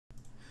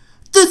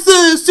This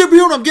is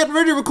Superhero and I'm getting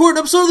ready to record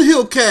an episode of the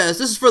HeelCast.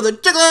 This is for the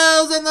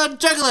Juggalos and the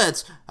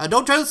Juggalettes.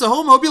 Don't try this at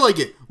home, hope you like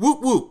it.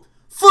 Whoop whoop.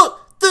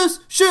 Fuck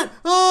this shit.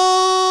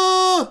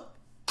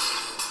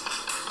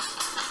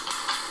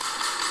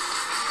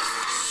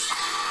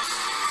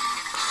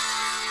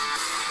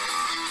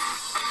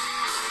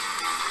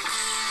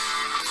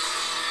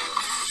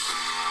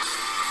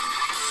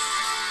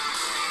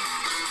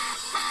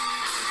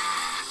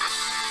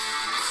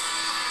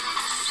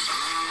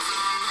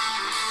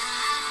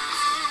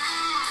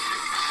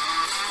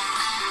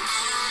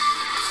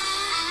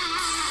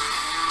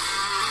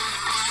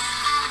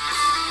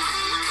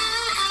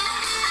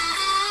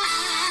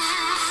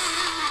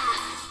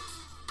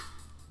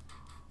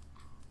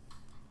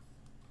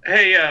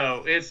 Hey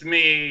yo, it's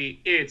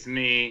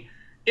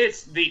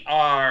the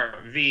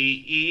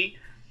RVE,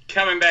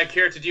 coming back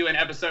here to do an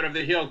episode of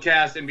the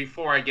HeelCast, and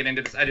before I get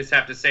into this, I just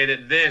have to say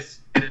that this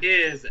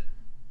is,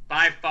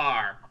 by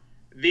far,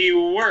 the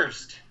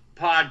worst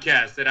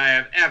podcast that I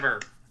have ever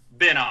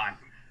been on.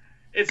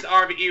 It's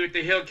RVE with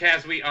the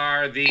HeelCast. We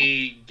are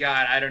the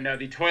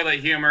toilet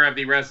humor of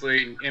the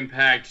Wrestling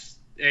Impact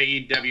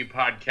AEW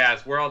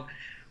podcast world.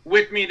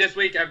 With me this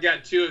week, I've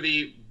got two of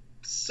the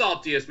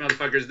saltiest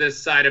motherfuckers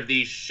this side of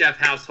the chef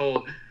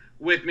household.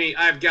 With me,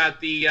 I've got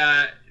the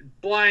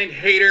blind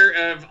hater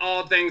of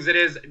all things that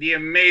is the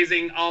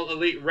amazing All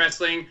Elite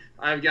Wrestling.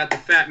 I've got the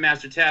fat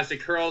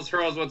master-tastic Hurls.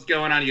 Hurls, what's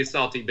going on, you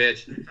salty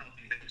bitch?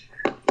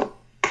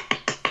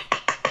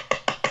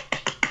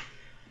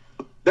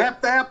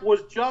 That fap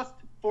was just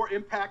for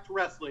Impact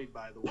Wrestling,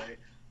 by the way.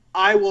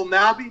 I will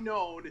now be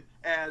known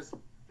as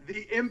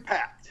the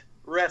Impact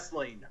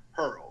Wrestling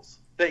Hurls.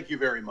 Thank you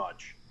very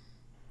much.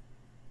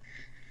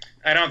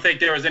 I don't think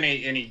there was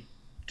any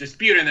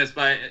dispute in this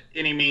by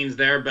any means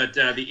there, but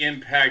the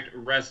Impact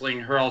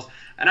Wrestling Hurls.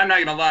 And I'm not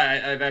going to lie,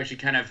 I've actually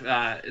kind of,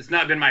 it's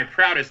not been my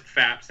proudest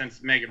fap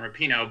since Megan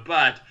Rapinoe,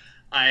 but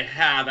I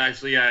have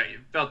actually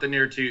felt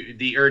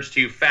the urge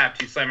to fap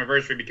to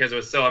Slammiversary because it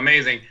was so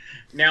amazing.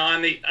 Now,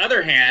 on the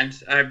other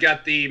hand, I've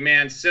got the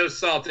man so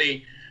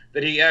salty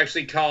that he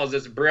actually calls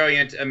this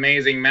brilliant,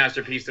 amazing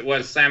masterpiece that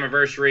was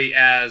Slammiversary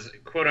as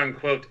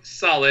quote-unquote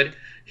solid.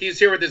 He's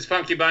here with his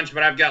funky bunch,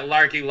 but I've got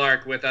Larky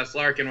Lark with us.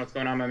 Larkin, what's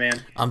going on, my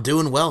man? I'm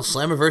doing well.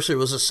 Slammiversary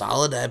was a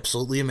solid,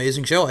 absolutely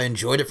amazing show. I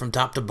enjoyed it from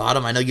top to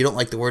bottom. I know you don't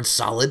like the word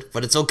solid,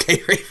 but it's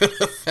okay, Raven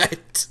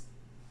Effect.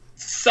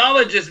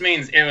 Solid just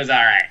means it was all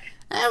right.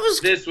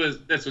 This was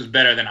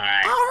better than all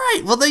right. All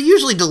right. Well, they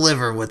usually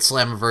deliver with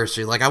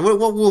Slammiversary. Like,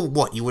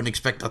 what? You wouldn't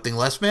expect nothing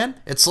less, man?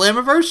 It's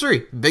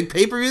Slammiversary. Big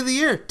pay-per-view of the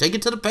year. Take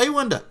it to the pay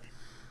window.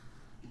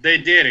 They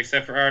did,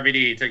 except for RVD.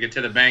 He took it to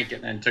the bank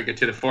and then took it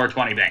to the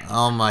 420 bank.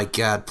 Oh, my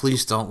God.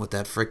 Please don't with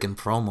that freaking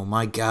promo.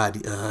 My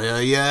God.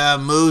 Yeah,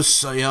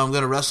 Moose, I'm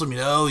going to wrestle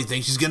him. He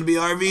thinks he's going to be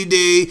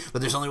RVD,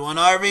 but there's only one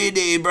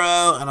RVD,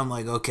 bro. And I'm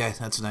like, okay,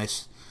 that's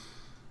nice.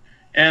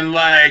 And,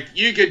 like,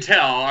 you could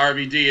tell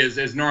RVD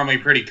is normally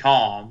pretty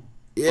calm.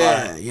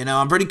 Yeah,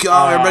 I'm pretty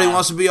calm. Everybody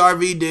wants to be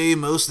RVD.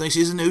 Moose thinks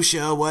he's a new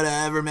show.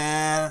 Whatever,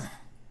 man.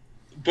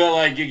 But,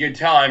 like, you could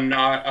tell I'm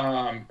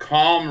not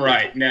calm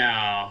right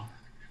now.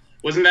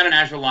 Wasn't that an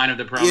actual line of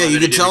the promo? Yeah, you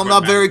could tell I'm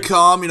not very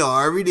calm.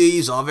 RVD,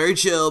 he's all very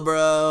chill,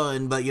 bro.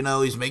 But,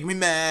 he's making me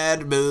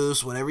mad,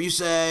 Moose. Whatever you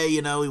say,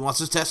 he wants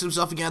to test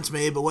himself against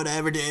me, but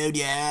whatever, dude,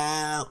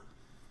 yeah.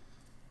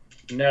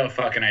 No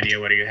fucking idea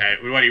what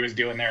he was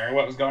doing there or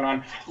what was going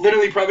on.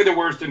 Literally probably the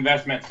worst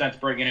investment since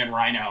bringing in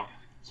Rhino,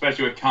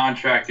 especially with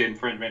contract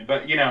infringement.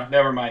 But,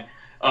 never mind.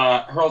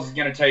 Hurls is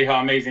going to tell you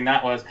how amazing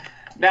that was.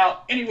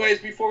 Now, anyways,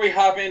 before we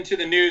hop into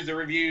the news, the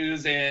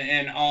reviews,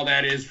 and all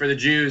that is for the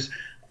Jews,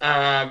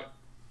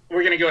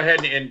 we're going to go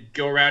ahead and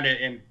go around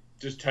and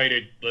just tell you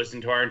to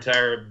listen to our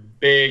entire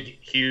big,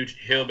 huge,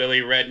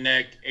 hillbilly,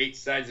 redneck, 8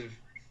 sides of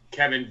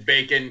Kevin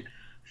Bacon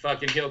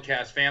fucking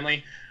HeelCast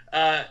family.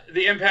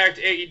 The Impact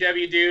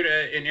AEW dude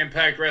in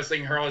Impact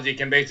Wrestling Hurls, you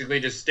can basically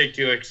just stick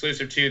to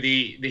exclusive to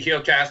the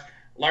HeelCast.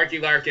 Larky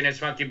Lark and his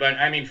funky bun.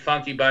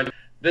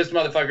 This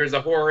motherfucker is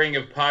a whoring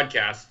of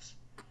podcasts.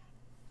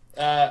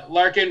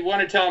 Larkin,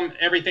 want to tell him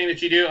everything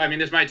that you do? I mean,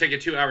 this might take you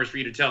 2 hours for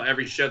you to tell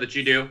every show that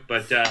you do,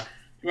 but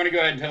you want to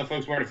go ahead and tell the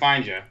folks where to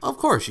find you? Of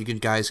course. You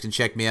guys can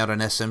check me out on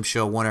SM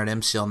Show 1 at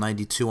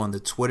MCL92 on the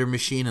Twitter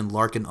machine and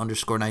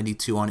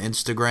Larkin_92 on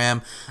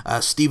Instagram.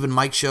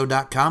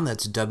 StephenMikeShow.com.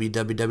 That's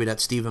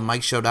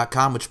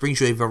www.stephenmikeshow.com, which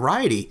brings you a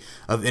variety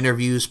of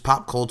interviews,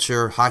 pop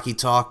culture, hockey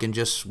talk, and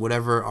just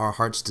whatever our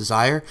hearts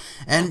desire.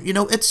 And,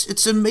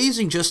 it's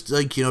amazing just,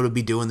 to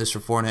be doing this for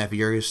 4.5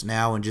 years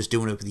now and just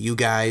doing it with you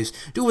guys,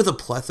 do it with a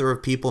plethora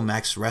of people,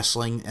 Max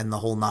Wrestling, and the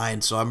whole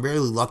nine. So I'm really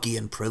lucky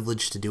and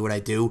privileged to do what I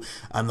do.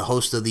 I'm the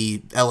host of the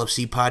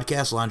LFC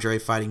podcast, Lingerie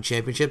Fighting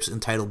Championships,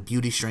 entitled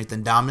Beauty, Strength,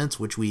 and Dominance,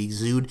 which we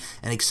exude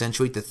and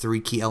accentuate the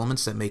 3 key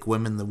elements that make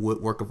women the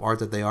work of art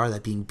that they are,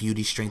 that being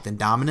beauty, strength, and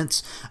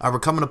dominance. We're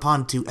coming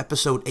upon to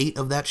episode 8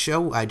 of that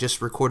show. I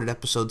just recorded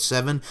episode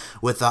 7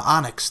 with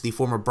Onyx, the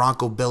former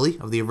Bronco Billy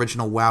of the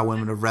original WoW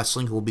Women of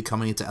Wrestling, who will be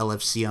coming into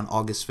LFC on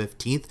August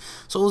 15th.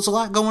 So there's a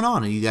lot going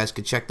on, and you guys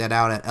can check that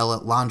out at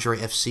Lingerie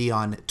FC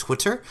on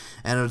Twitter,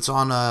 and it's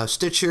on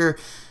Stitcher,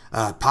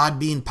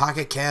 Podbean,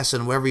 Pocket Cast,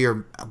 and wherever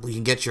you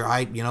can get your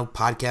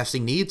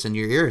podcasting needs in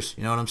your ears.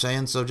 You know what I'm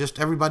saying? So just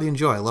everybody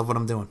enjoy. I love what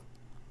I'm doing.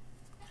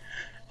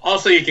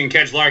 Also, you can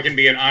catch Larkin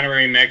be an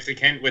honorary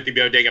Mexican with the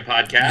Bodega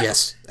Podcast.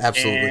 Yes,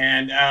 absolutely.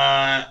 And,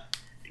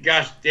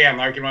 gosh damn,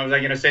 Larkin, what was I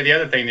going to say? The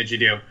other thing that you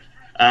do.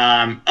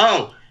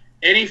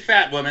 Any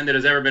fat woman that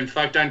has ever been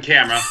fucked on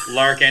camera,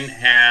 Larkin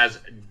has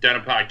done a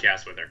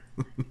podcast with her.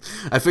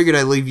 I figured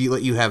I'd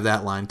let you have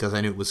that line because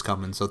I knew it was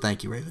coming, so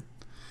thank you, Raven.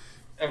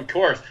 Of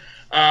course.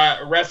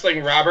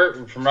 Wrestling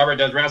Robert, from Robert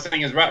Does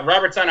Wrestling,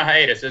 Robert's on a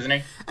hiatus, isn't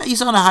he?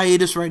 He's on a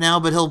hiatus right now,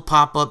 but he'll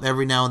pop up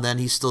every now and then.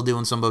 He's still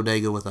doing some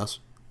bodega with us.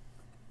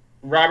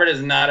 Robert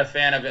is not a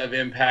fan of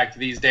Impact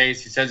these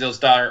days. He says he'll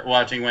start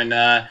watching when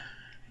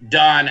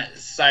Don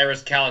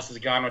Cyrus Callis is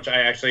gone, which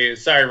I actually,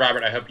 sorry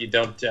Robert, I hope you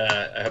don't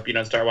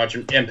start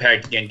watching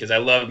Impact again because I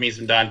love me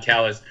some Don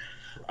Callis.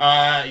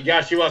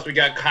 Gosh, who else? We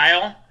got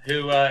Kyle,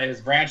 who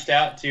has branched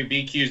out to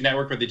BQ's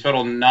network with the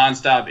Total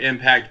Nonstop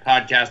Impact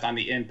podcast on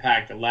the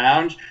Impact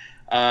Lounge.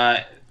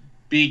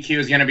 BQ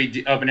is going to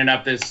be opening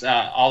up this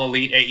All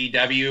Elite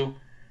AEW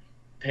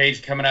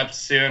page coming up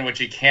soon, which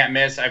you can't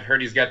miss. I've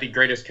heard he's got the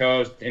greatest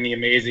co-host in the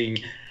amazing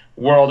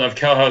world of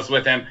co-hosts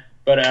with him.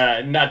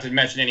 But not to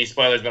mention any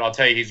spoilers, but I'll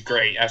tell you he's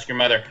great. Ask your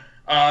mother.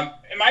 Am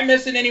I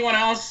missing anyone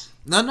else?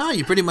 No,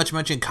 you pretty much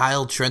mentioned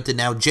Kyle, Trenton.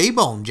 Now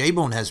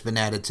J-Bone has been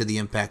added to the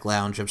Impact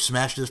Lounge. I've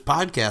smashed this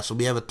podcast, so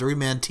we have a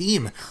 3-man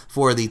team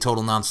for the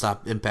Total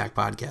Nonstop Impact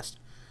podcast.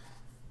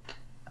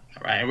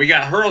 All right, and we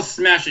got Hurls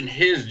smashing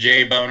his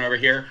J-Bone over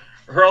here.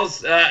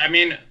 Hurls,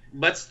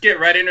 let's get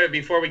right into it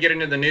before we get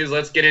into the news.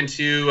 Let's get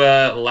into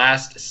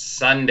last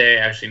Sunday.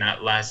 Actually,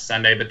 not last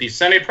Sunday, but the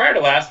Sunday prior to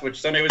last, which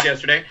Sunday was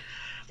yesterday.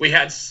 We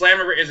had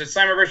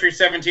Slammiversary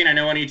 17? I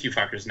know one of you two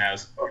fuckers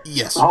knows.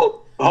 Yes.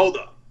 Hold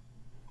up.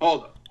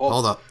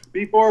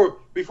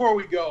 Before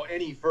we go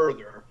any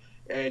further,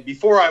 and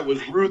before I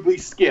was rudely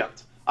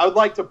skipped, I would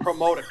like to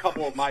promote a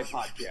couple of my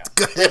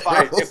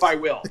podcasts, if I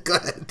will. Go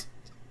ahead.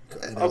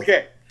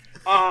 Okay.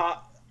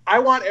 I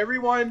want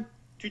everyone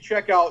to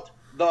check out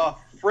the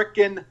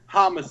frickin'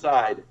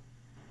 Homicide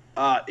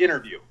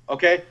interview,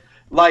 okay?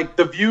 Like,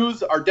 the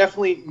views are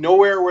definitely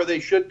nowhere where they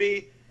should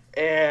be,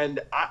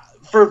 and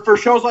for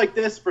shows like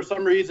this, for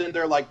some reason,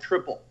 they're like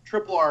triple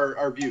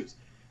our views.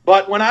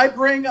 But when I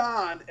bring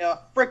on a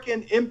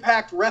frickin'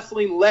 Impact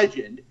Wrestling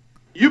legend,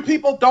 you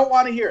people don't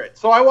want to hear it.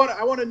 So I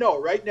want to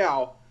know right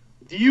now,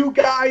 do you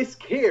guys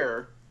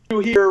care to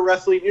hear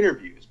wrestling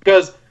interviews?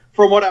 Because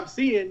from what I'm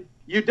seeing,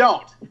 you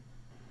don't.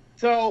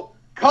 So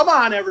come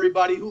on,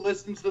 everybody who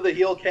listens to the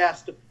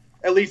HeelCast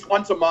at least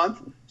once a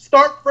month,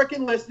 start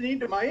frickin' listening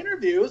to my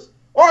interviews,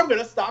 or I'm going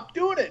to stop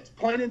doing it. It's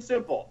plain and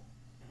simple.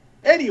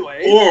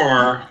 Anyway.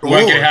 Or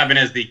what could happen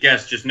is the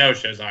guest just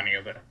no-shows on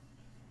you. But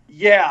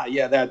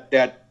yeah,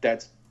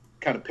 that's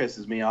kind of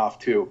pisses me off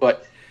too.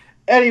 But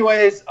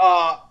anyways,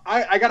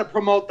 I got to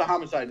promote the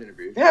Homicide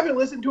interview. If you haven't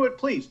listened to it,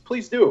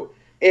 please do.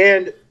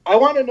 And I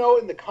want to know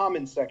in the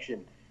comments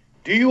section,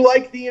 do you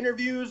like the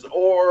interviews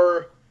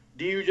or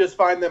do you just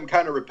find them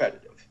kind of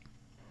repetitive?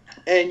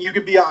 And you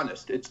can be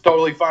honest. It's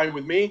totally fine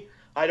with me.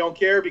 I don't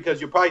care because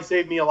you'll probably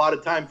save me a lot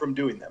of time from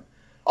doing them.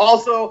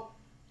 Also,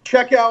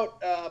 check out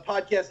a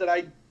podcast that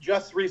I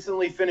just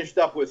recently finished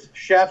up with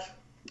Chef.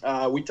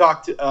 We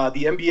talked the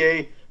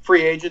NBA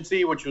free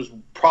agency, which was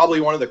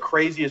probably one of the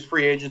craziest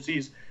free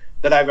agencies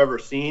that I've ever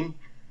seen.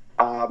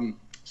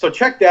 So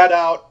check that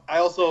out. I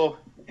also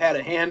had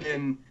a hand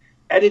in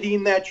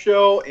editing that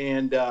show,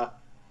 and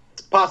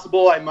it's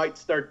possible I might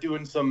start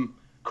doing some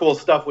cool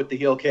stuff with the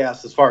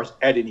HeelCast as far as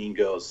editing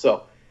goes.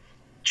 So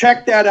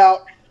check that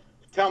out.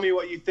 Tell me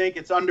what you think.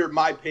 It's under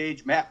my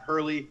page, Matt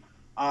Hurley,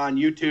 on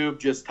YouTube.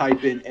 Just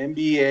type in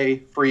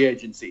NBA free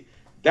agency.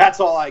 That's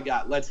all I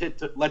got. Let's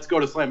go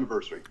to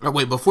Slammiversary. Oh,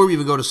 wait, before we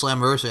even go to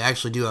Slammiversary, I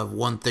actually do have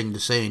one thing to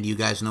say, and do you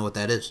guys know what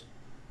that is?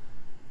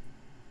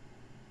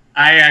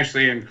 I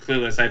actually am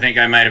clueless. I think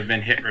I might have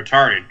been hit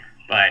retarded,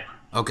 but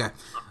okay.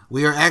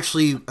 We are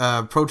actually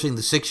approaching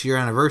the 6-year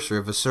anniversary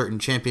of a certain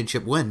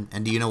championship win,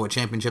 and do you know what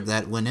championship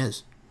that win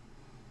is?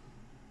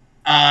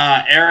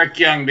 Eric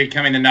Young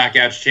becoming the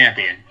Knockouts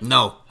champion.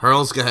 No.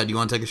 Hurls, go ahead. You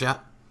want to take a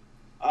shot?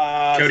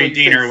 Cody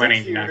Deaner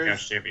winning the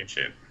Knockouts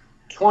championship.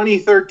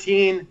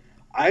 2013.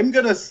 I'm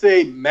going to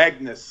say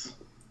Magnus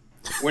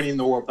winning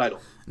the world title.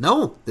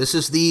 No.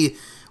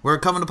 We're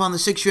coming upon the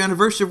 6-year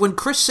anniversary when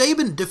Chris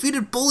Sabin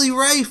defeated Bully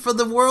Ray for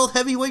the World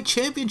Heavyweight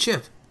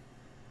Championship.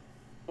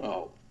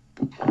 Oh.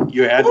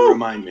 You had to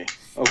remind me.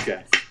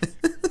 Okay.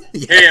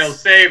 Yes. Hail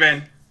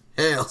Sabin.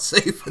 Hail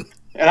Sabin.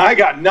 And I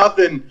got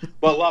nothing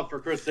but love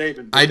for Chris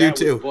Sabin. I do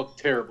too. It looked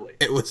terribly.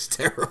 It was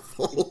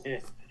terrible.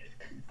 It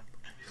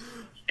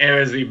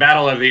was the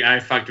Battle of the I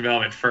Fucked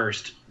Velvet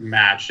First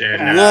match.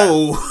 And,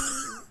 whoa.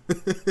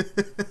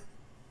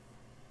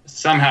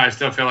 Somehow I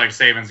still feel like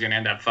Sabin's going to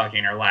end up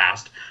fucking her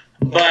last.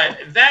 But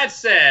that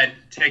said,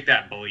 take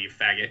that, Bully, you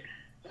faggot.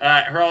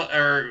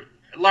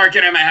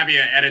 Larkin, I might have you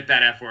edit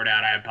that F word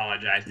out. I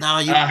apologize.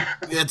 No,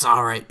 it's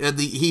all right.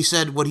 He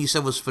said what he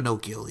said was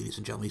Finocchio, ladies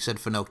and gentlemen. He said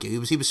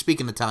Finocchio. He was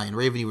speaking Italian.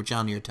 Raven, you were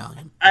telling you're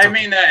Italian. I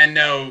mean that, and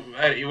no,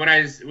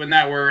 when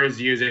that word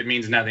is used, it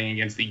means nothing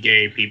against the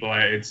gay people.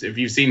 It's if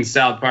you've seen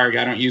South Park,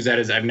 I don't use that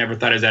as I've never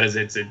thought of that as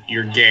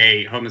you're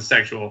gay,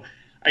 homosexual.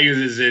 I use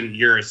it as in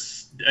you're a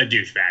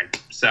douchebag.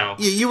 So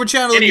yeah, you were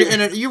channeling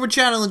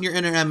your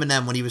inner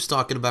Eminem when he was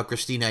talking about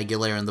Christina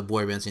Aguilera and the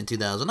boy bands in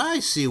 2000. I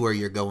see where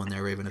you're going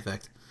there, Raven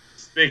Effect.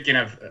 Speaking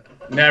of,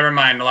 never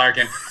mind,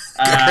 Larkin.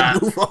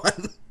 Move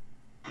on.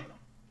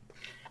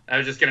 I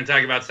was just going to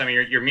talk about some of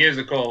your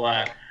musical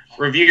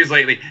reviews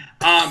lately.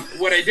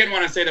 What I did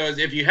want to say, though, is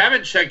if you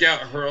haven't checked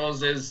out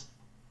Hurls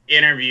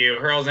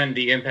and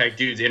the Impact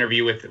Dude's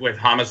interview with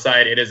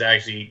Homicide, it is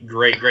actually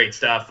great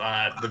stuff.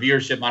 The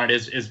viewership on it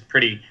is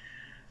pretty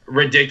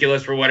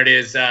ridiculous for what it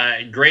is.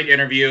 Great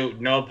interview,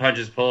 no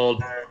punches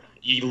pulled.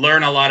 You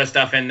learn a lot of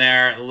stuff in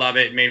there. Love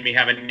it. Made me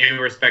have a new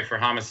respect for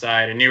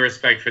Homicide, a new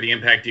respect for the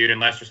Impact Dude,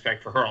 and less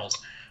respect for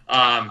Hurls.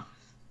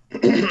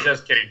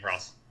 Just kidding,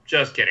 Hurls.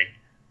 Just kidding.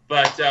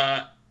 But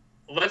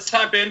let's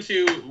hop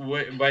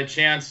into, by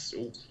chance,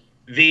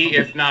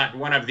 if not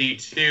one of the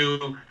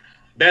two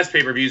best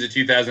pay-per-views of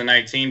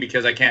 2019,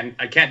 because I can't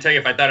tell you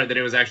if I thought that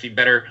it was actually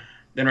better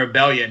than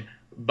Rebellion,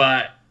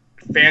 but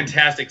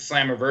fantastic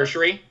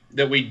Slammiversary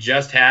that we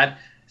just had,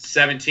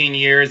 17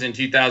 years in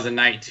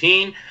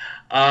 2019.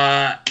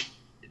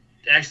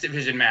 X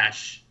Division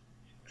match,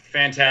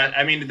 fantastic.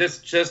 I mean, this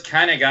just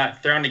kind of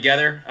got thrown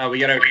together. We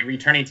got a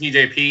returning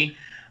TJP,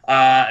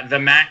 the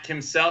Mac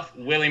himself,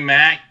 Willie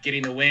Mack,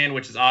 getting the win,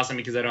 which is awesome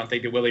because I don't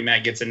think that Willie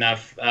Mack gets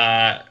enough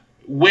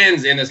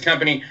wins in this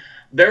company.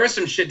 There was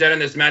some shit done in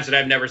this match that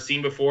I've never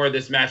seen before.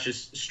 This match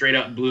just straight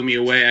up blew me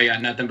away. I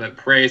got nothing but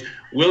praise.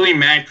 Willie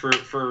Mack,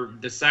 for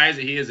the size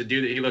that he is, a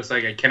dude that he looks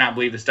like, I cannot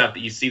believe the stuff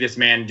that you see this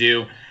man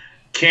do.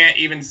 Can't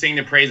even sing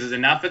the praises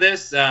enough of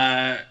this.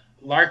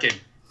 Larkin,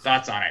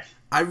 thoughts on it?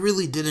 I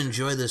really did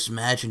enjoy this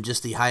match and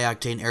just the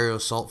high-octane aerial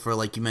assault for,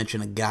 like you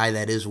mentioned, a guy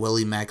that is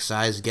Willie Mack's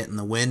size getting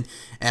the win.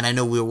 And I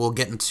know we'll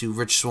get into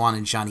Rich Swann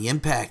and Johnny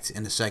Impact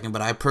in a second,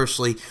 but I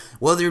personally,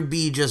 whether it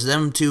be just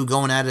them two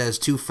going at it as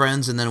two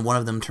friends and then one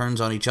of them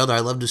turns on each other, I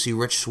love to see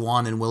Rich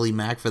Swann and Willie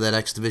Mack for that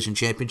X Division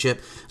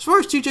Championship. As far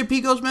as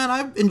TJP goes, man,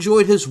 I've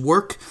enjoyed his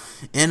work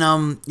in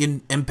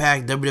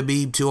Impact,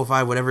 WWE,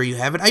 205, whatever you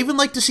have it. I even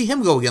like to see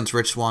him go against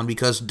Rich Swann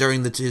because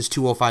during his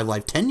 205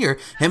 Live tenure,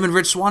 him and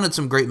Rich Swann had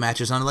some great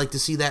matches, and I'd like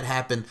to see that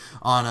happen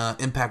on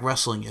Impact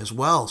Wrestling as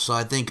well. So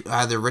I think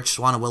either Rich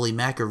Swann and Willie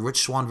Mack or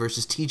Rich Swann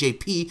versus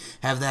TJP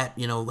have that,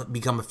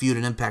 become a feud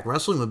in Impact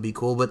Wrestling would be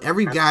cool. But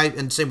every guy,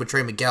 and same with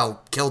Trey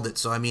Miguel, killed it.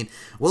 So I mean,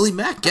 Willie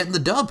Mack getting the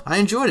dub. I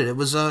enjoyed it. It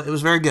was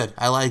very good.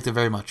 I liked it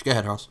very much. Go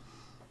ahead, Ross.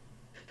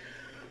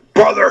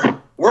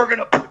 Brother, we're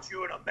gonna put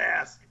you in a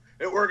mask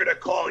and we're gonna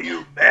call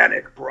you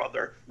Manic,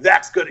 brother.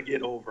 That's gonna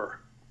get over.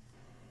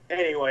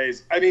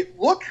 Anyways, I mean,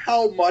 look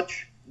how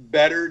much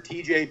better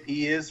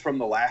TJP is from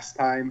the last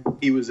time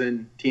he was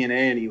in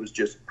TNA and he was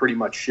just pretty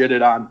much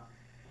shitted on.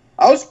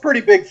 I was a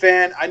pretty big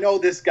fan. I know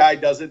this guy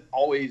doesn't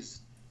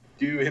always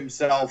do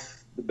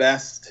himself the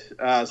best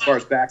as far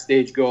as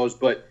backstage goes,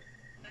 but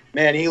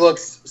man, he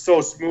looks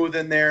so smooth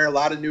in there. A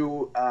lot of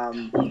new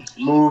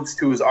moves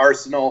to his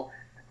arsenal,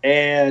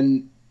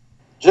 and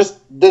just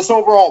this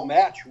overall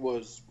match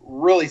was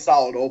really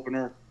solid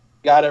opener.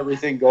 Got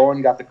everything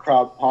going, got the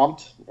crowd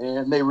pumped,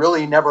 and they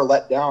really never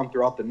let down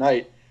throughout the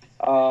night.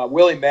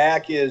 Willie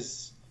Mack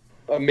is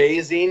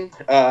amazing.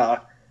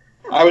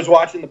 I was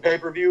watching the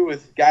pay-per-view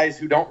with guys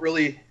who don't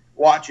really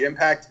watch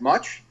Impact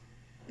much.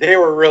 They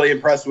were really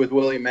impressed with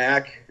Willie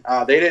Mack.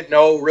 They didn't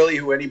know really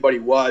who anybody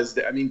was.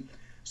 I mean,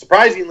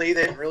 surprisingly,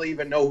 they didn't really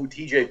even know who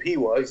TJP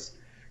was,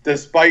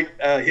 despite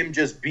him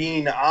just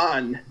being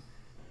on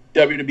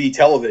WWE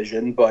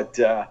television. But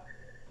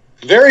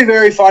very,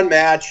 very fun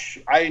match.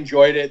 I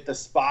enjoyed it. The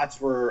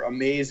spots were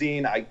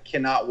amazing. I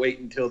cannot wait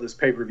until this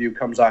pay-per-view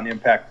comes on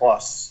Impact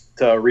Plus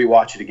to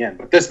rewatch it again.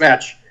 But this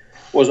match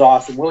was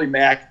awesome. Willie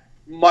Mack,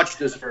 much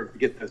deserved to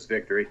get this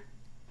victory.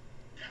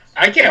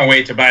 I can't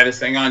wait to buy this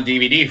thing on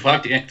DVD.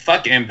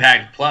 Fuck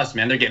Impact Plus,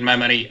 man. They're getting my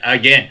money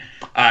again.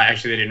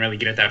 Actually, they didn't really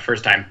get it that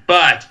first time.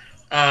 But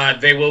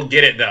they will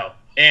get it, though.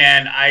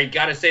 And I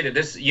got to say that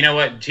this, you know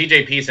what,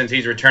 TJP, since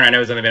he's returned, I know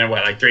he's only been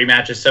in, 3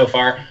 matches so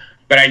far.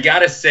 But I got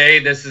to say,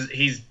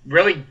 he's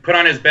really put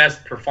on his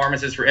best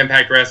performances for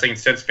Impact Wrestling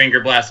since Finger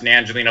Blast and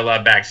Angelina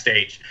Love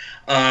backstage.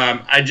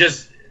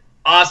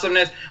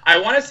 Awesomeness. I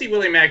want to see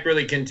Willie Mack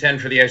really contend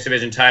for the X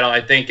Division title.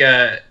 I think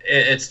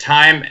it's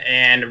time,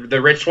 and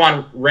the Rich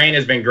Swann reign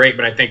has been great,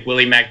 but I think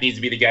Willie Mack needs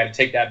to be the guy to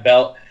take that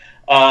belt.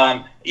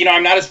 I'm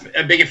not as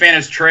big a fan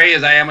as Trey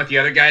as I am with the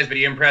other guys, but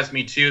he impressed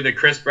me too. The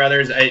Chris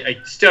brothers, I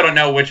still don't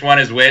know which one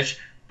is which,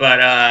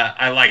 but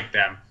I like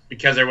them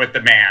because they're with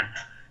the man,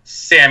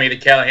 Sammy the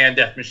Callahan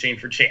Death Machine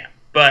for champ.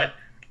 But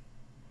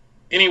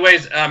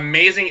anyways,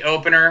 amazing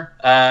opener.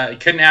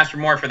 Couldn't ask for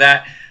more for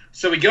that.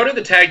 So we go to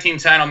the tag team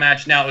title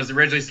match now. It was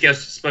originally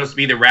supposed to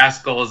be the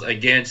Rascals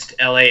against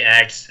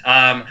LAX.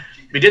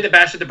 We did the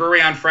Bash at the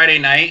Brewery on Friday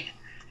night,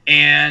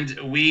 And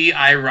we,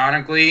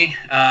 ironically,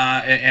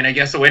 and I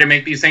guess a way to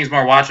make these things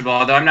more watchable,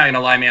 although I'm not going to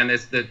lie, man,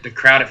 the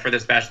crowd for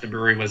this Bash at the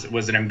Brewery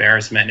was an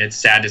embarrassment, and it's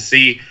sad to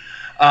see.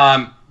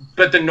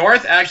 But the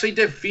North actually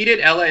defeated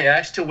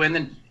LAX to win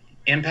the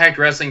Impact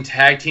Wrestling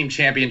Tag Team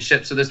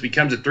Championship, so this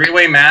becomes a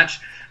three-way match,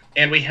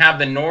 and we have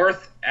the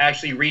North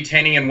actually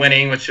retaining and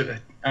winning, which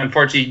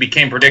unfortunately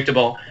became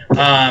predictable.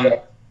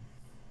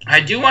 I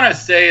do want to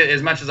say,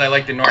 as much as I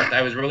like the North,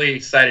 I was really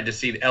excited to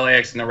see the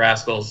LAX and the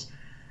Rascals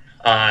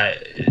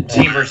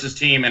team versus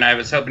team, and I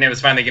was hoping it was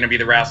finally going to be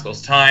the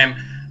Rascals' time.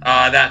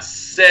 That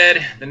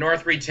said, the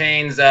North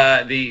retains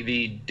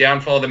the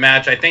downfall of the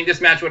match. I think this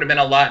match would have been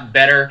a lot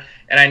better,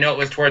 and I know it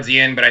was towards the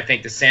end, but I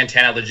think the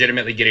Santana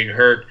legitimately getting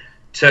hurt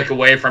took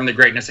away from the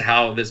greatness of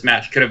how this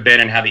match could have been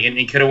and how the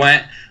ending could have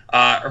went.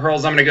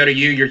 Hurls, I'm going to go to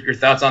you. Your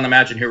thoughts on the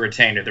match and who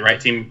retained it? The right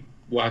team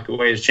walk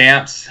away as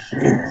champs?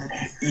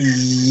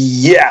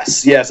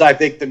 Yes. I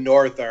think the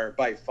North are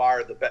by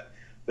far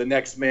the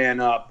next man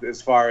up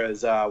as far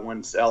as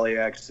once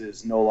LAX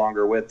is no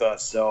longer with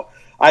us. So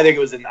I think it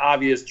was an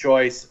obvious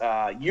choice.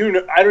 I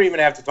don't even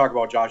have to talk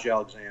about Josh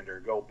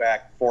Alexander. Go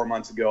back 4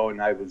 months ago,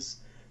 and I was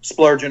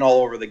splurging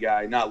all over the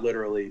guy, not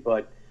literally,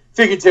 but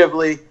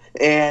figuratively.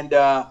 And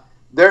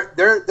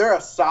they're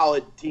a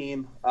solid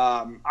team.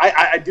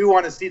 I do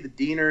want to see the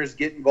Deaners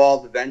get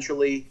involved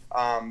eventually,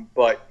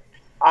 but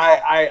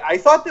I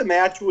thought the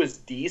match was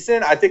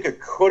decent. I think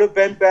it could have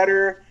been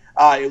better.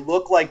 It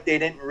looked like they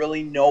didn't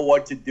really know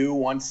what to do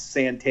once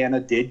Santana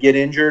did get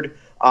injured.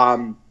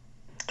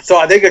 So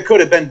I think it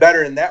could have been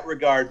better in that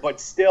regard. But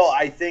still,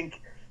 I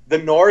think the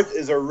North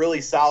is a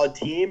really solid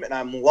team, and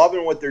I'm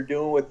loving what they're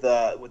doing with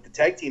the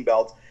tag team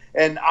belts.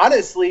 And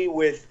honestly,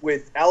 with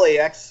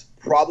LAX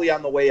probably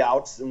on the way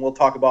out, and we'll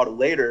talk about it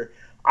later,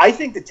 I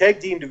think the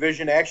tag team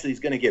division actually is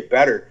going to get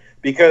better,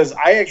 because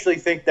I actually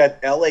think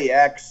that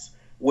LAX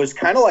was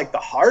kind of like the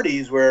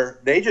Hardys, where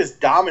they just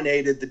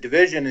dominated the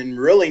division and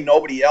really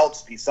nobody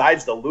else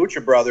besides the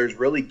Lucha Brothers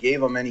really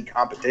gave them any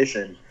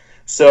competition.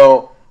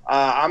 So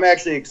I'm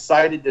actually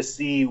excited to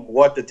see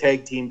what the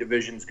tag team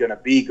division is going to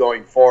be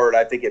going forward.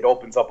 I think it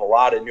opens up a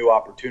lot of new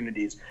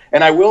opportunities.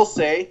 And I will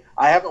say,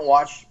 I haven't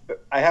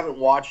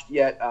watched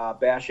yet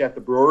Bash at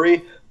the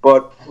Brewery,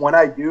 but when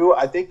I do,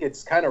 I think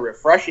it's kind of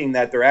refreshing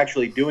that they're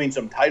actually doing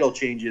some title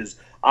changes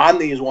on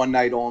these one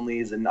night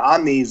onlys and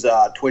on these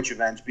Twitch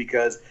events,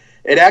 because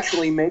it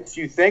actually makes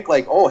you think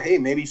like, oh, hey,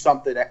 maybe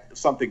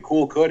something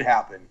cool could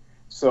happen.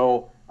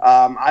 So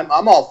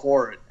I'm all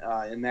for it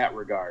in that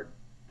regard.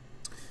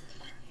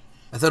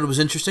 I thought it was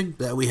interesting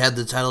that we had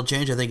the title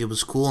change. I think it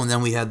was cool, and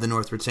then we had the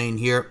North retain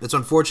here. It's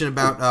unfortunate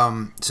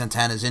about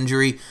Santana's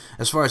injury.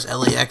 As far as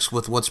LAX,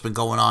 with what's been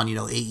going on,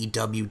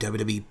 AEW,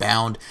 WWE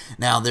bound.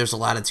 Now, there's a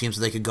lot of teams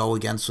that they could go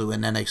against in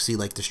NXT,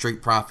 like the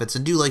Street Profits,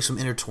 and do like some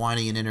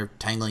intertwining and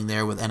intertangling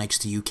there with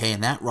NXT UK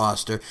and that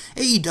roster.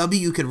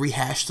 AEW could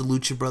rehash the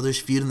Lucha Brothers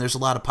feud, and there's a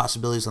lot of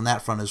possibilities on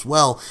that front as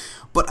well.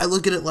 But I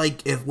look at it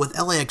like, if with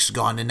LAX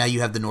gone, and now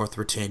you have the North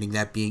retaining,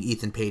 that being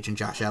Ethan Page and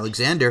Josh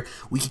Alexander,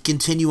 we could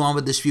continue on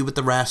with this feud with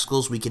the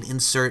Rascals. We can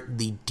insert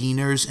the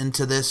Deaners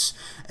into this,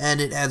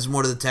 and it adds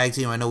more to the tag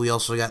team. I know we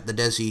also got the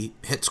Desi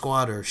Hit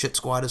Squad, or Shit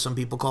Squad as some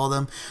people call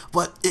them,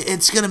 but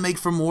it's going to make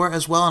for more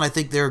as well, and I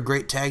think they're a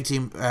great tag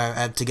team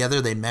together.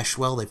 They mesh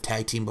well. They've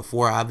tag teamed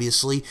before,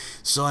 obviously.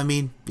 So, I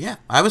mean, yeah,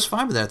 I was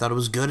fine with that. I thought it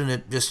was good, and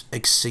it just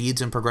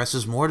exceeds and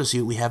progresses more to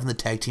see what we have in the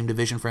tag team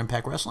division for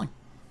Impact Wrestling.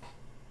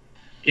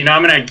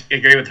 I'm going to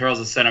agree with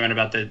Hurls' sentiment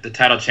about the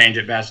title change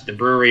at Bash at the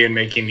Brewery and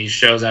making these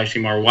shows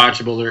actually more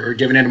watchable, or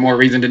giving it more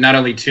reason to not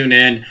only tune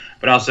in,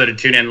 but also to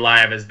tune in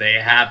live as they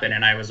happen.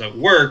 And I was at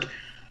work,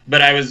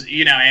 but I was,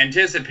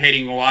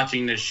 anticipating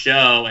watching this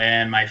show,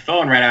 and my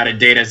phone ran out of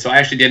data, so I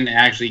actually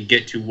didn't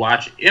get to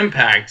watch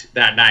Impact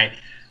that night.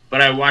 But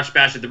I watched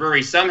Bash at the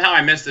Brewery. Somehow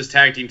I missed this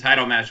tag team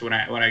title match when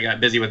I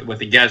got busy with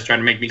the guests trying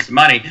to make me some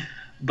money.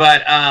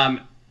 But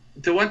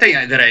the one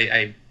thing that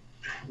I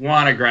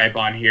want to gripe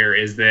on here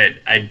is that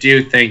I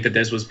do think that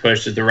this was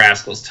pushed as the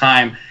Rascals'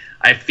 time.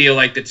 I feel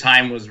like the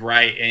time was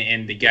right,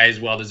 and the guys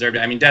well deserved it.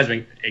 I mean,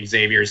 Desmond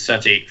Xavier is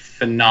such a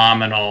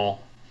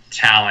phenomenal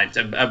talent,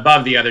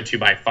 above the other two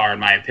by far, in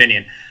my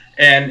opinion.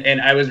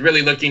 And I was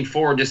really looking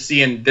forward to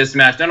seeing this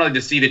match, not only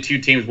to see the two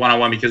teams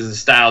one-on-one because of the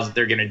styles that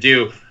they're going to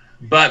do,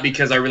 but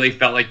because I really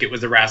felt like it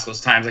was the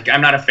Rascals' times. Like,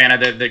 I'm not a fan of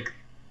the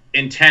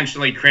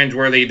intentionally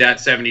cringeworthy That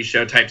 70s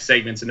Show type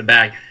segments in the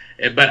back,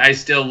 but I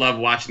still love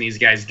watching these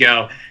guys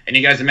go. And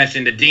you guys have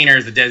mentioned the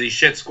Deaners, the Desi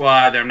Shit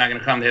Squad. I'm not going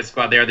to call them the Hit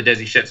Squad. They are the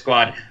Desi Shit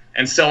Squad,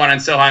 and so on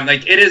and so on.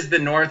 Like, it is the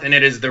North and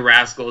it is the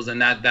Rascals,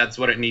 and that's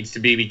what it needs to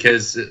be.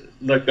 Because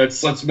look,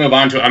 let's move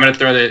on to it. I'm going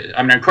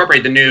to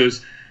incorporate the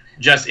news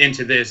just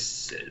into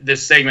this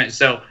segment.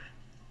 So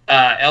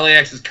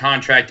LAX's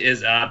contract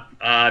is up.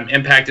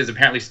 Impact is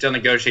apparently still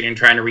negotiating and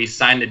trying to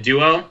re-sign the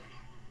duo.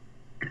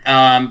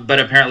 But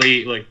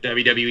apparently, like,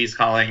 WWE is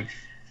calling,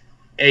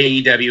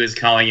 AEW is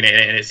calling it,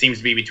 and it seems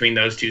to be between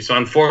those two. So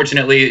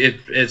unfortunately,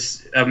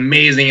 it's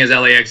amazing as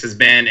LAX has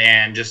been,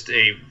 and just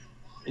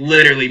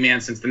literally,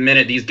 man, since the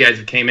minute these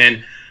guys came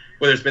in,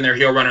 whether it's been their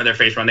heel run or their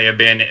face run, they have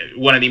been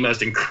one of the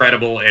most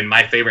incredible and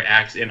my favorite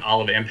acts in all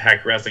of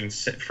Impact Wrestling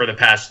for the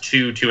past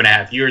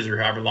 2.5 years, or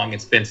however long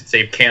it's been since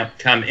they've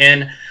come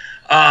in.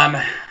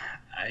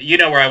 You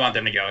know where I want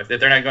them to go. If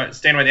they're not going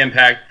staying with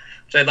Impact,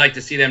 which I'd like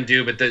to see them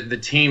do, but the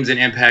teams in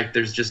Impact,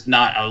 there's just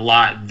not a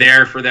lot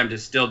there for them to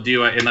still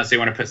do it unless they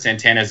want to put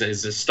Santana as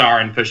a star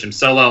and push him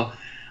solo.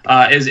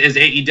 Is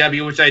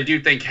AEW, which I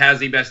do think has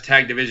the best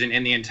tag division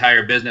in the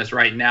entire business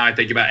right now. I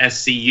think about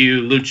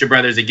SCU, Lucha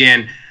Brothers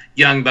again,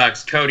 Young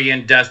Bucks, Cody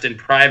and Dustin,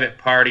 Private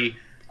Party,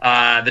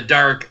 the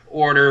Dark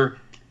Order,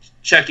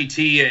 Chucky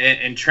T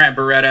and Trent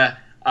Beretta,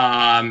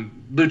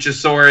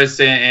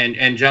 Luchasaurus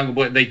and Jungle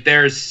Boy. Like,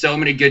 there's so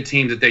many good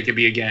teams that they could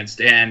be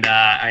against, and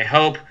I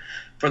hope,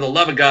 for the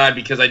love of God,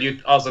 because I do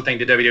also think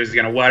the WWE is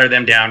going to water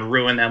them down,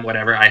 ruin them,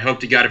 whatever. I hope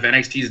to God if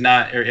NXT is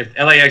not, or if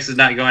LAX is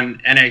not going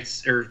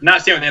NXT or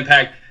not staying with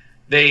Impact,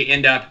 they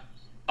end up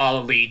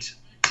All Elite,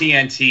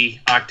 TNT,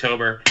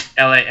 October,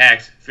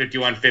 LAX,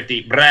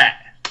 5150, brat.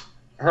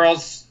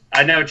 Hurls,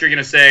 I know what you're going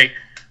to say.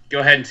 Go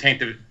ahead and take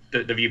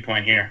the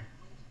viewpoint here.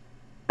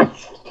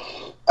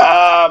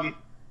 Well,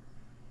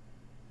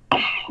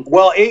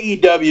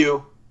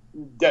 AEW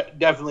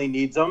definitely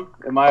needs them,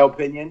 in my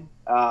opinion,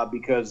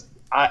 because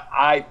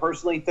I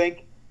personally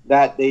think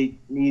that they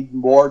need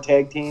more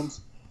tag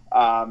teams.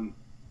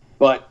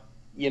 But,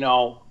 you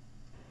know,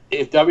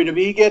 if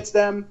WWE gets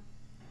them,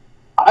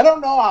 I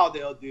don't know how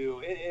they'll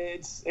do.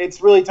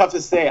 It's really tough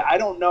to say. I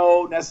don't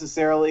know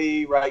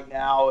necessarily right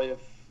now if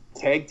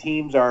tag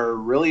teams are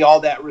really all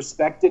that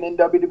respected in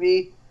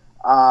WWE.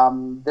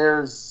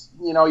 There's,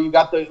 you know, you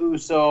got the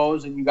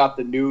Usos and you got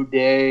the New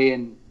Day,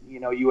 and, you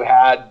know, you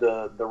had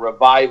the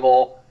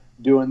Revival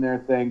doing their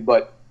thing.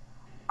 But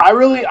I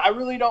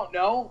really don't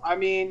know. I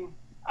mean,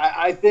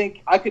 I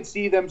think I could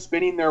see them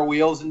spinning their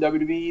wheels in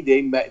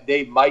WWE.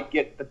 They might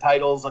get the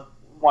titles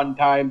one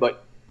time,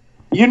 but,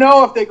 you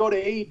know, if they go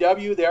to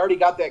AEW, they already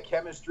got that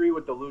chemistry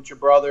with the Lucha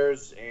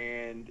Brothers,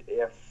 and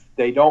if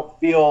they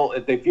feel a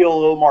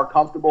little more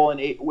comfortable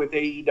with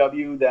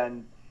AEW,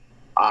 then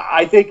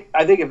I think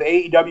if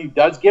AEW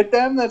does get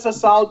them, that's a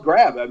solid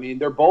grab. I mean,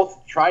 they're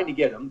both trying to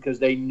get them because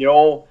they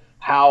know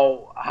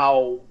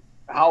how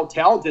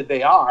talented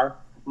they are.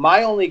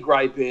 My only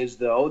gripe is,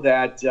 though,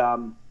 that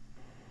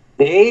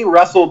they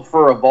wrestled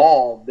for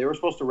Evolve. They were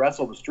supposed to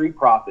wrestle the Street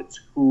Profits,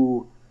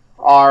 who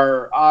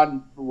are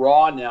on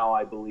Raw now,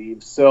 I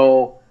believe.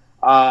 So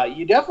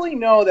you definitely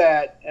know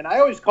that, and I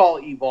always call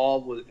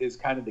Evolve is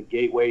kind of the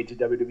gateway to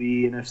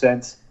WWE in a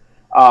sense.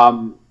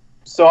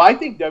 So I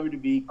think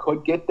WWE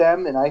could get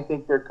them, and I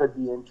think there could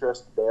be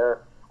interest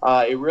there.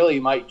 It really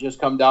might just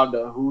come down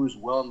to who's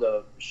willing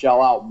to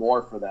shell out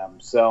more for them.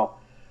 So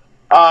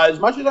as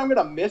much as I'm going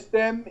to miss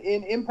them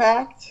in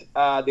Impact,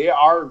 they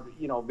are,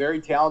 you know, very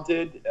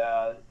talented.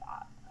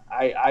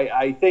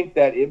 I think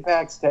that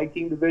Impact's tag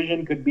team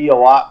division could be a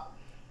lot.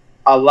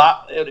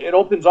 It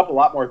opens up a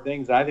lot more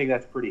things, and I think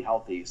that's pretty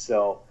healthy.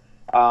 So,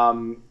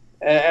 and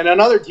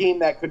another team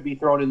that could be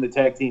thrown in the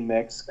tag team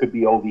mix could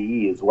be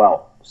OVE as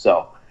well.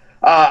 So,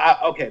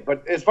 okay,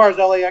 but as far as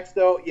LAX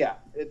though, yeah,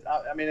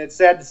 I mean, it's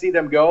sad to see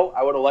them go.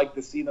 I would have liked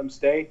to see them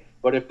stay,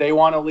 but if they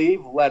want to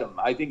leave, let them.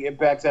 I think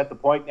Impact's at the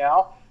point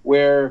now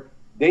where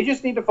they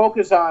just need to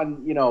focus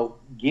on, you know,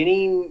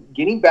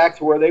 getting back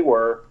to where they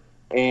were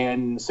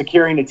and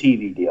securing a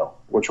TV deal,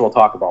 which we'll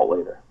talk about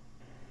later.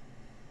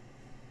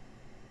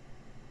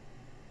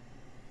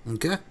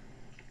 Okay.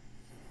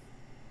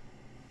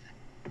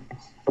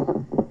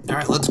 All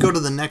right, let's go to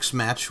the next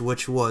match,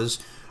 which was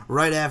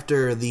right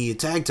after the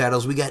tag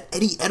titles. We got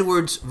Eddie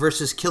Edwards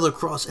versus Killer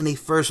Kross in a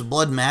First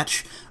Blood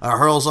match.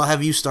 Hurls, I'll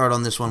have you start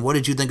on this one. What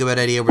did you think about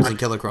Eddie Edwards and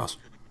Killer Kross?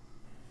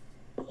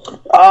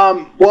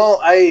 Well,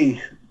 I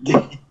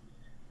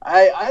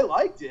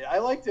liked it. I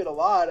liked it a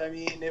lot. I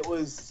mean, it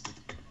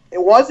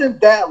wasn't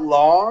that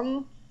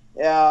long.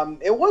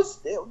 There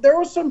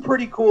was some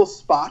pretty cool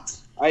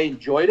spots. I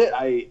enjoyed it.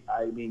 I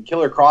mean,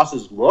 Killer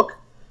Kross's look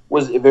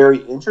was very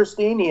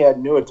interesting. He had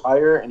new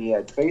attire and he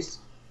had face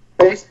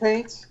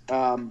paint.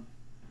 So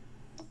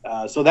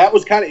that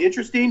was kind of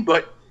interesting.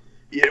 But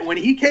when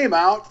he came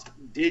out,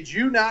 did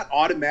you not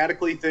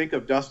automatically think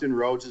of Dustin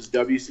Rhodes'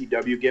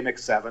 WCW gimmick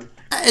 7?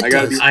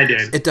 I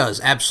did. It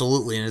does,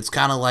 absolutely. And it's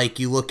kind of like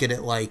you look at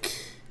it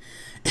like...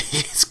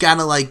 It's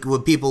kind of like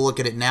when people look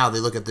at it now, they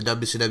look at the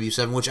WCW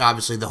 7, which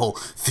obviously the whole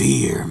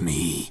fear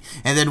me.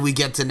 And then we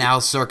get to now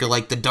circa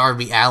like the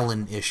Darby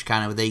Allin-ish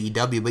kind of with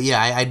AEW. But yeah,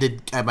 I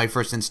did, my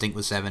first instinct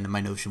was 7 and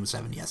my notion was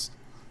 7, yes.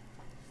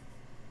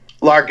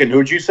 Larkin,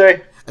 who'd you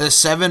say?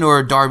 7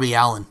 or Darby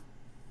Allin?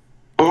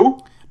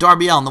 Who?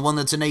 Darby Allin, the one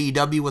that's in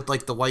AEW with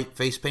like the white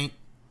face paint.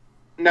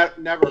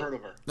 Never heard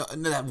of her.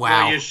 Wow.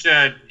 Well, you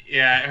should.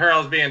 Yeah,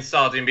 Hurl's being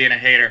salty and being a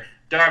hater.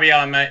 Darby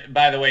Allin,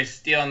 by the way,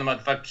 stealing the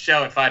motherfucking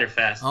show at Fyter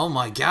Fest. Oh,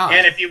 my God.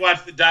 And if you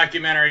watch the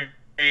documentary,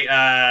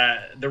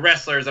 The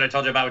Wrestlers that I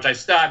told you about, which I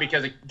stopped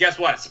because, guess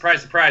what?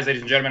 Surprise, surprise,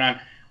 ladies and gentlemen,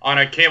 on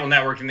a cable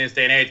network in this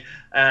day and age,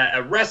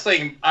 a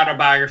wrestling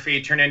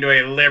autobiography turned into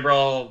a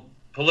liberal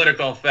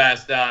political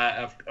fest,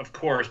 of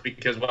course,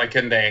 because why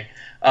couldn't they?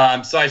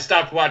 So I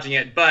stopped watching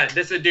it. But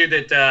this is a dude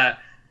that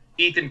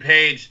Ethan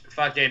Page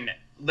fucking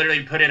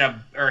literally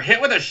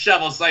hit with a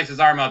shovel, sliced his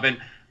arm up, and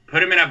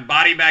put him in a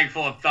body bag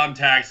full of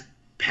thumbtacks,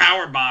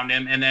 power bombed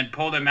him, and then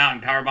pulled him out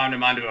and power bombed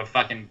him onto a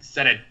fucking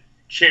set of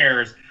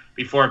chairs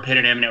before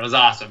pinning him, and it was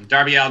awesome.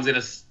 Darby Allin's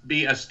gonna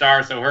be a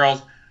star, so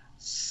Hurls,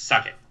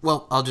 suck it.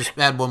 Well, I'll just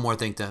add one more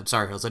thing to that.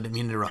 Sorry, Hills, I didn't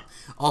mean to interrupt.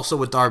 Also,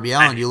 with Darby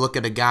Allin, you look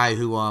at a guy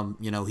who,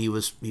 he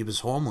was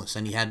homeless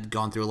and he had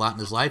gone through a lot in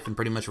his life, and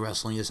pretty much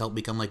wrestling has helped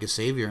become like a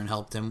savior and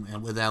helped him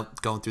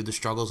without going through the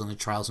struggles and the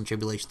trials and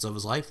tribulations of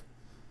his life.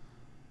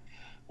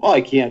 Well,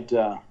 I can't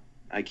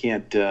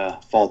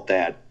fault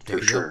that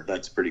for sure.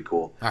 That's pretty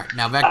cool. All right,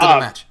 now back to the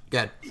match.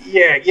 Good.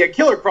 Yeah,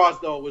 Killer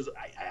Cross though was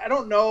I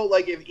don't know,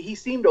 like if he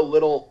seemed a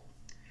little,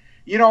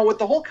 with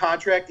the whole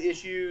contract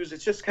issues, it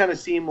just kind of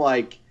seemed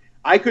like.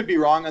 I could be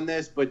wrong on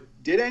this, but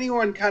did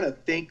anyone kind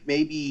of think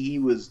maybe he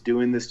was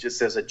doing this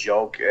just as a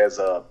joke, as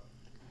a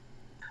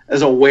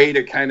way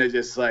to kind of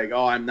just like,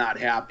 oh, I'm not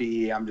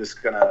happy, I'm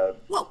just gonna,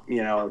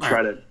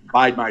 try to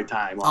bide my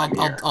time.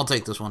 I'll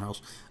take this one,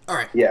 Hurls. All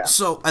right. Yeah.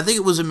 So I think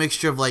it was a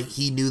mixture of like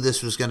he knew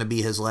this was going to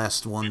be his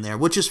last one there,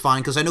 which is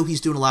fine because I know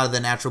he's doing a lot of the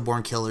Natural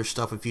Born Killer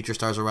stuff with Future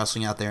Stars of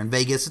Wrestling out there in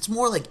Vegas. It's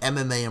more like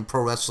MMA and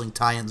pro wrestling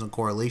tie-ins and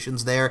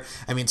correlations there.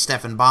 I mean,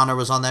 Stephen Bonner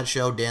was on that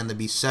show, Dan the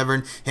Beast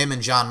Severn. Him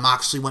and John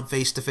Moxley went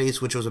face-to-face,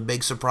 which was a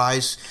big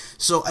surprise.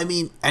 So, I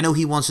mean, I know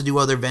he wants to do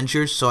other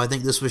ventures, so I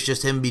think this was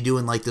just him be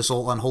doing like this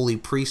old unholy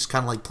priest,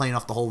 kind of like playing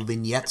off the whole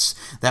vignettes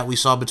that we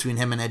saw between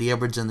him and Eddie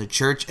Edwards in the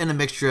church, and a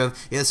mixture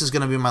of, this is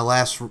going to be my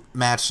last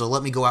match, so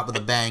let me go out with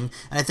a bang.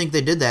 And I think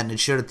they did that, and it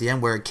showed at the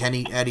end where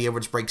Eddie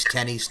Edwards breaks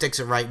Kenny, sticks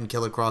it right in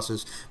Killer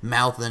Cross's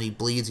mouth, and then he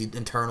bleeds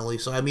internally.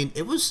 So, I mean,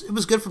 it was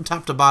good from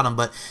top to bottom,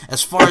 but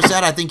as far as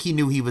that, I think he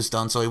knew he was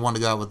done, so he wanted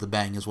to go out with the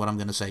bang, is what I'm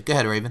going to say. Go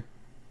ahead, Raven.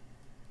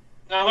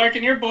 Now,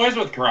 Larkin, you're boys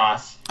with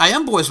Cross. I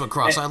am boys with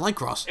Cross. I like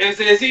Cross.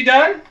 Is he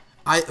done?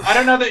 I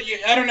don't know that you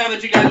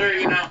guys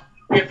are,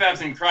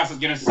 PFFs and Cross is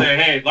gonna say,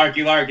 "Hey,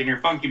 Larkin, you're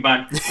funky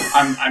bun.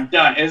 I'm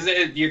done." Is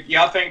it?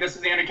 Y'all think this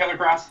is the end of Killer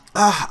Cross?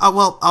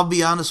 Well, I'll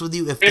be honest with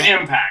you. If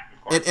Impact,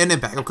 of course. In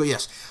Impact, okay,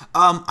 yes.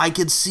 I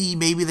could see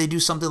maybe they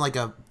do something like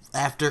a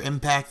after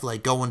Impact,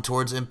 like going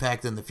towards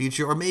Impact in the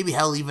future, or maybe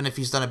hell, even if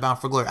he's done it Bound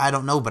for Glory, I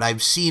don't know. But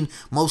I've seen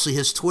mostly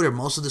his Twitter.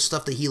 Most of the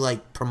stuff that he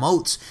like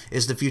promotes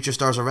is the Future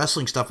Stars of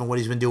Wrestling stuff and what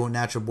he's been doing with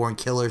Natural Born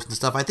Killers and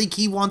stuff. I think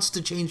he wants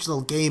to change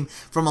the game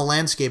from a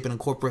landscape and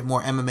incorporate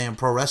more MMA and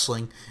pro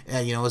wrestling,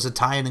 as a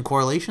tie-in and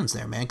correlations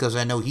there, man. Because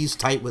I know he's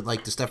tight with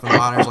like the Stephen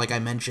Bonners, like I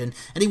mentioned,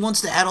 and he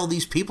wants to add all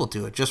these people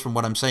to it, just from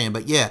what I'm saying.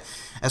 But yeah,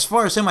 as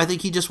far as him, I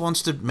think he just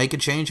wants to make a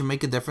change and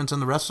make a difference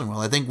in the wrestling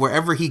world. I think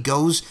wherever he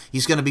goes,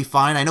 he's going to be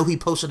fine. I know he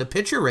posted a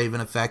picture,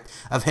 Raven Effect,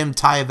 of him,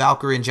 Taya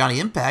Valkyrie, and Johnny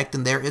Impact,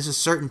 and there is a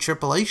certain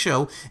AAA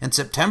show in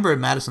September at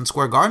Madison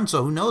Square Garden,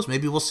 so who knows,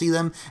 maybe we'll see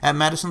them at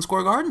Madison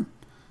Square Garden.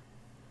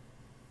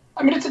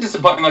 I mean, it's a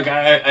disappointment. Like,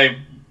 I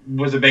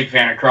was a big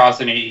fan of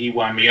Cross, and he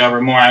won me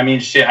over more. I mean,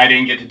 shit, I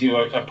didn't get to do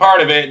a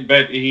part of it,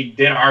 but he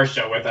did our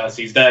show with us.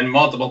 He's done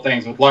multiple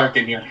things with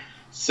Larkin here.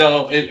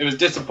 So it was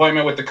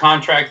disappointment with the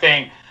contract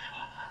thing.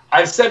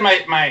 I've said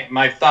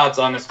my thoughts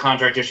on this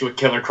contract issue with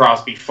Killer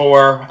Cross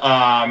before,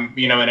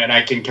 and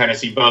I can kind of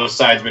see both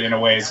sides, but in a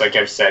way, it's like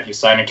I've said, you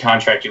sign a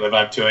contract, you live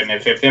up to it, and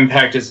if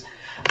Impact is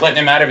letting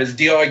him out of his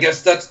deal, I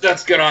guess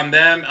that's good on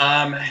them.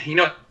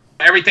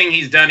 Everything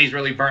he's done, he's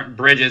really burnt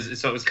bridges,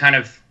 so it was kind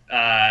of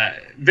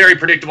very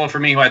predictable for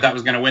me who I thought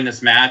was going to win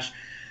this match.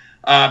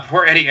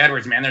 Poor Eddie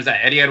Edwards, man. There's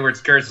that Eddie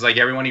Edwards curse. It's like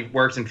everyone he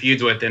works and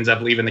feuds with ends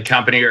up leaving the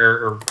company,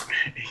 or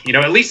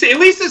at least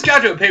this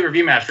got to a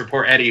pay-per-view match for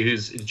poor Eddie,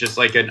 who's just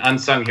like an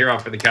unsung hero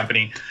for the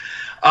company.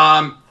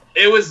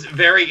 It was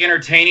very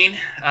entertaining.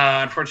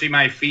 Unfortunately,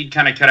 my feed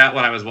kind of cut out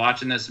when I was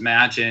watching this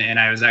match, and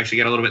I was actually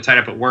getting a little bit tied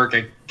up at work.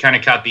 I kind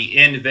of caught the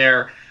end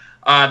there.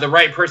 The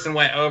right person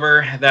went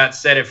over. That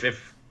said,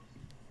 if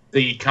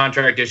the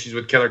contract issues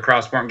with Killer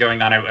Cross weren't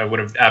going on, I would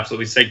have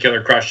absolutely said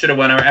Killer Cross should have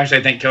won. Actually,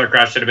 I think Killer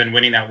Cross should have been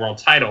winning that world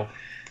title.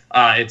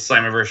 It's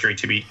Slammiversary,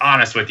 to be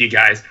honest with you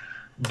guys.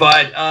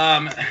 But,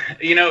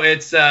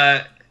 it's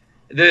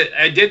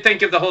I did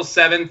think of the whole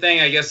 7 thing.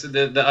 I guess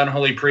the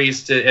unholy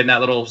priest in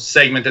that little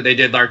segment that they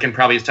did. Larkin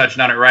probably is touching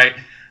on it right.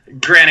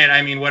 Granted,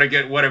 I mean, what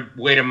a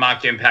way to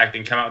mock Impact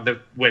and come out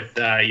with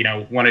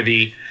one of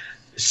the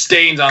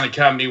stains on the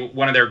company,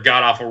 one of their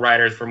god-awful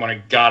writers from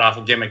one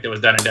god-awful gimmick that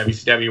was done in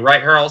WCW,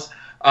 right, Hurls?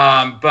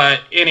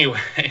 But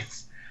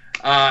anyways,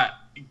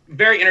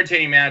 very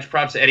entertaining match.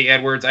 Props to Eddie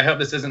Edwards. I hope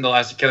this isn't the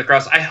last of Killer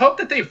Cross. I hope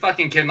that they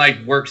fucking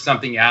can, work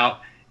something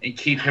out and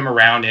keep him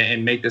around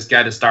and make this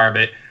guy the star of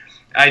it.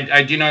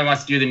 I do know he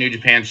wants to do the New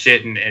Japan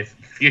shit, and if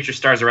Future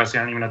Stars of Wrestling,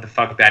 I don't even know what the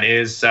fuck that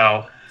is,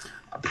 so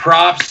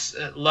props,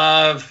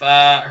 love,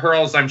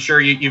 Hurls. I'm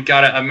sure you've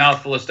got a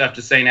mouthful of stuff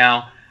to say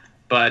now.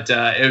 But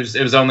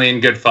it was only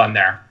in good fun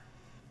there.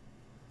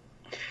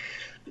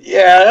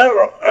 Yeah,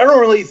 I don't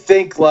really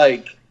think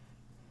I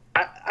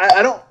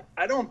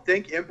don't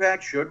think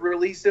Impact should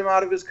release him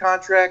out of his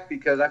contract,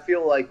 because I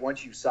feel like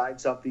once you sign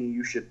something,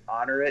 you should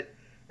honor it.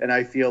 and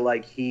I feel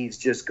like he's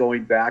just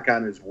going back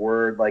on his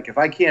word. Like, if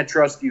I can't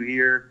trust you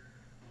here,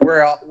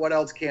 what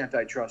else can't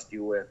I trust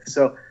you with?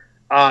 So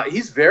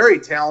he's very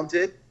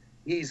talented.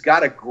 He's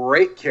got a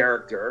great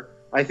character.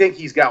 I think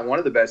he's got one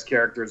of the best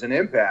characters in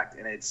Impact,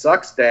 and it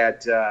sucks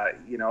that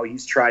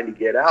he's trying to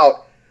get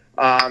out.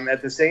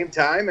 At the same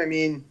time, I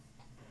mean,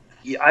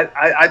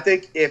 I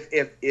think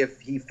if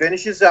he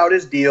finishes out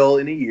his deal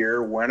in a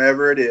year,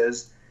 whenever it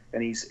is,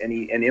 and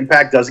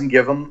Impact doesn't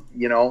give him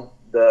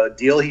the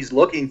deal he's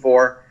looking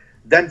for,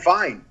 then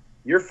fine,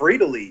 you're free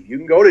to leave. You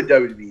can go to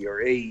WWE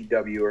or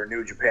AEW or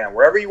New Japan,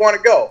 wherever you want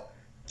to go.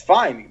 It's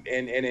fine,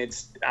 and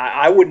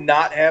I would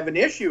not have an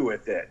issue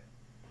with it.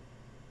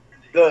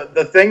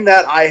 The thing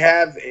that I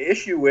have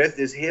issue with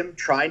is him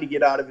trying to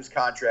get out of his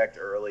contract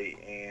early,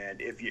 and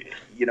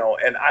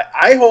and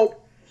I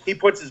hope he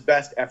puts his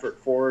best effort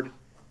forward.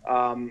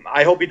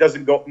 I hope he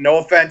doesn't go. No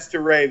offense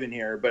to Raven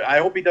here, but I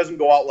hope he doesn't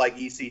go out like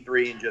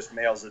EC3 and just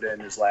mails it in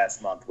his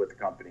last month with the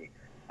company.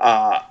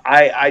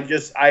 I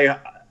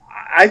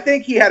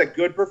think he had a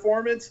good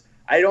performance.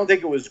 I don't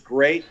think it was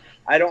great.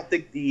 I don't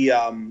think the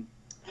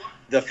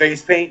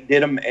face paint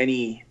did him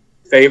any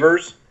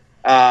favors.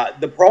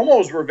 The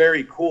promos were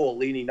very cool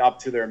leading up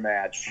to their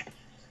match,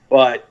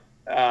 but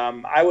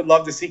I would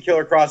love to see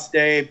Killer Cross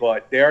stay,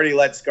 but they already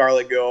let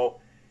Scarlett go.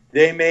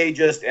 They may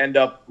just end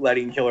up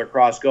letting Killer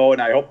Cross go,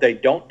 and I hope they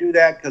don't do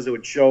that because it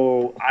would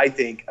show, I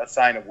think, a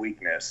sign of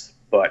weakness.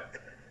 But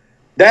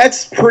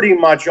that's pretty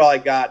much all I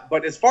got.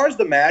 But as far as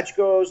the match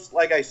goes,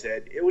 like I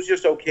said, it was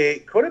just okay.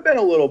 Could have been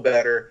a little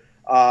better.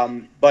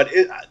 But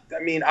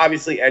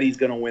obviously Eddie's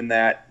going to win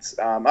that.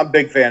 I'm a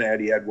big fan of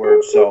Eddie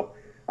Edwards, so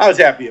I was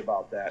happy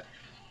about that.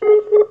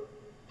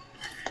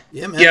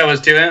 Yeah, man. Yeah, I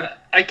was too.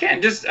 I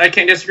can't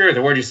disagree with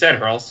the word you said,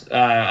 Hurls.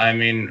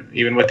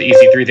 Even with the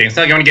EC3 thing, it's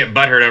not like I'm going to get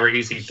butthurt over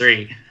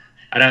EC3.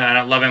 I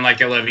don't love him like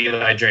I love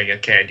Eli Drake.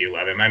 Okay, I do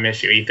love him. I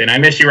miss you, Ethan. I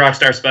miss you,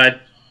 Rockstar Spud.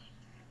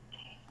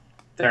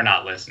 They're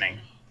not listening.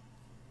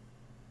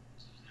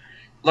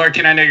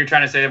 Larkin, I know you're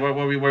trying to say,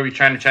 were we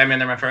trying to chime in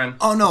there, my friend?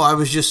 Oh, no, I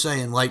was just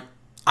saying, like,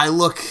 I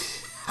look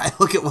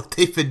at what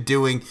they've been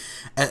doing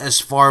as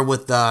far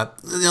with,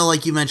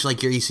 like you mentioned,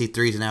 like your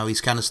EC3s now, he's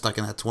kind of stuck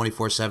in that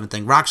 24/7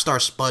 thing. Rockstar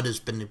Spud has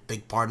been a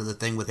big part of the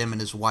thing with him and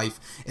his wife.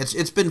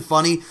 It's been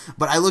funny,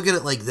 but I look at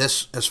it like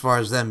this as far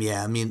as them,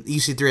 yeah. I mean,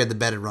 EC3 had the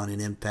better run in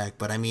Impact,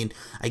 but I mean,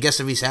 I guess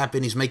if he's happy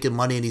and he's making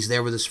money and he's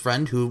there with his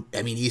friend who,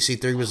 I mean,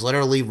 EC3 was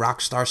literally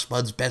Rockstar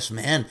Spud's best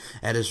man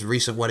at his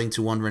recent wedding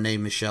to one Renee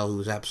Michelle, who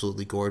was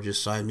absolutely gorgeous.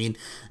 So, I mean,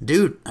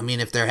 dude,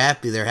 if they're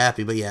happy, they're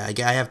happy. But yeah,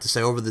 I have to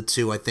say, over the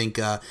two, I think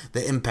the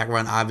Impact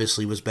run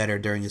obviously was better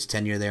during his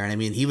tenure there. And I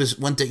mean, he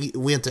went to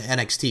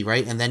NXT,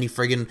 right? And then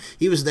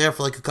he was there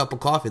for like a cup of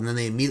coffee, and then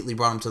they immediately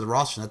brought him to the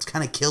roster. And that's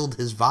kind of killed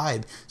his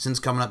vibe since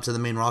coming up to the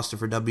main roster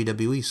for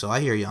WWE. So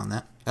I hear you on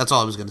that. That's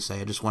all I was going to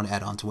say. I just want to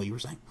add on to what you were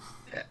saying.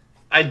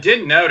 I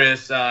did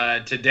notice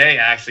today,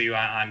 actually,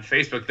 on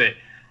Facebook that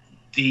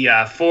the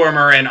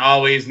former and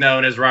always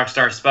known as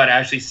Rockstar Spud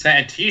actually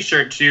sent a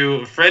T-shirt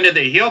to a friend of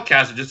the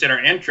HeelCast who just did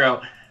our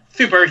intro,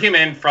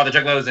 Superhuman, for all the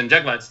Juggalos and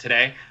Juggalettes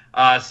today.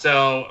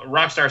 So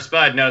Rockstar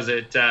Spud knows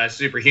that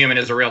Superhuman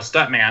is a real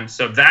stuntman,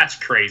 so that's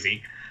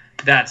crazy.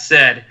 That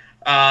said,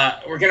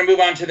 we're going to move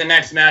on to the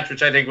next match,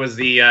 which I think was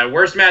the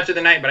worst match of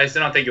the night, but I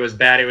still don't think it was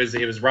bad. It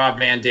was Rob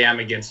Van Dam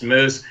against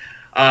Moose.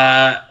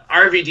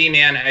 RVD,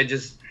 man,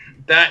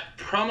 that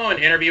promo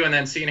and interview and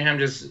then seeing him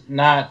just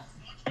not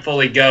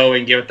fully go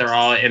and give it their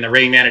all in the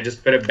ring, man, it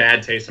just put a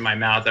bad taste in my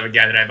mouth of a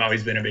guy that I've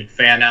always been a big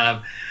fan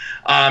of.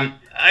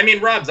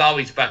 Rob's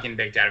always fucking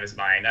baked out of his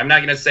mind. I'm not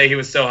going to say he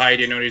was so high he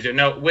didn't know what he was doing.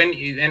 No,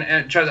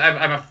 and trust,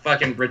 I'm a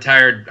fucking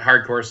retired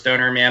hardcore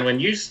stoner, man. When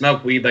you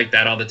smoke weed like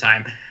that all the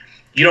time,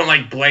 you don't,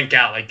 like, blank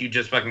out like you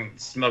just fucking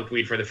smoked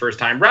weed for the first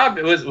time. Rob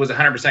was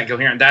 100%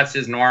 coherent. That's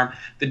his norm.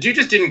 The dude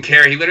just didn't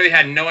care. He literally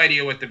had no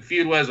idea what the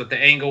feud was, what the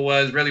angle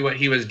was, really what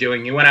he was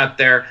doing. He went out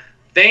there.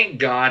 Thank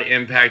God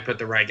Impact put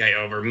the right guy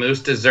over.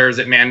 Moose deserves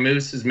it, man.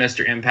 Moose is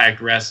Mr. Impact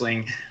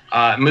Wrestling.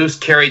 Moose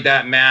carried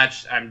that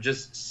match. I'm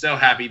just so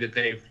happy that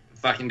they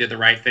fucking did the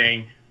right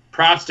thing.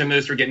 Props to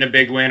Moose for getting a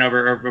big win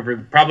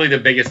over probably the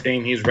biggest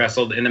thing he's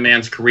wrestled in the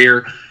man's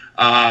career.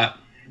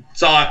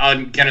 So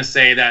I'm going to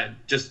say that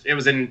just it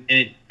was an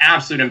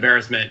absolute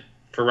embarrassment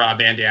for Rob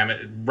Van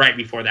Dam right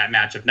before that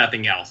match, if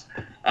nothing else.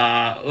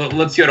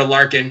 Let's go to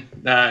Larkin.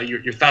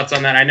 Your thoughts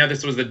on that? I know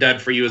this was the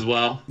dud for you as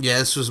well. Yeah,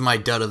 this was my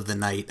dud of the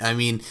night. I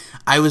mean,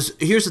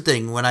 here's the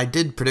thing. When I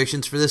did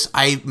predictions for this,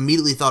 I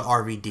immediately thought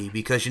RVD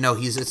because,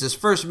 it's his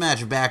first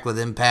match back with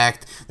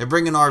Impact. They're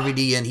bringing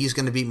RVD in. He's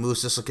going to beat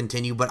Moose. This will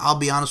continue. But I'll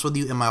be honest with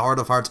you, in my heart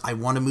of hearts, I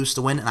wanted Moose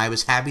to win, and I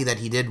was happy that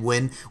he did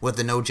win with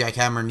the no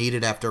jackhammer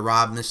needed after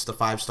Rob missed the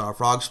 5-star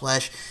frog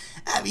splash.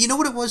 You know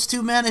what it was,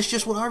 too, man? It's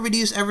just what RVD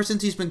is ever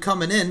since he's been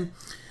coming in.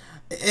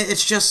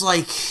 It's just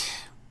like,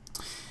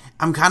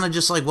 I'm kind of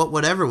just like,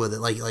 whatever with it.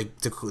 Like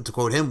to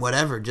quote him,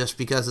 whatever, just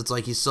because it's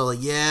like he's still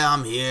like, yeah,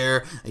 I'm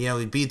here.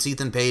 He beats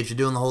Ethan Page. You're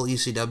doing the whole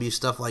ECW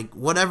stuff. Like,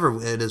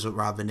 whatever it is with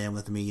Rob Van Dam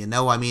with me,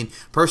 I mean,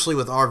 personally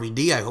with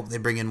RVD, I hope they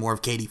bring in more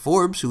of Katie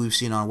Forbes, who we've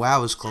seen on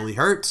WoW as Chloe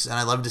Hertz, and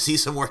I'd love to see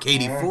some more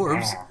Katie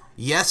Forbes.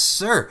 Yes,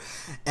 sir.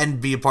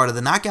 And be a part of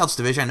the Knockouts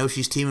division. I know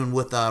she's teaming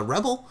with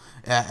Rebel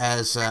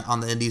as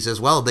on the Indies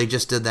as well. They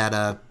just did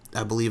that,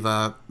 I believe,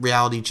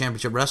 Reality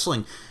Championship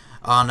Wrestling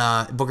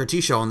on Booker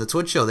T show on the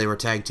Twitch show. They were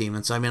tag team,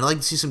 and so I mean, I like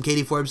to see some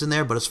Katie Forbes in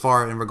there. But as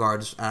far in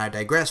regards, and I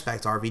digress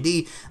back to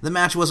RVD, the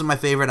match wasn't my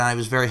favorite, and I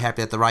was very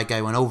happy that the right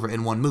guy went over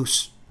and won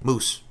Moose.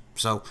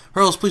 So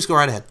Hurls, please go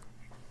right ahead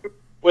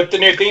with the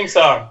new theme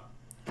song.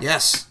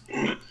 Yes.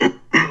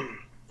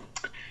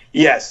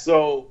 Yes.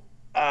 So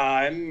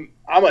I'm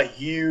a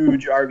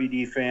huge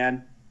RVD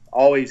fan.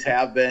 Always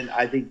have been.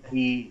 I think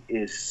he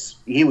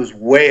was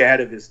way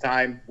ahead of his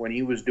time when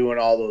he was doing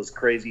all those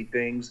crazy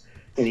things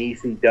in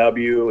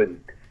ECW and,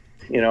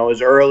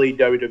 his early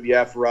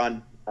WWF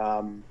run.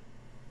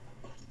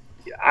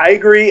 I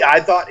agree. I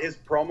thought his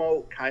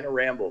promo kind of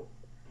rambled.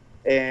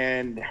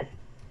 And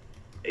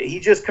he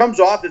just comes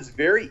off as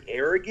very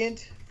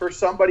arrogant for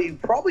somebody who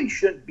probably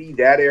shouldn't be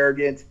that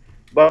arrogant.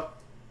 But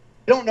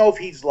I don't know if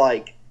he's,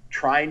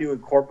 trying to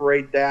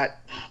incorporate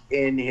that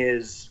in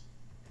his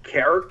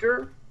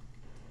character.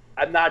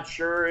 I'm not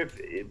sure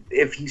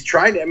if he's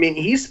trying to. I mean,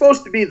 he's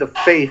supposed to be the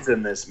face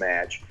in this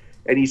match,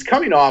 and he's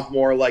coming off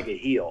more like a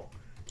heel.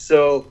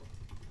 So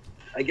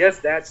I guess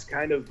that's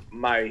kind of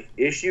my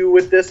issue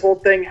with this whole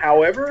thing.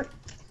 However,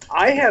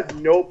 I have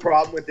no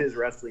problem with his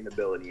wrestling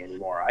ability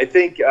anymore. I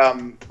think,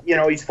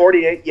 he's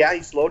 48. Yeah,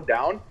 he slowed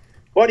down,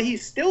 but he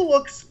still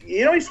looks,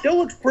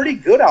 pretty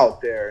good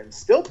out there and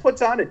still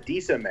puts on a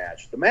decent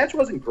match. The match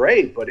wasn't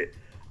great, but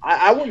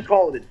I wouldn't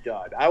call it a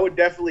dud. I would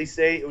definitely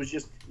say it was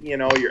just,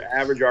 your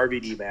average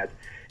RVD match.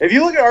 If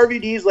you look at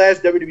RVD's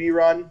last WWE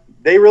run,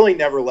 they really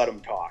never let him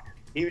talk.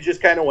 He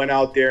just kind of went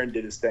out there and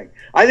did his thing.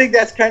 I think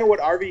that's kind of what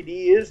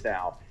RVD is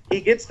now.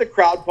 He gets the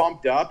crowd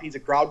pumped up. He's a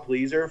crowd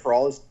pleaser for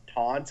all his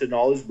taunts and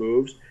all his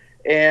moves.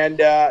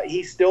 And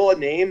he's still a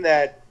name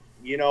that,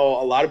 a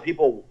lot of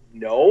people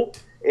know.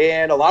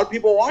 And a lot of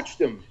people watched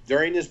him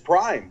during his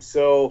prime.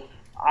 So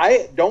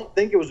I don't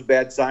think it was a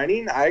bad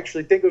signing. I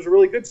actually think it was a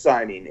really good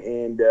signing.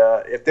 And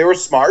if they were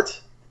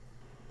smart,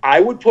 I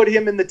would put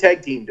him in the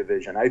tag team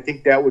division. I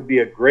think that would be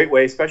a great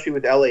way, especially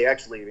with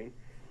LAX leaving.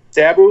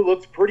 Sabu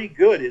looked pretty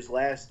good his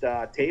last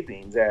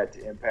tapings at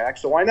Impact.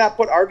 So why not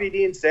put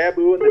RVD and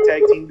Sabu in the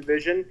tag team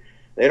division?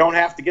 They don't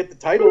have to get the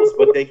titles,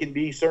 but they can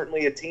be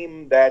certainly a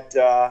team that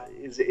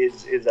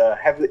is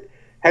a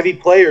heavy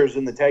players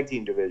in the tag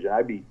team division.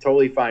 I'd be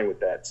totally fine with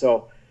that.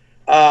 So,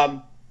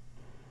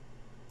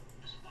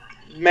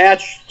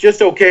 match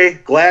just okay.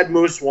 Glad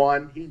Moose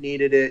won. He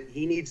needed it.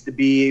 He needs to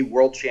be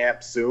world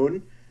champ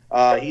soon.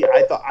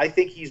 I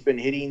think he's been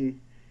hitting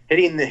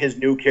his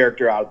new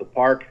character out of the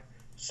park.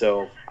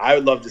 So I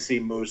would love to see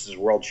Moose as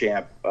world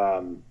champ,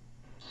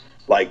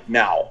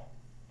 now.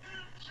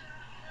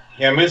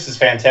 Yeah, Moose is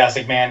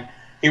fantastic, man.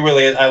 He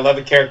really is. I love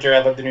the character. I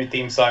love the new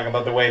theme song. I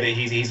love the way that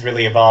he's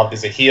really evolved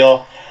as a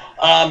heel.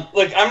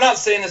 Look, I'm not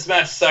saying this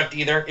match sucked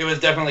either. It was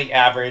definitely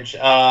average.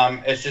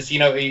 It's just,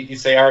 you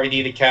say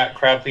RVD, the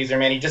crowd pleaser,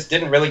 man. He just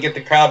didn't really get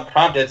the crowd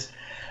prompted.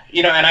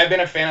 And I've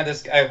been a fan of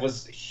this. I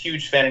was a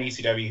huge fan of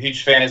ECW,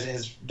 huge fan of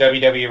his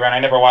WWE run. I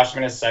never watched him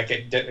in his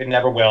second.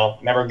 Never will.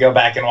 Never go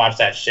back and watch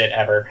that shit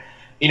ever.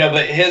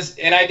 But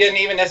and I didn't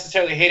even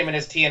necessarily hate him in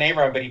his TNA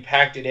run, but he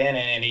packed it in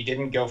and he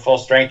didn't go full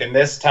strength. And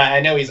this time, I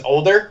know he's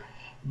older,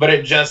 but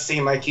it just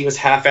seemed like he was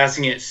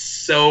half-assing it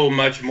so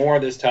much more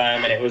this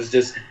time. And it was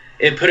just,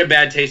 it put a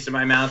bad taste in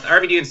my mouth.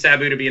 RVD and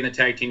Sabu to be in the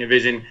tag team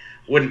division,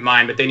 wouldn't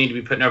mind, but they need to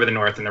be putting over the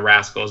North and the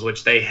Rascals,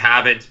 which they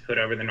haven't put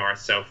over the North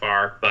so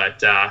far.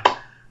 But,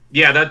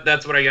 yeah,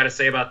 that's what I got to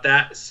say about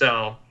that.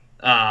 So,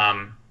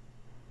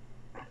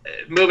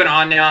 moving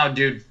on now,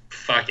 dude,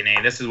 fucking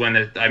A. This is when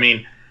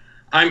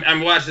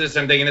I'm watching this,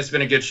 I'm thinking this has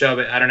been a good show,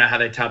 but I don't know how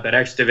they top that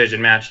X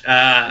Division match.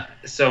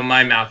 So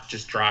my mouth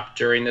just dropped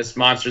during this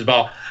Monsters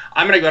Ball.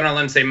 I'm going to go on a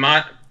limb and say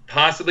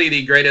possibly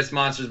the greatest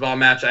Monsters Ball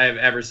match I have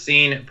ever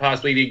seen,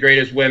 possibly the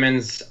greatest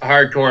women's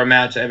hardcore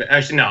match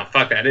actually, no,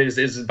 fuck that. This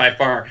is by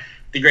far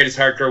the greatest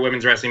hardcore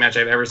women's wrestling match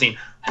I've ever seen.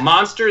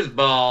 Monsters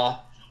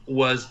Ball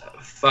was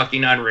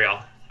fucking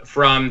unreal.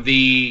 From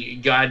the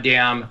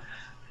goddamn,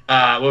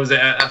 what was it,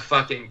 a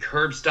fucking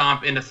curb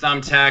stomp into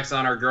thumbtacks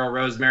on our girl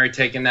Rosemary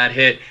taking that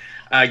hit.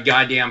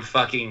 Goddamn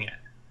fucking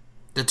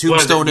the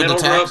tombstone in the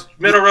tax,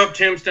 middle rope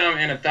tombstone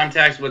and a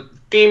thumbtacks with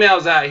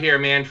females out here,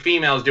 man.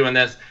 Females doing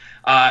this.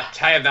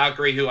 Taya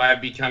Valkyrie, who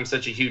I've become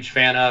such a huge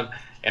fan of,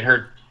 and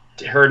her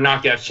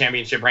Knockouts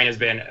championship reign has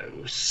been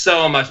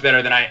so much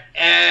better than I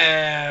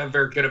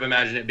ever could have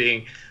imagined it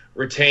being.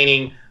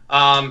 Retaining,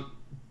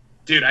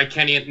 dude, I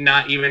can't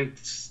not even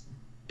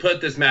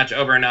put this match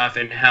over enough,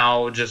 and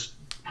how just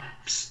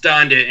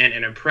stunned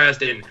and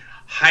impressed and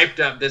hyped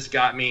up this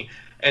got me.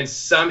 And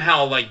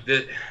somehow,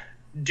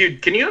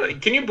 dude, can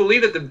you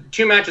believe that the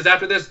two matches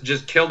after this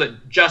just killed it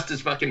just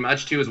as fucking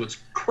much too? Is what's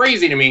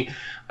crazy to me.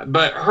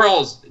 But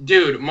Hurls,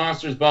 dude,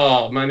 Monsters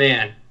Ball, my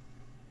man.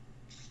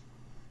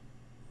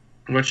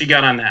 What you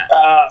got on that?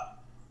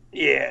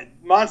 Yeah,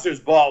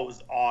 Monsters Ball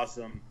was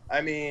awesome.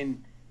 I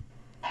mean,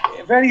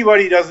 if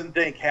anybody doesn't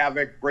think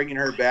Havoc bringing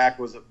her back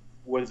was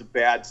a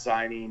bad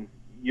signing,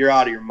 you're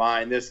out of your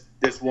mind.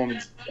 This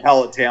woman's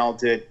hella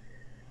talented.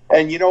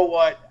 And you know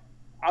what?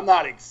 I'm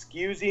not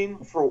excusing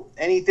for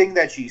anything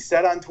that she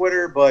said on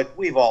Twitter, but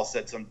we've all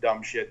said some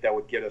dumb shit that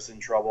would get us in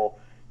trouble.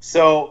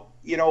 So,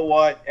 you know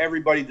what?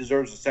 Everybody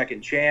deserves a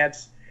second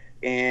chance.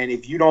 And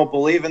if you don't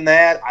believe in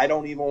that, I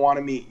don't even want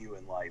to meet you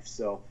in life.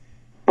 So,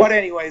 but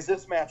anyways,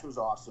 this match was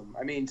awesome.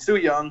 I mean, Su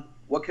Yung,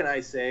 what can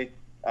I say?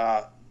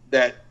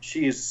 That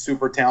she is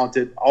super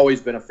talented. Always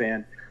been a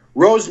fan.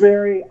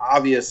 Rosemary,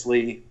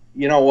 obviously,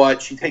 you know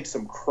what? She takes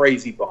some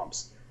crazy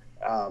bumps.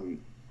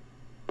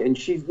 And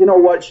she's, you know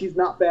what? She's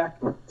not back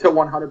to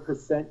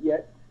 100%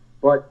 yet,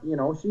 but, you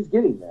know, she's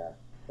getting there.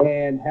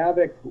 And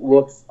Havoc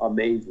looks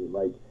amazing.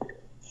 Like,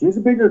 she's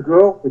a bigger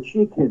girl, but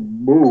she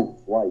can move.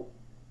 Like,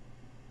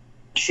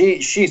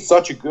 she's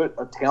such a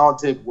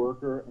talented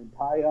worker. And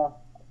Taya,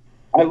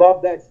 I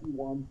love that she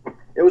won.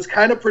 It was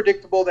kind of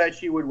predictable that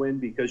she would win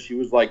because she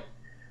was, like,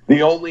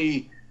 the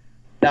only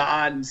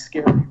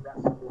non-scary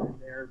wrestler in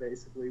there,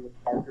 basically,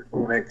 with Parker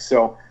Koenig.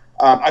 So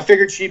I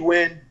figured she'd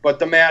win, but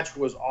the match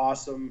was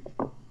awesome.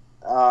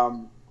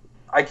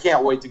 I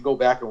can't wait to go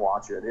back and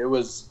watch it. It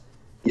was,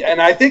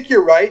 and I think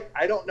you're right.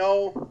 I don't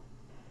know.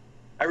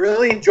 I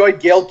really enjoyed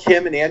Gail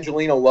Kim and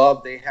Angelina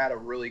Love. They had a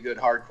really good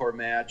hardcore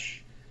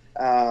match.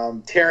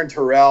 Taryn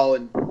Terrell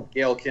and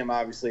Gail Kim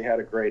obviously had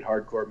a great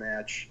hardcore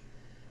match.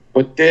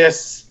 But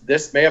this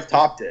may have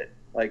topped it.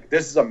 Like,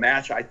 this is a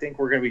match I think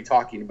we're going to be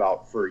talking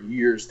about for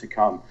years to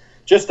come.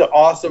 Just an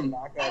awesome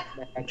knockout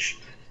match.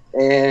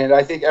 And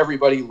I think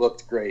everybody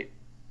looked great.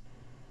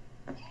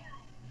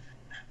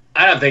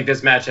 I don't think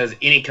this match has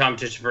any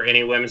competition for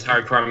any women's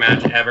hardcore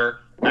match ever.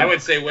 I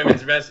would say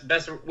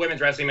best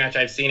women's wrestling match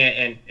I've seen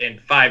it in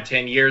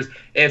 5-10 years.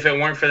 If it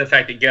weren't for the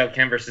fact that Gail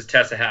Kim versus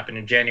Tessa happened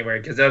in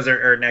January, because those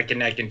are neck and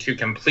neck in two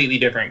completely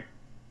different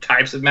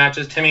types of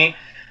matches to me.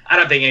 I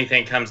don't think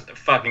anything comes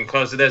fucking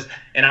close to this.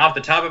 And off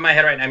the top of my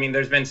head, right now, I mean,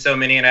 there's been so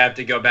many, and I have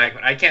to go back,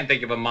 but I can't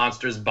think of a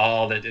monstrous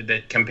ball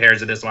that compares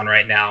to this one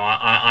right now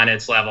on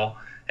its level,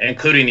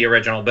 including the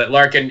original. But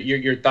Larkin,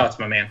 your thoughts,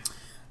 my man.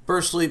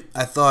 Personally,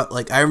 I thought,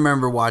 like, I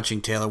remember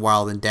watching Taylor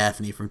Wilde and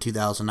Daphne from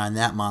 2009,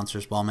 that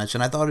Monsters Ball match,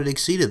 and I thought it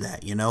exceeded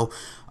that, you know.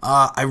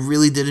 I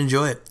really did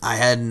enjoy it. I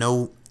had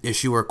no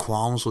issue or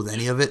qualms with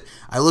any of it.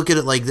 I look at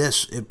it like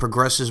this. It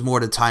progresses more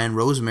to Ty and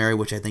Rosemary,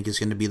 which I think is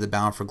going to be the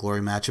Bound for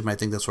Glory matchup, and I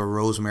think that's where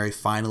Rosemary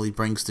finally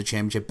brings the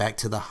championship back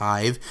to the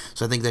Hive.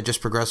 So I think that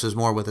just progresses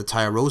more with the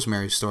Taya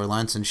Rosemary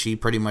storyline, since she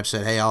pretty much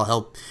said, hey, I'll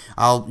help,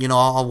 I'll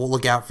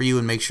look out for you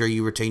and make sure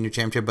you retain your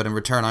championship, but in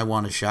return, I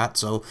want a shot.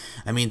 So,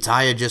 I mean,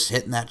 Taya just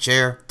hitting that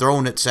chair,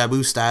 throwing it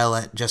Sabu style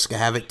at Jessica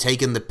Havoc,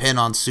 taking the pin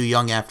on Su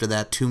Yung after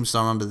that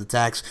tombstone under the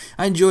tax.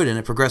 I enjoyed it, and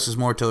it progresses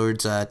more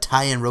towards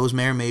Taya and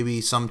Rosemary,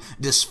 maybe some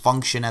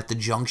dysfunction at the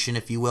junction,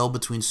 if you will,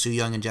 between Su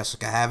Yung and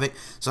Jessica Havoc.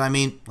 So, I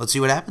mean, let's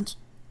see what happens.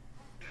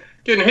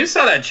 Dude, and who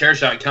saw that chair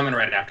shot coming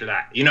right after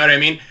that? You know what I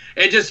mean?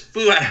 It just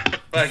flew out of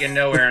fucking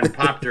nowhere and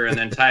popped her, and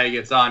then Taya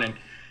gets on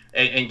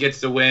and gets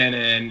the win.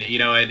 And, you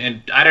know,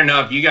 and I don't know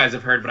if you guys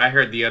have heard, but I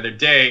heard the other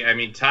day, I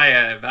mean,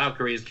 Taya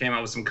Valkyries came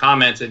out with some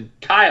comments, and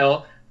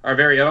Kyle, our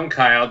very own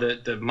Kyle,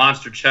 the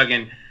monster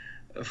chugging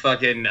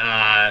fucking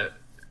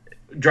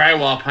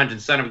drywall punching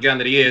son of a gun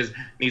that he is,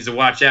 needs to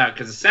watch out,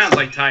 because it sounds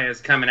like Taya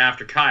is coming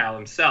after Kyle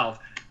himself.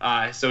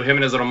 So him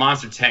and his little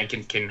monster tank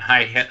can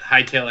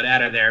hightail it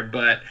out of there.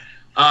 But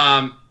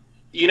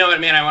you know what,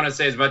 man, I want to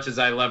say, as much as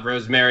I love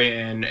Rosemary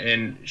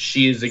and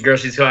she's the girl,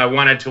 she's who I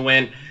wanted to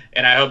win,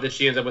 and I hope that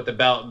she ends up with the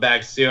belt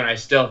back soon, I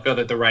still feel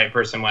that the right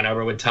person went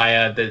over with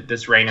Taya.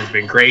 This reign has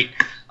been great.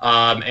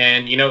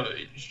 And, you know,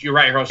 you're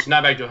right, Hurls, she's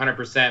not back to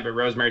 100%, but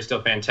Rosemary's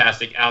still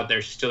fantastic out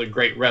there. She's still a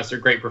great wrestler,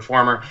 great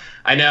performer.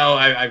 I know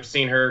I've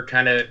seen her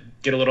kind of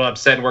get a little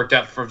upset and worked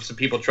up for some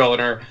people trolling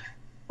her.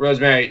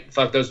 Rosemary,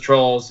 fuck those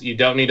trolls. You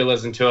don't need to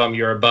listen to them.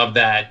 You're above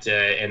that,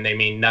 and they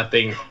mean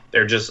nothing.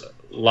 They're just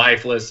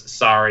lifeless,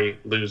 sorry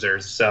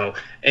losers. So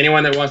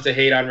anyone that wants to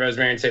hate on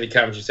Rosemary and say the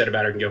comments you said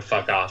about her can go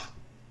fuck off.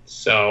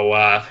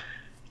 So,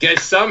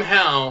 guys,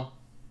 somehow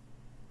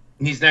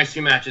these next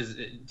few matches,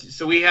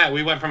 so we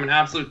went from an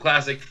absolute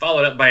classic,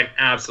 followed up by an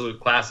absolute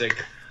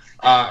classic.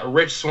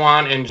 Rich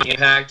Swann and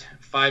Impact,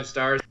 5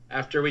 stars.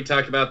 After we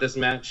talk about this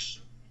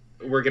match,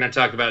 we're going to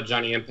talk about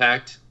Johnny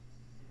Impact.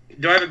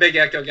 Do I have a big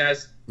echo,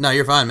 guys? No,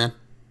 you're fine, man.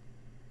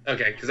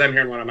 Okay, because I'm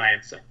hearing one on my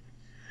end. So,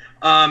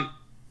 I'm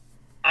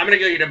going to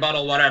go get a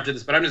bottle of water after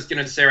this, but I'm just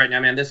going to say right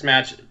now, man, this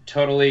match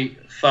totally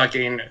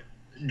fucking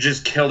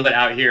just killed it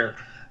out here.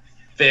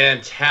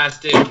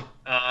 Fantastic.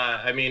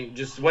 I mean,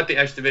 just what the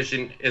X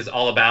Division is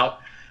all about.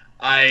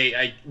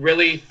 I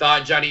really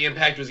thought Johnny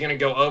Impact was going to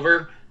go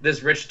over.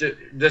 This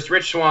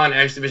Rich Swann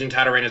X Division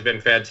title reign has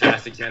been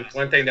fantastic. And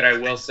one thing that I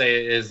will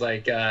say is,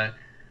 like, a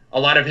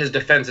lot of his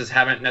defenses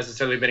haven't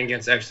necessarily been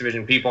against X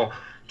Division people.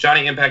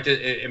 Johnny Impact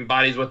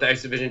embodies what the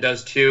X Division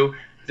does too.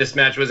 This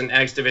match was an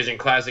X Division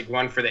classic,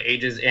 one for the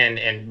ages.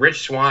 And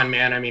Rich Swann,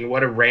 man, I mean,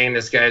 what a reign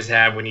this guy's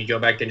had when you go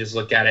back and just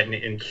look at it.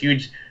 And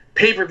huge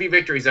pay-per-view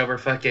victories over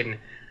fucking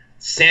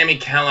Sami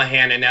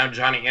Callihan and now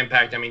Johnny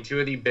Impact. I mean, 2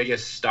 of the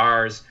biggest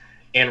stars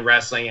in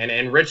wrestling.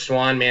 And Rich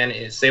Swann,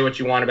 man, say what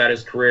you want about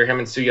his career. Him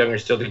and Su Yung are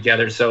still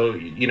together, so,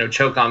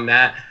 choke on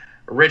that.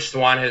 Rich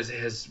Swann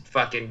has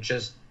fucking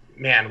just,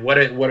 man, what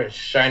a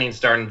shining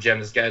star and gem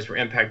this guy's for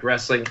Impact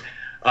Wrestling.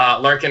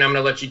 Larkin, I'm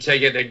going to let you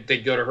take it. They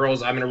go to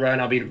Hurls. I'm going to run.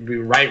 I'll be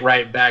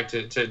right back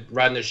to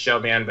run this show,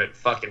 man. But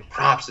fucking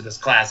props to this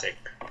classic.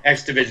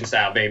 X Division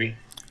style, baby.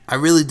 I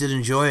really did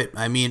enjoy it.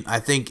 I mean, I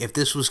think if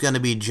this was going to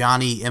be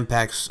Johnny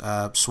Impact's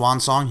swan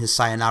song, his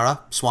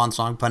sayonara swan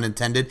song, pun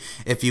intended,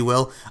 if you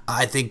will,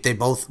 I think they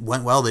both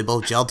went well. They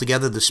both gelled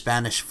together. The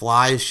Spanish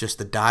flies, just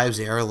the dives,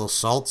 the aerial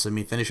assaults. I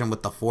mean, finishing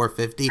with the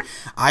 450.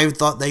 I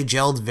thought they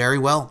gelled very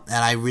well,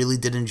 and I really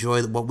did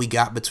enjoy what we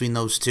got between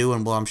those two.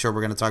 And well, I'm sure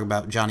we're going to talk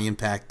about Johnny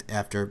Impact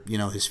after,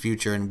 his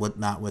future and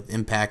whatnot with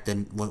Impact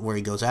and where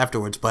he goes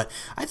afterwards. But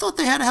I thought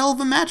they had a hell of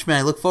a match, man.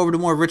 I look forward to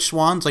more Rich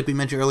Swans, like we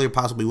mentioned earlier,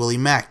 possibly Willie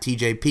Mack,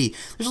 TJP.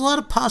 There's a lot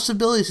of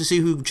possibilities to see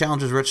who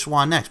challenges Rich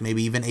Swann next.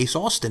 Maybe even Ace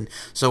Austin.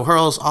 So,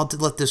 Hurls, I'll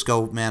let this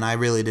go, man. I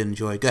really did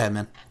enjoy it. Go ahead,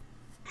 man.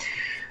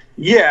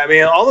 Yeah, I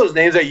mean, all those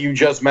names that you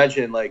just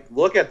mentioned, like,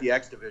 look at the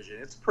X Division.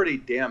 It's pretty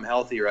damn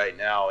healthy right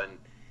now. And,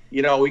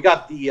 we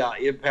got the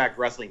Impact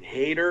Wrestling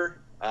hater,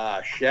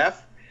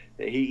 Chef.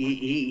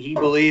 He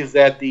believes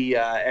that the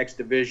X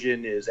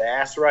Division is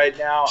ass right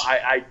now.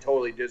 I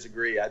totally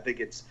disagree. I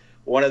think it's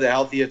one of the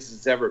healthiest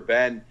it's ever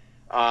been.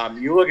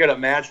 You look at a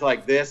match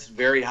like this,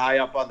 very high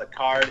up on the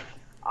card.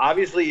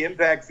 Obviously,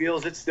 Impact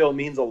feels it still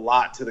means a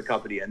lot to the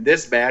company, and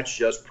this match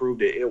just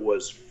proved it. It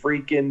was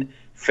freaking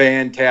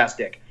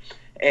fantastic.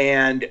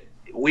 And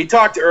we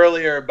talked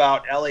earlier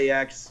about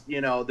LAX.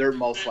 They're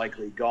most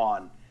likely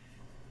gone.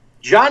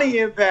 Johnny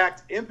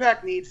Impact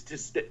needs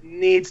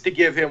to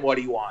give him what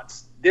he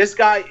wants. This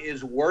guy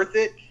is worth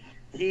it.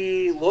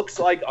 He looks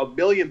like $1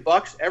 million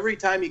every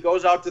time he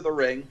goes out to the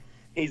ring.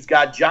 He's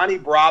got Johnny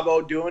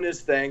Bravo doing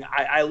his thing.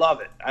 I love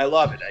it. I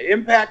love it.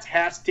 Impact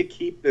has to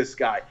keep this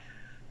guy.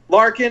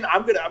 Larkin,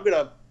 I'm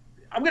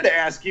gonna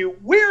ask you,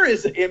 where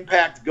is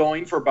Impact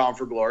going for Bound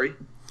for Glory?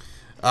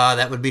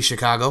 That would be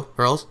Chicago,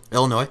 Hurls,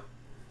 Illinois.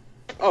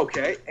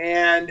 Okay,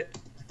 and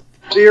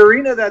the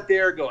arena that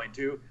they're going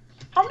to,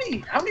 how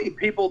many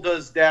people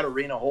does that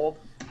arena hold?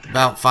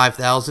 About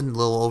 5,000, a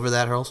little over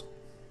that, Hurls.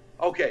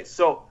 Okay,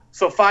 so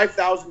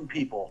 5,000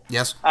 people.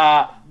 Yes.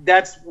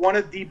 That's one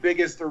of the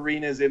biggest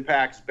arenas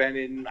Impact's been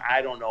in,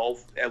 I don't know,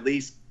 at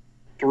least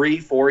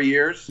 3-4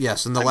 years.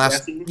 Yes, and the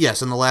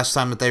last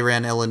time that they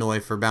ran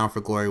Illinois for Bound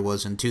for Glory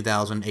was in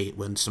 2008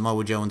 when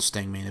Samoa Joe and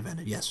Sting main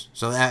evented. Yes.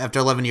 So after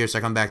 11 years, they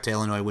come back to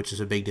Illinois, which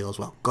is a big deal as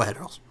well. Go ahead,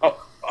 Hurls. Oh,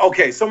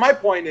 okay, so my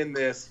point in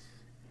this,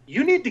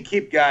 you need to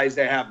keep guys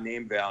that have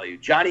name value.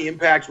 Johnny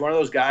Impact's one of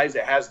those guys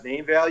that has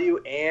name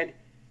value, and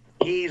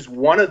he's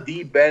one of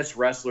the best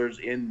wrestlers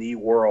in the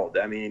world.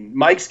 I mean,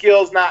 mic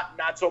skills, not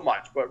so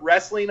much, but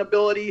wrestling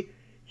ability,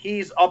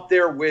 he's up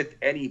there with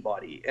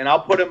anybody, and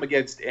I'll put him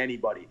against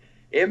anybody.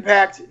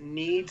 Impact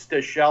needs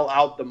to shell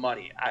out the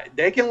money.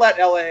 They can let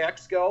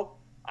LAX go.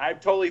 I'm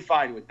totally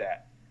fine with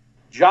that.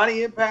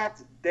 Johnny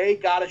Impact, they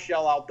got to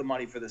shell out the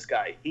money for this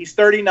guy. He's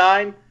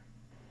 39.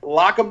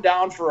 Lock him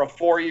down for a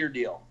 4-year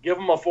deal. Give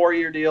him a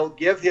 4-year deal.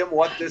 Give him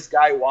what this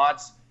guy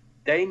wants.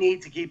 They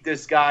need to keep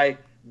this guy.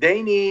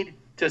 They need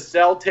to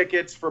sell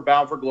tickets for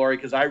Bound for Glory,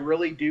 because I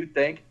really do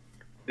think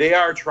they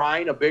are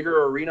trying a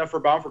bigger arena for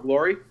Bound for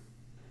Glory.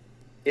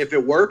 If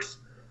it works,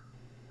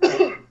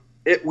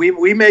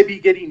 we may be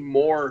getting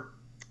more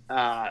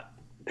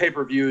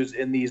pay-per-views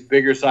in these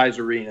bigger size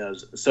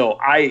arenas. So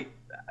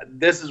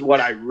this is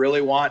what I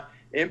really want.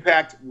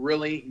 Impact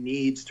really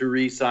needs to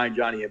re-sign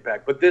Johnny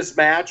Impact. But this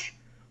match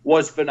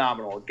was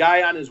phenomenal. A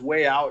guy on his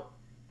way out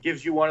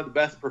gives you one of the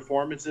best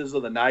performances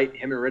of the night.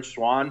 Him and Rich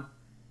Swann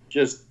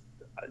just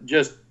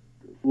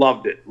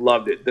loved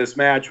it. This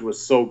match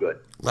was so good.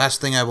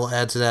 Last thing I will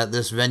add to that,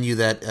 this venue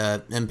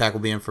that Impact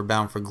will be in for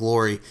Bound for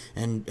Glory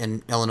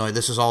in Illinois,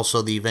 this is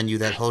also the venue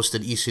that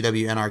hosted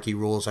ECW Anarchy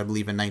Rules, I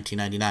believe, in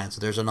 1999. So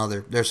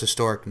there's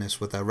historicness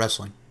with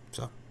wrestling.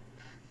 So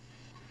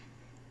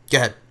go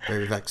ahead,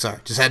 Vivek. Sorry,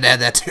 just had to add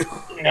that too.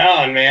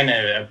 No,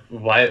 man,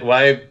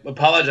 why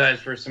apologize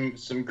for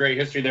some great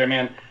history there,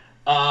 man.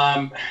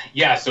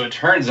 Yeah, so it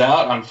turns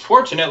out,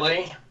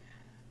 unfortunately,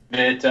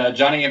 that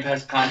Johnny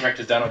Impact's contract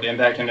is done with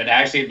Impact, and it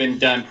actually had been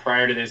done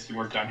prior to this. He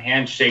worked on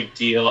Handshake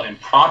Deal,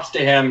 and props to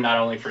him not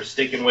only for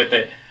sticking with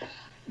it,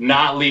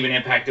 not leaving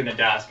Impact in the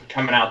dust, but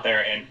coming out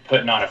there and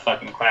putting on a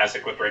fucking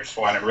classic with Rich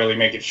Swann and really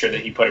making sure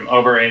that he put him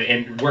over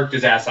and worked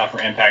his ass off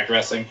for Impact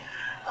Wrestling.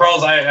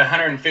 Hurls, I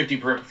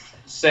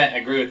 150%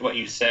 agree with what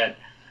you said.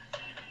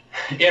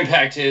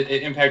 Impact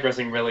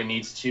Wrestling really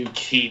needs to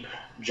keep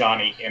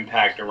Johnny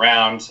Impact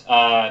around.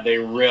 They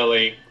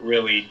really,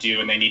 really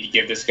do, and they need to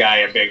give this guy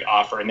a big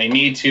offer, and they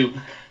need to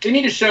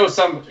show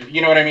some,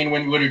 you know what I mean,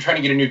 when you're trying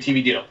to get a new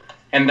TV deal.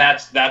 And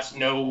that's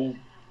no,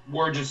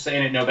 we're just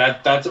saying it, no,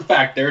 that's a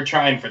fact. They're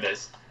trying for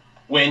this.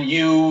 When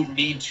you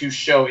need to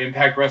show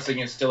Impact Wrestling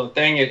is still a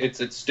thing,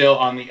 it's still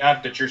on the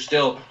up, that you're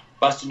still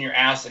busting your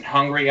ass and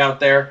hungry out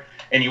there,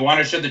 and you want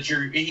to show that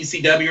you're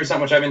ECW or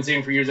something, which I've been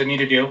seeing for years I need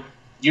to do,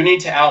 you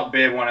need to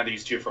outbid one of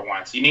these two for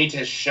once. You need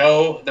to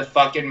show the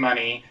fucking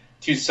money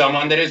to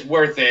someone that is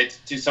worth it,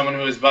 to someone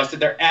who has busted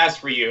their ass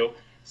for you,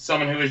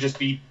 someone who is just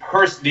the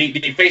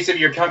face of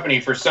your company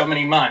for so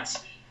many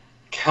months,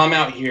 come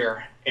out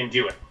here and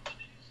do it.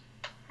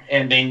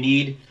 And they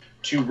need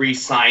to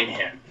re-sign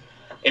him.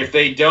 If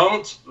they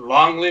don't,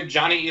 long live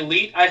Johnny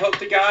Elite, I hope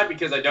to God,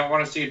 because I don't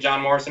want to see a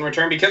John Morrison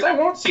return, because I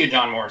won't see a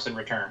John Morrison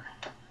return.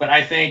 But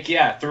I think,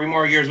 3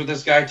 more years with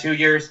this guy, 2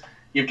 years,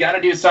 you've got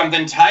to do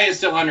something. Ty is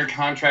still under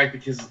contract,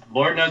 because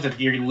Lord knows if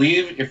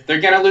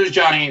they're going to lose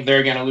Johnny,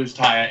 they're going to lose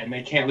Taya, and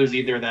they can't lose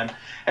either of them.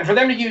 And for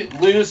them to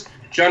lose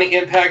Johnny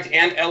Impact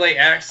and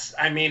LAX,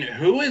 I mean,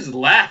 who is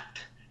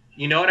left?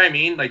 You know what I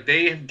mean? Like,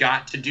 they have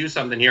got to do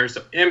something here.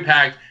 So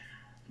Impact,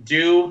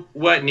 do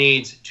what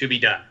needs to be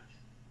done.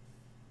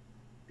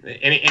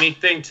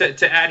 Anything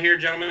to add here,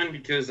 gentlemen?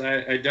 Because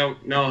I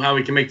don't know how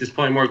we can make this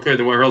point more clear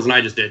than what Hurls and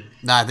I just did.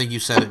 No, I think you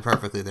said it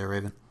perfectly there,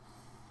 Raven.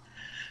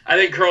 I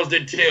think Hurls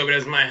did too, but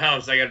as my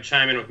host, I got to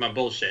chime in with my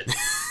bullshit.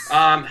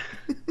 And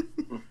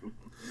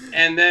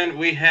then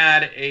we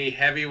had a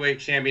heavyweight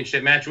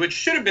championship match, which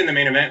should have been the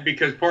main event,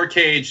 because poor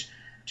Cage,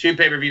 2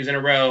 pay-per-views in a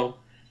row,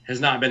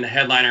 has not been the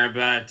headliner.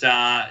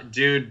 But,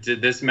 dude,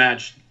 did this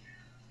match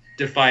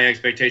defy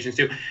expectations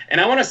too.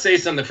 And I want to say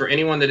something for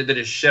anyone that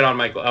is shit on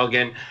Michael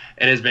Elgin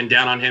and has been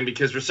down on him,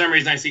 because for some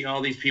reason I see all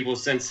these people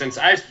since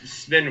I've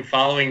been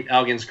following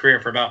Elgin's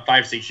career for about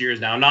 5-6 years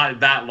now,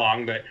 not that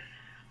long, but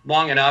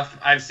long enough.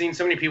 I've seen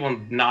so many people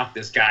knock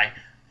this guy.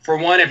 For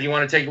one, if you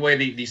want to take away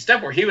the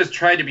step where he was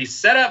trying to be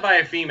set up by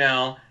a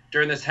female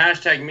during this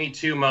hashtag Me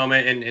Too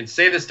moment and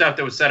say the stuff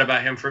that was said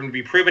about him, for him to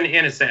be proven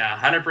innocent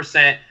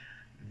 100%,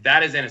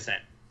 that is innocent.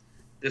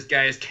 This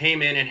guy has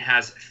came in and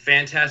has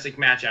fantastic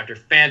match after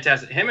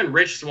fantastic. Him and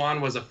Rich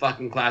Swann was a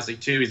fucking classic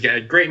too. He's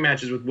got great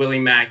matches with Willie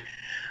Mack.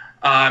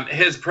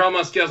 His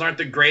promo skills aren't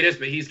the greatest,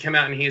 but he's come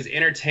out and he's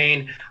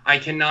entertained. I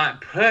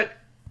cannot put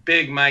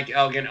Big Mike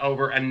Elgin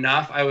over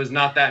enough. I was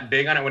not that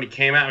big on it when he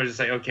came out. I was just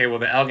like, okay, well,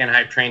 the Elgin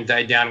hype train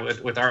died down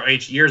with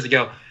ROH years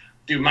ago.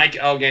 Dude, Mike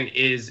Elgin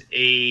is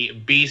a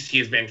beast. He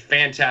has been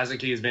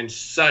fantastic. He has been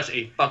such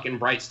a fucking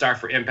bright star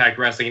for Impact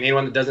Wrestling. And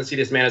anyone that doesn't see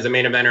this man as a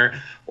main eventer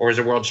or as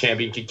a world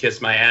champion can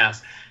kiss my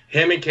ass.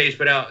 Him and Cage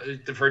put out,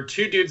 for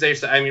 2 dudes,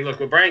 look,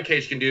 what Brian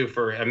Cage can do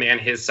for a man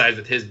his size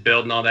with his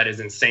build and all that is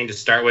insane to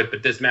start with.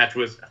 But this match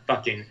was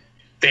fucking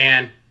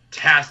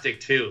fantastic,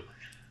 too.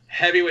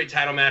 Heavyweight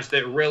title match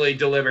that really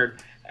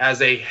delivered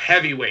as a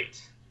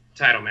heavyweight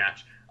title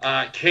match.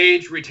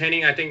 Cage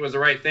retaining, I think, was the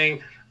right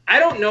thing. I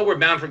don't know where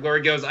Bound for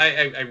Glory goes.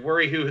 I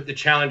worry who the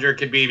challenger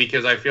could be,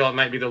 because I feel it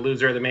might be the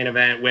loser of the main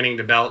event winning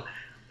the belt.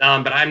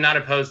 But I'm not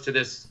opposed to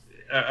this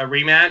a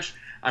rematch.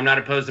 I'm not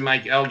opposed to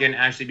Mike Elgin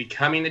actually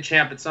becoming the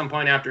champ at some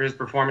point after his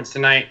performance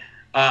tonight.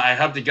 I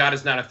hope to God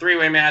it's not a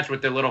 3-way match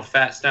with the little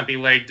fat,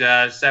 stumpy-legged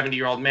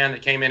 70-year-old man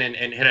that came in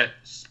and hit a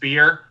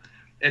spear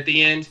at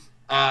the end.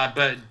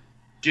 But,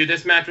 dude,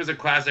 this match was a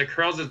classic.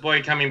 Hurls'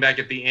 boy coming back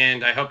at the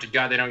end. I hope to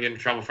God they don't get in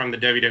trouble from the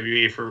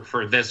WWE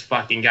for this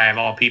fucking guy of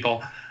all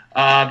people.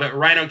 But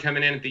Rhino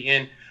coming in at the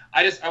end.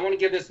 I want to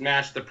give this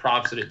match the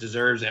props that it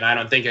deserves, and I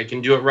don't think I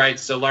can do it right.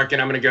 So,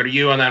 Larkin, I'm going to go to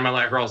you, and then I'm going to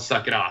let Hurls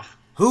suck it off.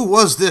 Who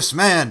was this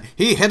man?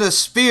 He hit a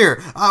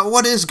spear.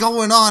 What is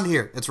going on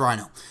here? It's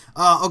Rhino.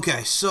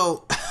 Okay,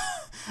 so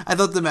I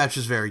thought the match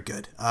was very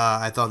good.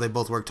 I thought they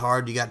both worked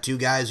hard. You got 2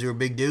 guys who are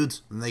big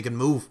dudes, and they can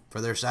move for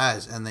their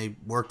size, and they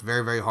worked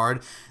very, very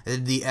hard. They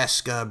did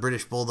the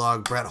British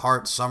Bulldog Bret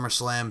Hart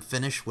SummerSlam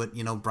finish with,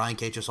 Brian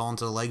Cage just all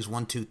into the legs,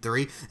 1, 2,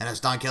 3, and as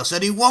Don Cale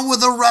said, he won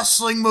with a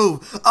wrestling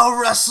move,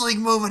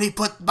 and he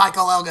put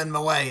Michael Elgin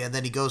away, and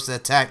then he goes to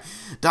attack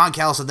Don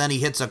Cale, and then he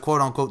hits a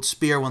quote-unquote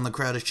spear when the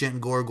crowd is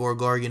chanting gore, gore,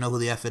 gore, you know who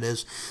the F it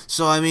is.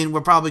 So, we're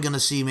probably going to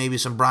see maybe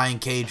some Brian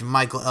Cage,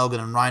 Michael Elgin,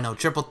 and Rhino,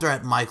 triple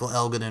threat, Michael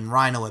Elgin and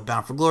Rhino at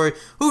Bound for Glory.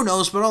 Who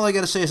knows, but all I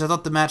got to say is I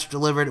thought the match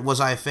delivered. Was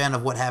I a fan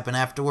of what happened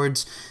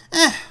afterwards?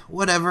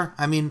 Whatever.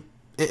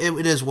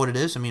 It is what it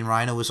is.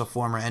 Rhino was a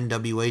former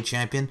NWA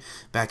champion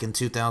back in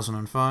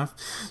 2005.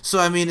 So,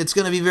 it's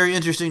going to be very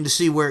interesting to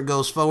see where it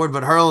goes forward.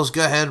 But Hurls,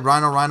 go ahead.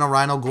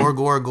 Rhino, gore,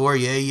 gore, gore.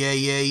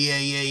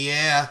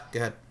 Yeah.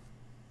 Go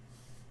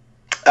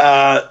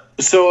ahead.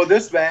 So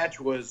this match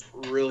was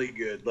really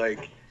good.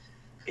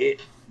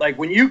 Like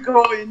when you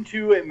go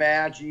into a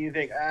match and you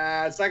think,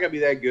 it's not going to be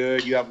that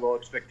good, you have low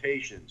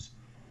expectations.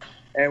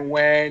 And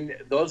when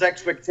those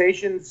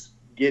expectations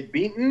get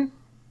beaten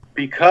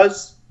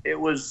because it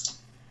was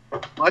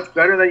much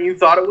better than you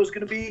thought it was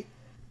going to be,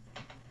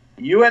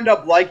 you end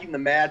up liking the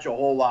match a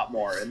whole lot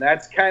more. And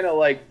that's kind of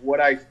like what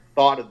I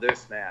thought of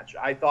this match.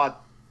 I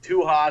thought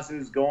 2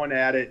 hosses going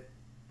at it,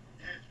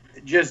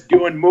 just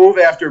doing move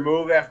after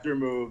move after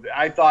move.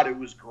 I thought it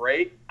was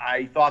great.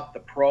 I thought the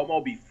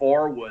promo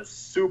before was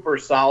super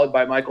solid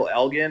by Michael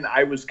Elgin.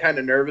 I was kind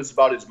of nervous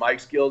about his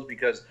mic skills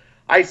because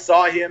I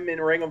saw him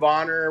in Ring of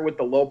Honor with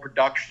the low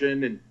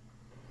production, and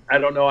I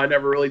don't know, I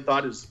never really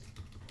thought his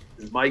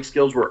mic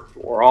skills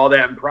were all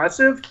that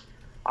impressive.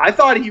 I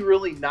thought he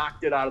really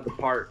knocked it out of the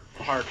park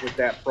with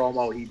that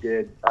promo he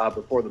did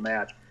before the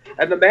match.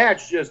 And the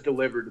match just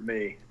delivered to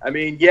me.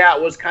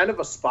 It was kind of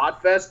a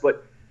spot fest,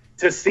 but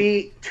to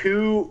see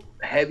two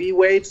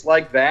heavyweights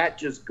like that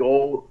just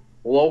go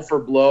blow for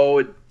blow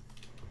and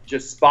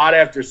just spot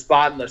after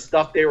spot, and the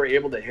stuff they were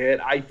able to hit,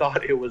 I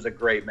thought it was a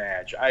great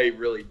match. I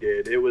really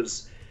did. It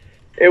was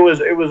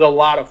a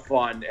lot of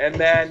fun. And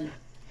then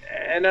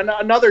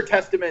another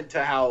testament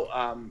to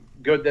how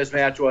good this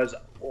match was.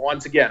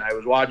 Once again, I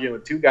was watching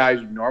with two guys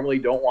who normally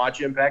don't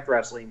watch Impact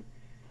Wrestling,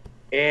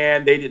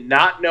 and they did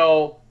not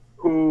know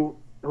who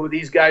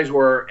these guys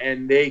were,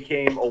 and they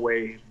came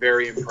away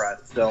very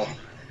impressed. So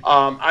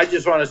I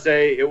just want to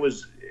say it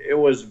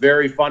was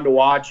very fun to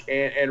watch.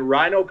 And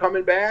Rhino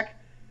coming back,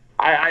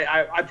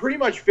 I pretty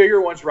much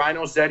figured once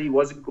Rhino said he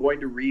wasn't going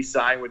to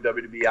re-sign with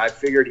WWE, I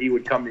figured he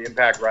would come to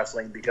Impact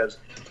Wrestling because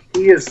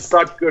he is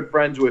such good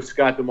friends with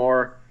Scott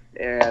D'Amore.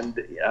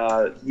 And,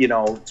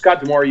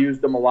 Scott D'Amore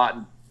used him a lot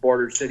in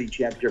Border City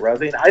Championship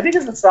Wrestling. I think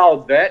it's a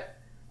solid vet.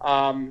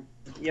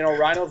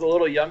 Rhino's a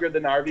little younger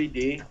than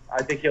RVD.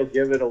 I think he'll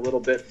give it a little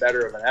bit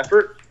better of an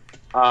effort.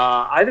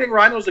 I think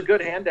Rhino's a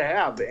good hand to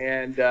have.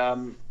 And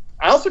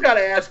I also got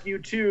to ask you,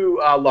 too,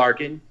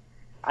 Larkin.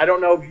 I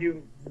don't know if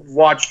you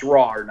watched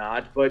Raw or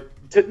not, but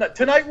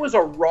tonight was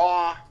a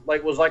Raw,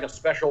 was like a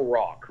special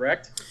Raw,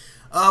 correct?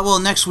 Well,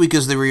 next week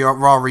is the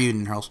Raw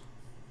reunion, Hurls.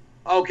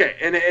 Okay,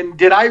 and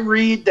did I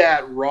read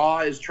that Raw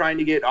is trying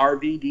to get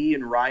RVD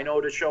and Rhino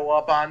to show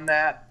up on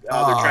that? They're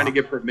trying to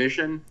get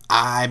permission?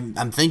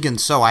 I'm thinking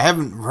so. I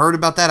haven't heard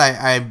about that.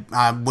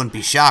 I wouldn't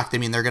be shocked. I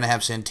mean, they're going to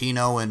have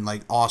Santino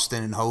and,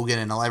 Austin and Hogan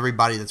and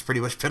everybody that's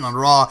pretty much been on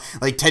Raw.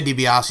 Ted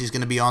DiBiase's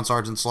going to be on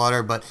Sergeant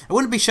Slaughter, but I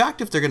wouldn't be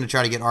shocked if they're going to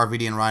try to get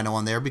RVD and Rhino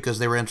on there because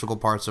they were integral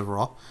parts of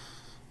Raw.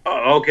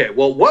 Oh, okay.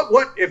 Well,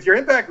 what if you're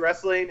Impact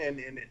Wrestling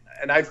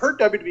and I've heard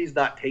WWE's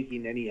not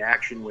taking any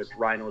action with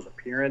Rhino's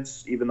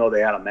appearance, even though they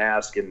had a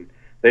mask and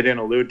they didn't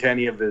allude to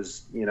any of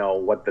his,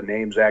 what the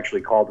names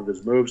actually called of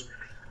his moves.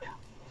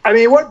 I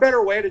mean, what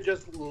better way to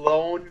just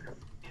loan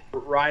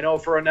Rhino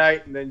for a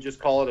night and then just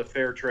call it a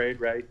fair trade,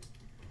 right?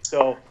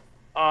 So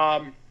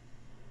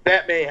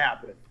that may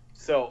happen.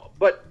 So,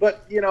 but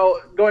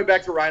going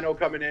back to Rhino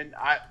coming in,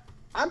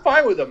 I'm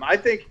fine with him. I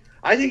think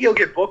he'll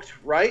get booked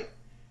right,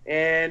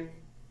 and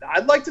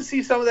I'd like to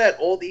see some of that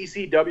old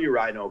ECW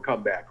Rhino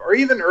come back, or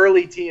even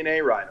early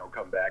TNA Rhino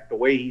come back, the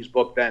way he's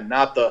booked then,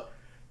 not the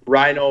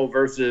Rhino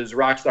versus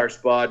Rockstar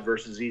Spud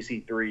versus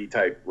EC3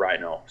 type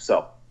Rhino.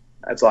 So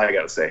that's all I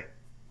got to say.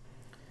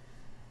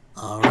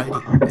 All right.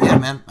 Yeah,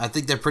 man. I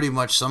think that pretty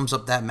much sums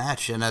up that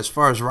match. And as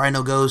far as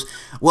Rhino goes,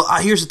 well,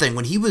 here's the thing.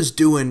 When he was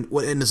doing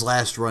in his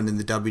last run in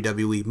the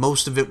WWE,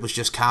 most of it was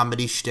just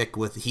comedy shtick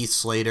with Heath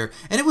Slater.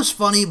 And it was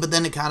funny, but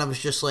then it kind of was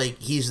just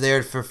he's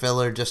there for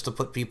filler just to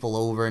put people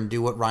over and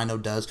do what Rhino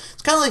does.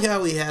 It's kind of like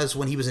how he has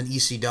when he was in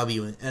NXT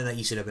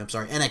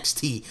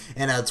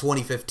in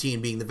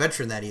 2015, being the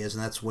veteran that he is.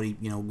 And that's what he,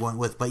 went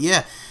with. But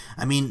yeah,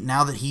 I mean,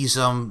 now that he's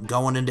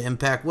going into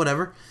Impact,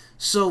 whatever.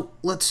 So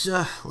let's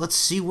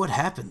see what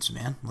happens,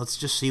 man. Let's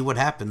just see what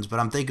happens. But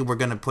I'm thinking we're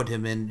going to put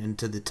him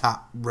into the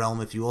top realm,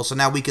 if you will. So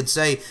now we could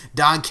say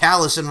Don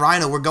Callis and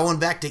Rhino. We're going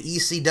back to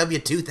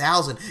ECW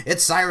 2000.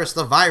 It's Cyrus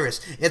the Virus.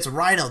 It's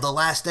Rhino, the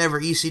last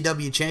ever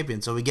ECW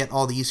champion. So we get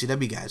all the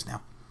ECW guys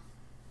now.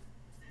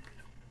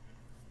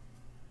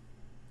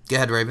 Go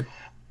ahead, Raven.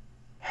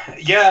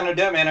 Yeah, no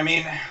doubt, man. I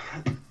mean,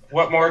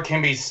 what more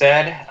can be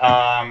said?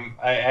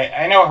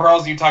 I know,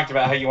 Hurls, you talked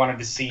about how you wanted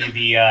to see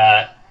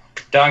the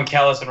Don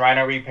Callis and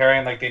Rhino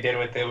repairing like they did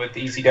with the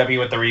ECW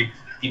with the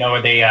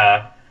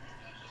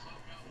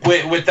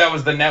that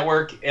was the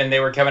network, and they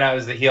were coming out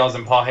as the heels,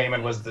 and Paul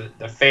Heyman was the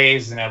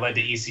face, and that led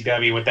to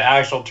ECW with the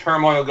actual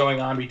turmoil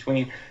going on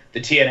between the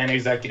TNN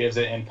executives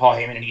and Paul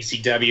Heyman and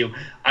ECW.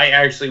 I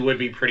actually would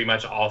be pretty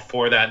much all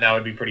for that. That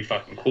would be pretty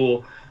fucking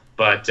cool.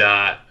 But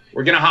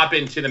we're gonna hop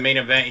into the main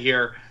event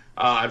here.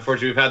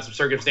 Unfortunately, we've had some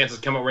circumstances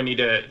come up where we need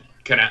to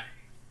kind of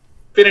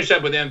finish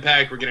up with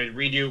Impact. We're gonna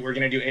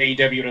do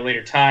AEW at a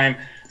later time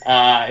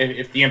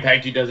if the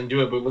Impact doesn't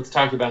do it. But let's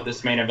talk about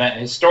this main event,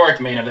 historic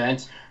main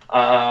event.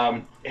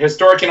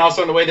 Historic, and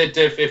also in the way that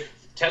if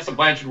Tessa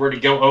Blanchard were to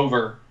go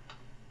over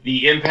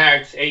the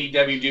Impact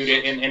AEW dude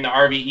in the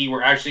RVE,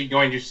 we're actually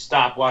going to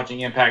stop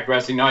watching Impact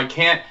Wrestling. Now, I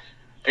can't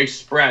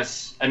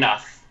express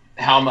enough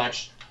how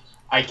much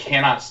I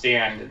cannot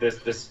stand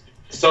this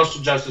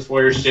social justice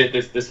warrior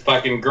shit, this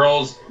fucking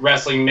girls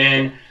wrestling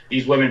men,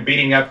 these women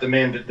beating up the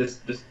men, this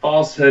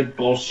falsehood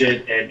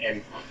bullshit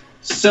and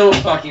so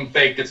fucking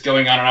fake that's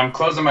going on. And I'm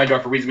closing my door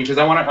for a reason, because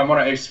I want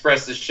to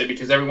express this shit,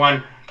 because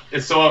everyone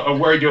is so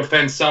worried to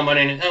offend someone,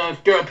 and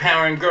it's girl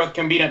power and girls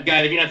can beat up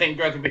guys. If you don't think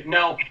girls can beat,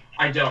 no,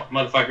 I don't,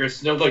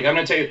 motherfuckers. No, look, I'm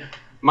gonna tell you,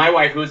 my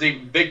wife, who is a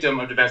victim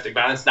of domestic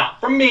violence, not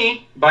from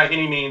me by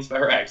any means, but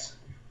her ex.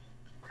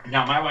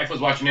 Now, my wife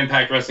was watching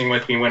Impact Wrestling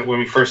with me when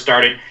we first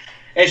started,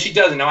 and she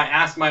doesn't. Now, I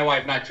asked my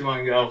wife not too long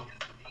ago,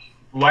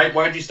 why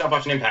did you stop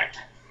watching Impact?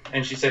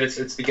 And she said,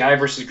 it's the guy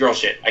versus girl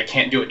shit. I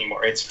can't do it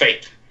anymore. It's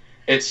fake.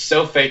 It's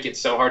so fake,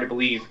 it's so hard to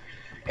believe.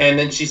 And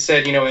then she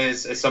said,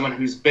 as someone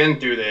who's been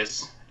through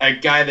this, a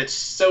guy that's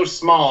so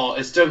small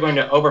is still going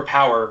to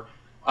overpower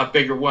a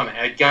bigger woman.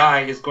 A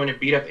guy is going to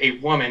beat up a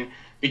woman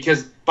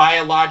because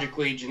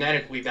biologically,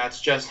 genetically,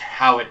 that's just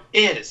how it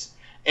is.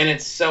 And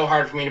it's so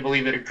hard for me to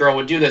believe that a girl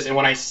would do this. And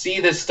when I see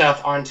this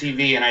stuff on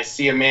TV and I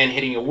see a man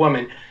hitting a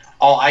woman,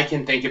 all I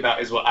can think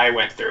about is what I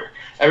went through.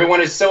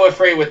 Everyone is so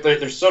afraid with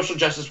their social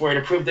justice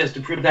warrior to prove this,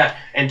 to prove that,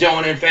 and don't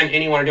want to offend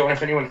anyone, don't want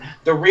to offend anyone.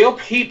 The real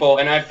people,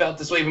 and I felt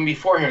this way even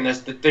before hearing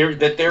this, that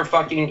they're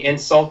fucking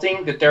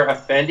insulting, that they're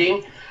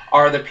offending,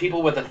 are the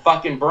people with a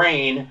fucking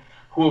brain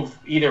who've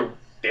either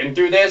been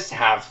through this,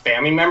 have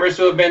family members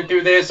who have been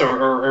through this,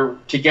 or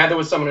together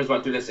with someone who's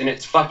went through this, and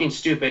it's fucking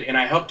stupid. And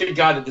I hope to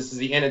God that this is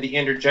the end of the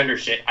intergender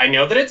shit. I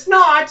know that it's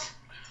not,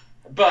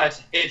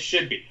 but it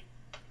should be.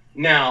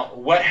 Now,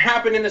 what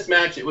happened in this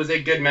match, it was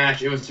a good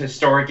match. It was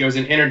historic. It was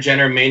an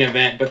intergender main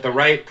event, but the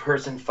right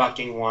person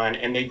fucking won,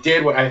 and they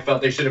did what I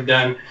felt they should have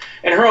done.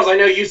 And Hurls, I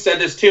know you said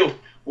this too,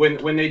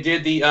 when they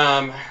did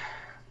the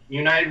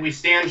United We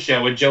Stand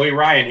show with Joey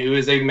Ryan, who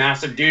is a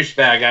massive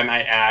douchebag, I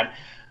might add.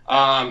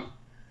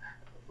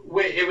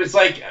 It was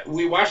like,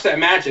 we watched that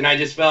match, and I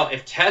just felt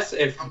if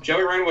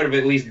Joey Ryan would have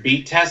at least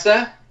beat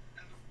Tessa,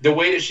 the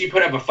way that she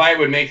put up a fight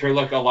would make her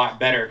look a lot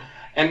better.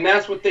 And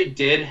that's what they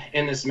did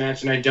in this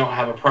match, and I don't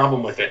have a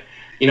problem with it.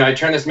 You know, I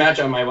turn this match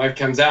on, my wife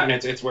comes out, and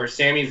it's where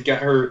Sammy's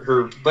got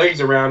her legs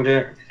around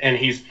her, and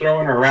he's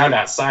throwing her around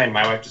outside, and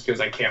my wife just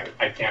goes, I can't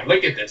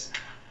look at this.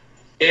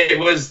 It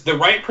was the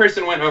right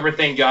person went over,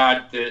 thank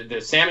God. The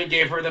Sammy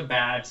gave her the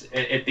bats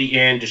at the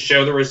end to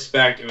show the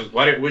respect. It was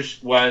what it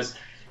was.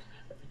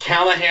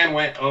 Callahan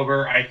went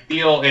over. I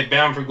feel it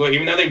bound for glory.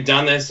 Even though they've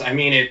done this, I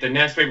mean, the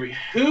next week,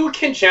 who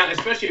can challenge,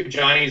 especially if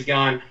Johnny's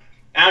gone,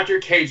 after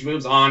Cage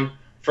moves on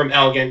from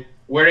Elgin,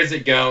 where does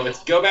it go?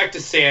 Let's go back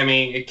to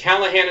Sammy.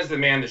 Callahan is the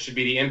man that should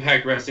be the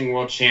Impact Wrestling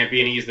World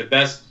Champion. He's the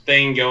best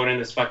thing going in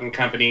this fucking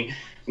company,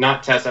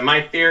 not Tessa.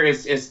 My fear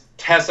is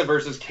Tessa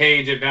versus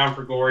Cage at Bound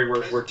for Glory,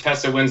 where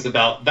Tessa wins the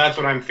belt. That's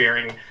what I'm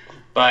fearing.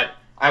 But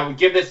I will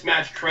give this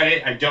match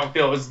credit. I don't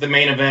feel it was the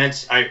main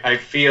event. I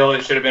feel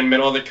it should have been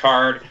middle of the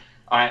card.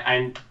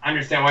 I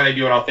understand why they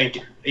do it.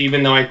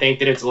 Even though I think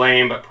that it's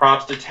lame, but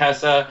props to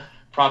Tessa,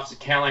 props to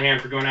Callahan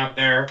for going out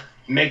there,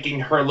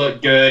 making her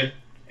look good,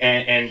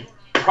 and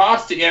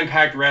props to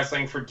Impact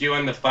Wrestling for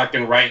doing the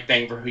fucking right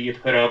thing for who you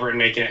put over and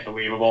making it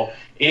believable.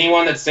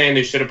 Anyone that's saying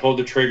they should have pulled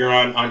the trigger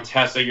on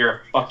Tessa, you're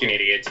a fucking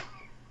idiot.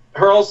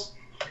 Hurls?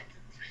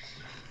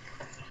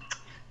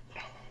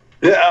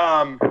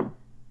 That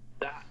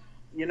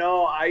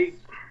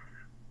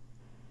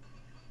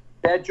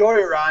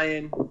Joey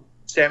Ryan,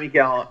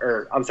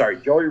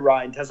 Joey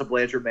Ryan, Tessa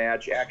Blanchard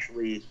match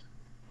actually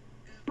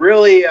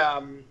really,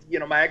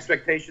 my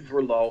expectations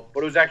were low, but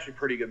it was actually a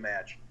pretty good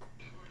match.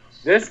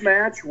 This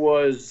match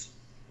was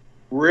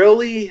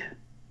really,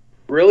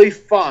 really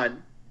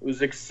fun. It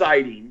was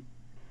exciting,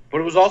 but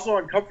it was also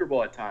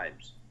uncomfortable at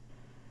times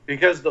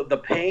because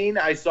the pain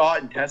I saw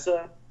in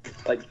Tessa,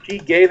 like she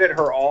gave it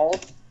her all,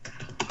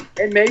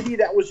 and maybe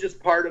that was just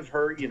part of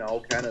her,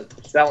 kind of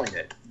selling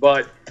it.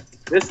 But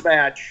this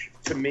match,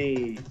 to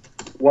me,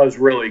 was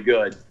really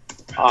good.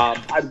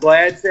 I'm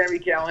glad Sami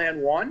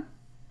Callihan won.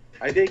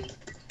 I think,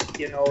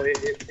 I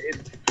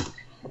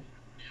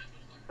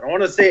don't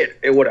want to say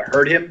it would have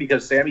hurt him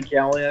because Sami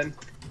Callihan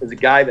is a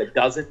guy that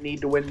doesn't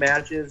need to win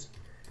matches.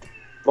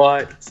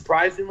 But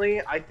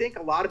surprisingly, I think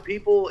a lot of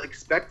people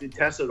expected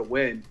Tessa to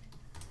win.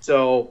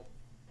 So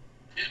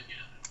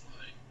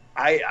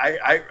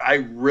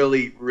I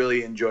really,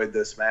 really enjoyed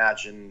this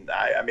match. And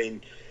I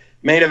mean,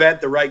 main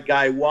event, the right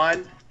guy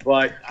won.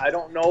 But I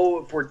don't know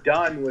if we're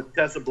done with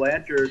Tessa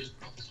Blanchard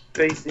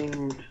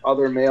facing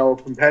other male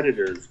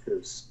competitors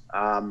because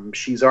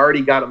she's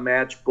already got a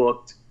match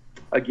booked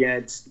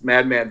against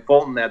Madman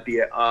Fulton at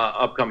the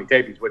upcoming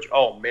tapings, which,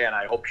 oh, man,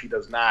 I hope she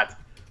does not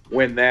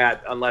win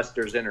that unless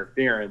there's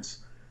interference.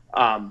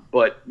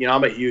 But,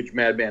 I'm a huge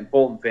Madman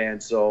Fulton fan,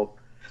 so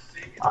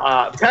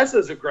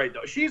Tessa's a great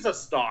 – she's a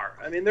star.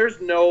 I mean, there's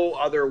no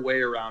other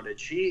way around it.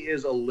 She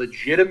is a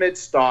legitimate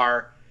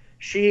star.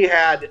 She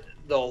had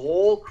the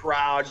whole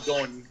crowd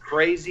going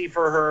crazy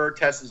for her.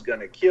 Tessa's going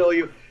to kill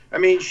you. I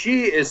mean,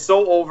 she is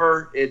so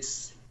over.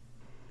 It's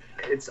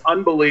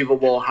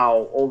unbelievable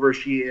how over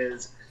she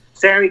is.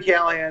 Sami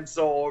Callihan's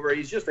so over.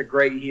 He's just a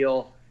great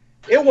heel.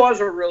 It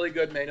was a really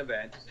good main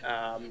event.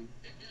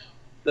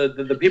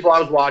 The people I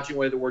was watching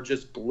with were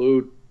just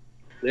glued.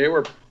 They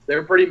were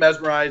pretty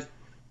mesmerized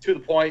to the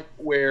point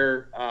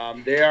where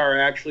they are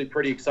actually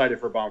pretty excited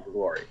for Bound for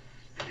Glory.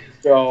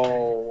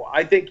 So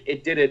I think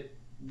it did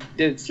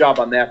its job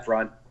on that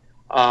front.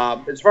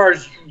 As far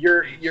as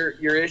your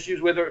issues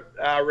with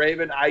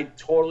Raven, I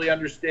totally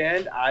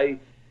understand.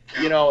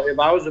 If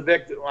I was a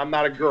victim, I'm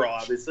not a girl,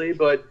 obviously,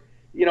 but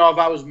if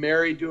I was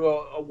married to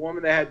a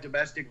woman that had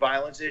domestic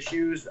violence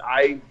issues,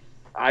 I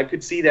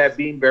could see that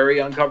being very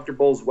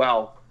uncomfortable as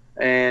well.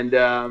 And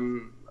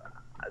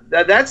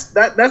that's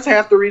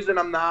half the reason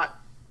I'm not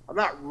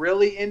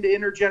really into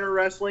intergender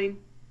wrestling.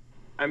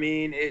 I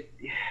mean,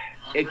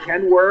 it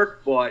can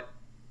work, but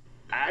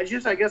I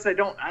guess I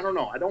don't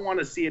know. I don't want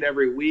to see it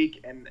every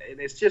week, and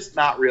it's just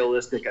not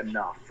realistic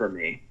enough for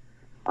me.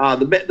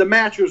 The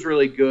match was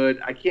really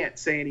good. I can't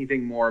say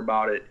anything more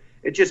about it.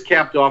 It just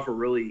capped off a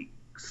really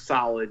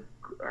solid,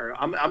 or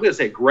I'm going to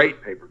say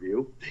great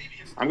pay-per-view.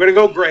 I'm going to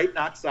go great,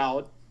 not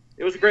solid.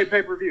 It was a great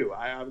pay-per-view.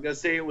 I'm going to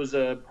say it was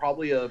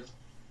probably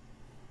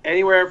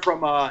anywhere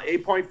from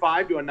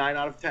 8.5 to a 9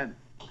 out of 10.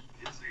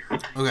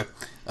 Okay.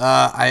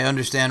 I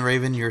understand,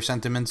 Raven, your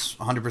sentiments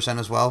 100%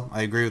 as well.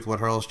 I agree with what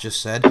Hurls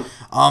just said.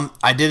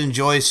 I did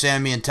enjoy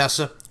Sammy and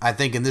Tessa. I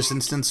think in this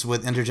instance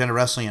with Intergender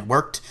Wrestling it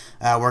worked.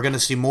 We're going to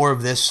see more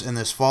of this in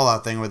this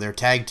Fallout thing where they're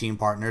tag team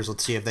partners.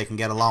 Let's see if they can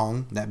get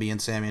along, that being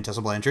Sammy and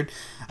Tessa Blanchard.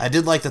 I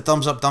did like the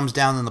thumbs up, thumbs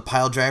down in the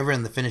pile driver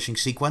and the finishing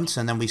sequence,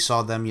 and then we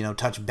saw them,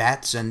 touch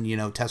bats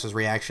and, Tessa's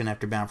reaction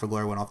after Bound for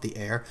Glory went off the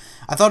air.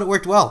 I thought it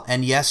worked well,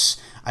 and yes,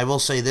 I will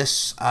say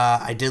this,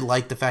 I did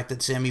like the fact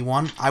that Sammy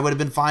won. I would have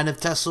been fine if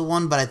Tessa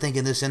won, but I think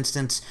in this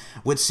instance,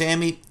 with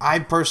Sammy, I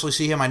personally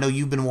see him, I know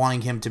you've been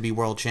wanting him to be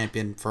world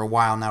champion for a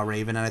while now,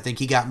 Raven, and I think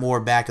he got more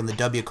back in the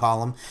W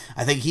column.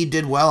 I think he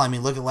did well. I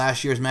mean, look at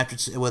last year's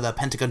match with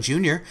Pentagon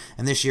Jr.,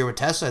 and this year with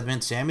Tessa. I mean,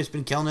 Sammy's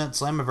been killing it at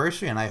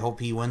Slammiversary, and I hope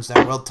he wins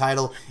that world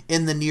title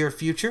in the near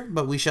future,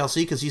 but we shall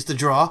see, because he's the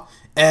draw.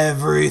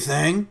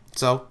 Everything.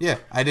 So, yeah,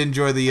 I did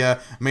enjoy the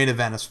main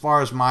event. As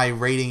far as my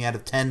rating out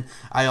of 10,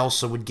 I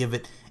also would give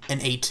it an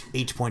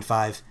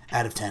 8.5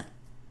 out of 10.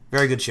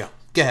 Very good show.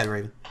 Go ahead,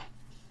 Raven.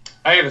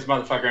 I gave this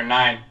motherfucker a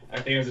 9. I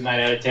think it was a 9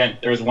 out of 10.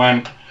 There was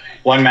one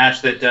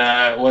match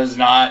that was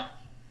not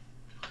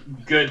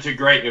good to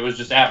great. It was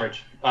just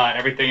average.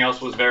 Everything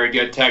else was very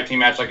good. Tag team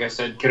match, like I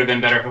said, could have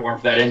been better if it weren't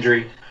for that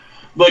injury.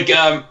 Look,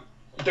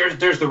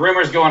 there's the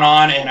rumors going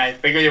on, and I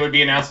figured it would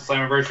be announced at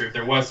Slammiversary if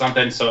there was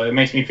something, so it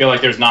makes me feel like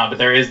there's not. But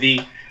there is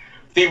the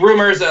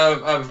rumors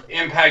of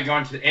Impact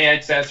going to the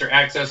AXS or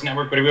Access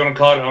Network, whatever you want to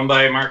call it, owned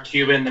by Mark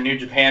Cuban. The New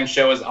Japan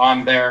show is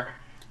on there.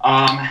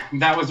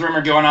 That was the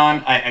rumor going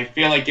on. I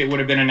feel like it would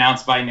have been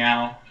announced by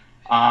now.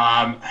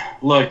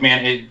 Look,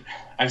 man,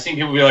 I've seen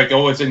people be like,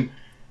 oh, it's in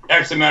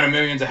X amount of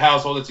millions of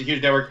households. It's a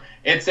huge network.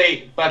 It's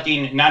a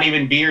fucking, not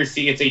even B or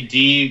C, it's a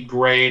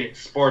D-grade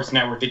sports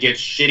network that gets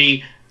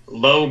shitty,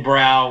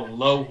 low-brow,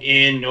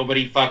 low-end,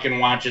 nobody fucking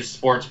watches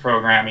sports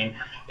programming.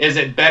 Is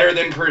it better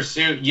than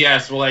Pursuit?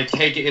 Yes. Will I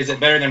take it? Is it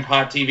better than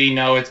Pot TV?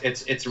 No,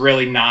 it's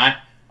really not.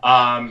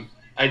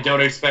 I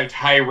don't expect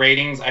high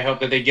ratings. I hope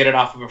that they get it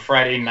off of a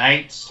Friday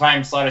night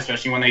time slot,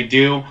 especially when they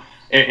do.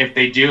 If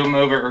they do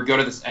move or go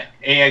to this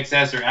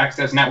AXS or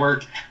Access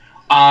Network.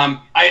 I'm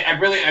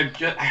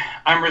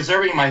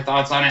reserving my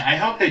thoughts on it. I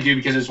hope they do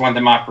because it's one of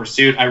them off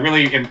Pursuit. I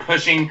really am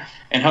pushing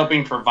and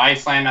hoping for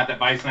Viceland. Not that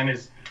Viceland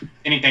is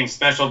anything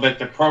special, but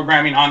the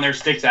programming on there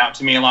sticks out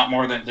to me a lot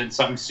more than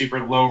something super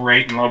low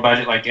rate and low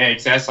budget like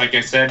AXS. Like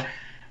I said,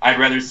 I'd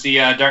rather see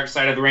Dark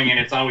Side of the Ring and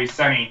It's Always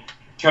Sunny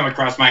come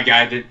across my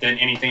guide than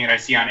anything that I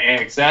see on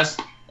AXS.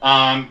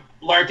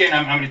 Larkin,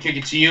 I'm going to kick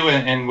it to you,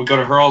 and we'll go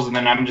to Hurls, and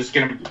then I'm just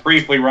going to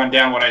briefly run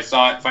down what I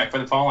saw at Fight for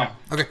the Fallen.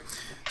 Okay.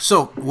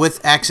 So,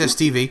 with Access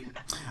TV,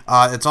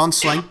 it's on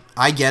Sling.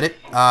 I get it.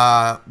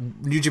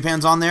 New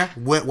Japan's on there.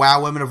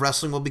 WoW Women of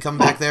Wrestling will be coming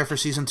back there for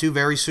Season 2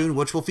 very soon,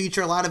 which will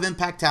feature a lot of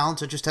Impact talent,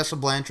 such as Tessa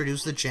Blanchard,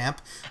 who's the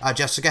champ,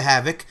 Jessica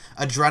Havoc,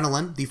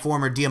 Adrenaline, the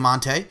former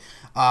Diamante,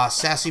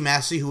 Sassy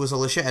Massey, who is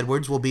Alicia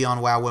Edwards, will be on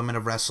WoW Women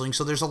of Wrestling.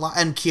 So there's a lot,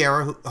 and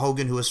Kiara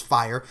Hogan, who is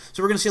Fire.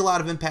 So we're going to see a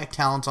lot of Impact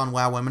talent on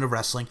WoW Women of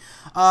Wrestling.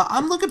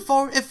 I'm looking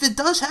forward, if it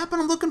does happen,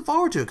 I'm looking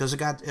forward to it, because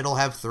it'll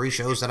have 3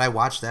 shows that I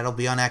watch that'll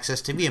be on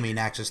Access TV. I mean,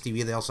 Access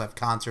TV, they also have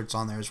concerts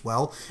on there as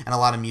well, and a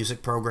lot of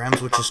music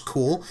programs, which is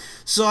cool.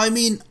 So, I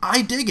mean,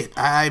 I dig it.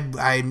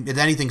 If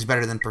anything's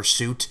better than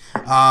Pursuit.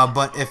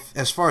 But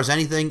as far as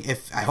anything,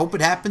 I hope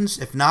it happens.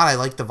 If not, I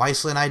like the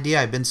Viceland idea.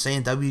 I've been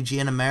saying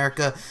WGN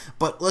America,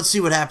 but let's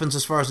see what happens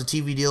as far as the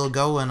TV deal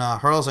go. And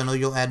Hurls, I know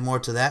you'll add more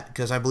to that,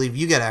 because I believe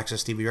you get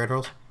Access TV, right,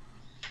 Hurls?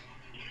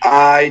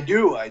 I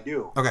do.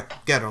 Okay,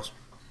 get Hurls.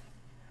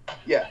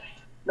 Yeah.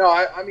 No,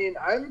 I mean,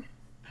 I'm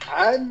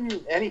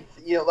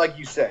like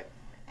you said,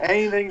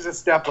 anything's a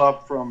step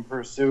up from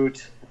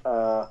Pursuit.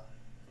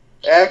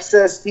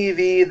 Access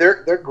TV,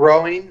 they're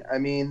growing. I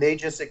mean, they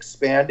just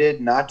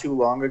expanded not too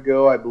long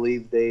ago. I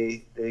believe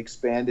they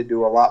expanded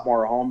to a lot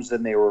more homes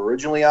than they were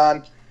originally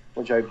on,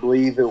 which I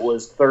believe it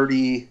was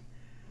 39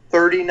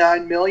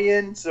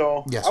 million.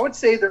 So yes. I would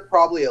say they're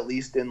probably at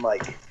least in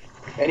like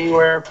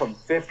anywhere from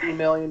 50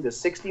 million to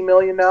 60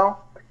 million now.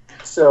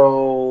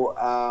 So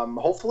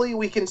hopefully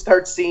we can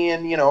start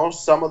seeing,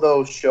 some of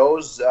those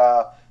shows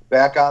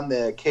back on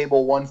the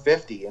cable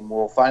 150, and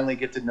we'll finally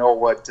get to know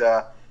what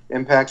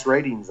Impact's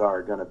ratings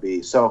are going to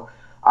be. So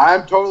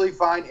I'm totally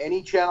fine.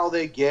 Any channel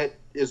they get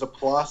is a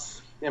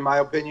plus, in my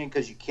opinion,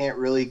 because you can't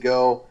really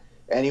go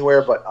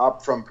anywhere but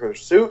up from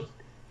Pursuit.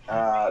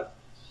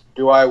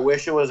 Do I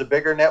wish it was a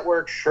bigger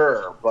network?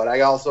 Sure. But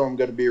I also am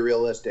going to be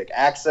realistic.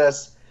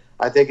 Access,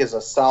 I think, is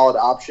a solid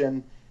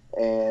option,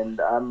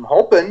 and I'm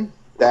hoping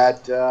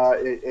that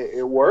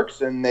it works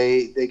and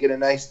they get a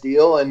nice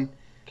deal and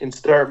can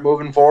start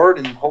moving forward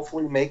and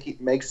hopefully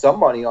make some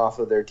money off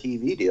of their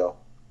TV deal.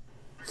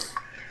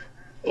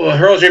 Well,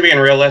 Hurls, you're being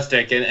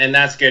realistic, and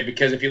that's good,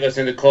 because if you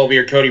listen to Colby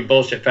or Cody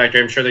Bullshit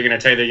Factory, I'm sure they're going to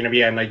tell you they're going to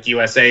be on like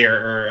USA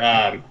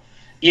or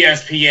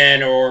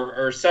ESPN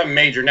or some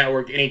major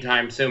network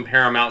anytime soon,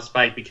 Paramount,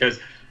 Spike, because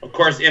of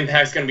course,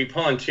 Impact's going to be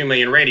pulling 2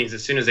 million ratings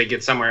as soon as they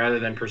get somewhere other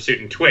than Pursuit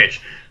and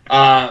Twitch.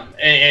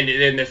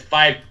 And the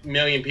 5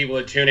 million people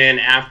that tune in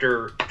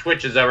after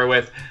Twitch is over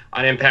with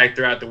on Impact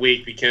throughout the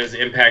week, because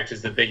Impact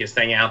is the biggest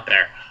thing out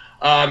there.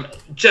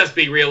 Just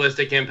be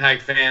realistic,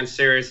 Impact fans.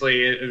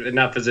 Seriously,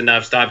 enough is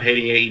enough. Stop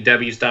hating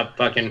AEW. Stop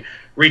fucking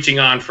reaching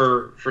on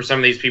for some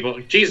of these people.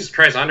 Jesus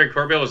Christ, Andre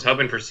Corbell was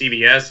hoping for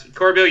CBS.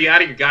 Corbell, you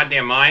out of your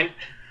goddamn mind?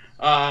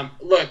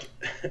 Look,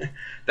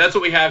 that's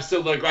what we have. So,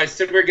 look, I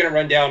said we're going to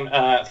run down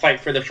Fight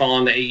for the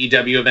Fallen, the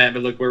AEW event,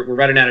 but look, we're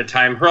running out of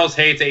time. Hurls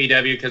hates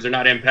AEW because they're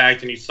not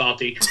Impact, and he's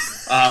salty.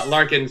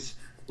 Larkin's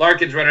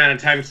running out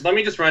of time. So let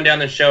me just run down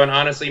the show, and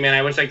honestly, man,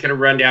 I wish I could have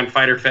run down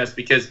Fyter Fest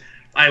because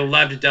I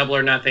loved Double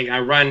or Nothing.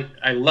 I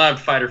loved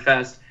Fyter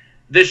Fest.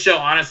 This show,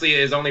 honestly,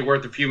 is only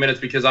worth a few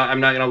minutes because I'm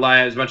not going to lie,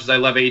 as much as I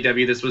love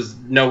AEW, this was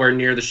nowhere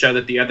near the show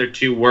that the other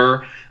two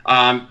were.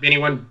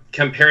 Anyone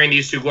comparing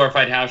these two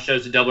glorified house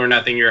shows to Double or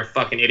Nothing, you're a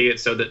fucking idiot,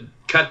 so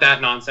cut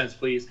that nonsense,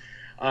 please.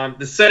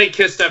 The Sonny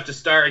Kiss stuff to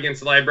start against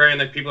the Librarian,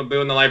 like people are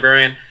booing the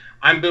Librarian.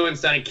 I'm booing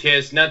Sonny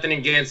Kiss, nothing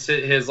against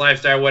his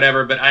lifestyle,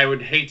 whatever, but I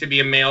would hate to be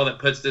a male that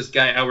puts this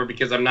guy over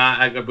because I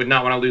would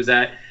not want to lose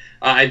that.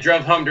 I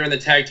drove home during the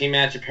tag team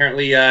match.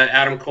 Apparently,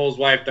 Adam Cole's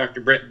wife,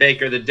 Dr. Britt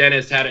Baker, the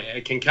dentist, had a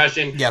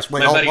concussion. Yes,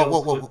 wait,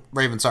 whoa,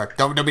 Raven, sorry.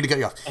 Don't mean to cut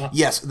you off.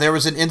 Yes, there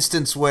was an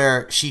instance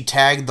where she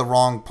tagged the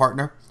wrong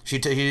partner. He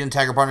didn't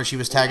tag her partner. She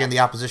was tagging the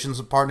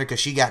opposition's partner because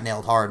she got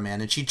nailed hard,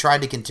 man. And she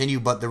tried to continue,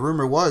 but the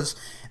rumor was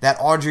that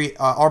Aubrey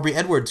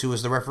Edwards, who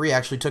was the referee,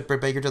 actually took Britt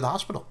Baker to the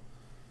hospital.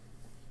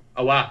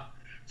 Oh, wow.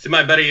 So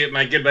my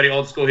good buddy,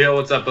 Old School Heel,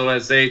 what's up,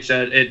 OSH?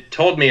 It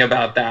told me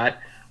about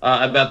that.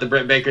 About the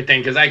Britt Baker thing,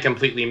 because I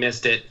completely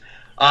missed it.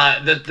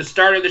 The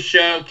start of the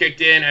show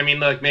kicked in. I mean,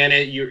 look, man,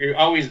 you're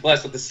always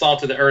blessed with the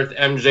salt of the earth,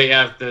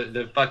 MJF,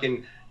 the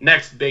fucking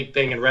next big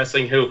thing in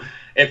wrestling, who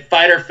at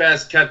Fyter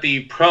Fest cut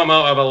the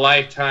promo of a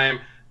lifetime,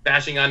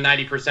 bashing on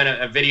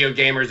 90% of video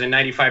gamers and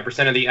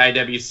 95% of the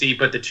IWC,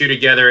 put the two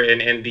together,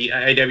 and the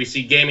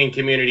IWC gaming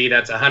community,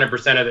 that's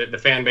 100% of the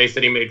fan base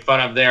that he made fun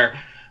of there.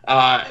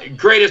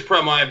 Greatest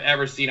promo I've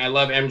ever seen. I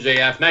love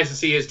MJF. Nice to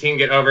see his team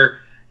get over.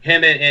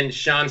 Him and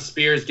Sean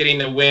Spears getting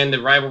the win, the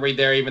rivalry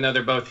there, even though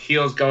they're both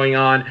heels going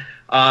on.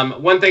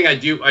 One thing I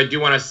do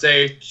want to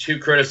say, two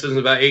criticisms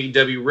about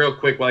AEW real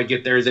quick while I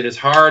get there, is it is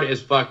hard as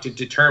fuck to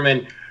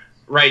determine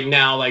right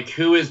now, like,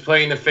 who is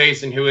playing the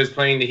face and who is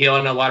playing the heel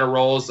in a lot of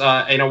roles.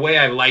 In a way,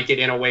 I like it.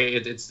 In a way,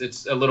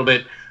 it's a little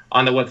bit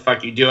on the what the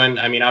fuck you doing.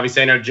 I mean,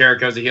 obviously, I know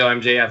Jericho's a heel,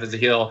 MJF is a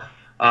heel,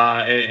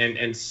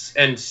 and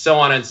so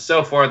on and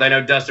so forth. I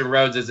know Dustin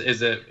Rhodes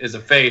is a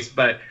face,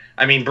 but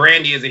I mean,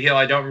 Brandy is a heel.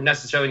 I don't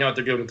necessarily know what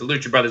they're doing with the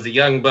Lucha Brothers, the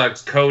Young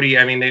Bucks, Cody.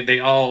 I mean, they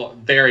all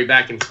vary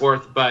back and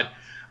forth. But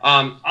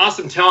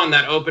awesome telling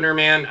that opener,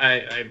 man.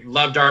 I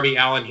love Darby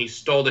Allin. He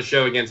stole the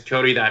show against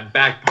Cody, that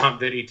back bump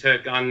that he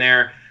took on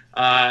there.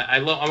 I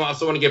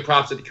also want to give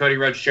props to the Cody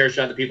Rhodes chair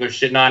shot that people are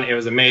shitting on. It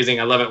was amazing.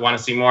 I love it. Want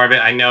to see more of it.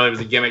 I know it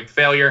was a gimmick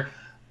failure.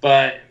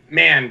 But,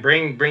 man,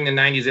 bring the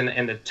 90s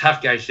and the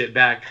tough guy shit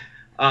back.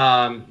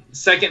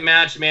 Second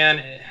match,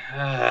 man.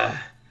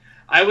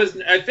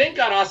 I think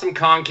God Awesome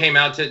Kong came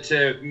out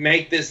to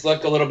make this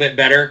look a little bit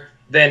better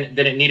than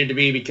it needed to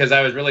be, because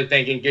I was really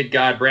thinking, good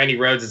God, Brandy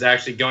Rhodes is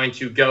actually going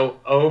to go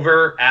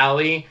over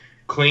Allie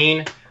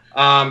clean.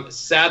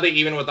 Sadly,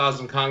 even with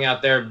Awesome Kong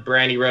out there,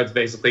 Brandy Rhodes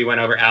basically went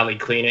over Allie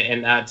clean,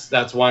 and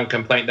that's one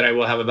complaint that I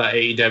will have about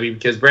AEW,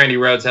 because Brandy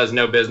Rhodes has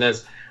no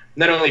business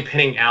not only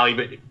pinning Allie,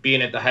 but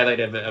being at the highlight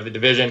of a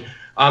division.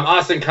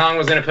 Austin Kong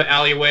was going to put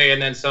Allie away,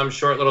 and then some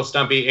short little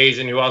stumpy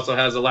Asian who also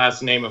has the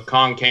last name of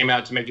Kong came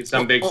out to make it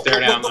some big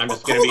stare down. I'm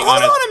just going to be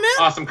honest.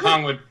 Awesome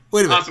Kong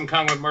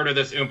would murder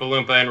this Oompa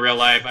Loompa in real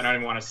life. I don't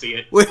even want to see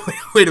it. Wait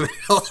a minute.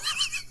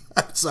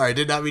 I'm sorry, I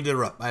did not mean to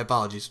interrupt. My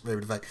apologies.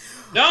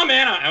 No,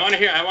 man, I want to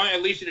hear. I want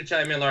at least you to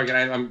chime in, Larkin.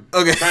 I'm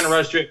okay. Trying to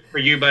rush it for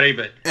you, buddy,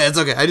 but yeah, it's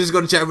okay. I just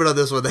going to chime in on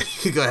this one. Then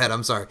you can go ahead.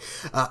 I'm sorry.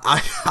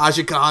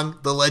 Aja Kong,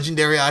 the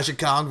legendary Aja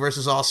Kong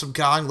versus Awesome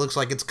Kong, looks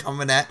like it's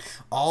coming at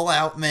all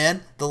out,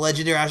 man. The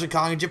legendary Aja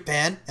Kong in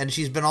Japan, and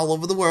she's been all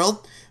over the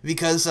world,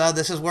 because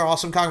this is where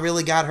Awesome Kong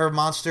really got her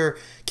monster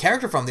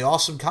character from, the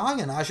Awesome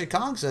Kong and Aja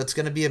Kong. So it's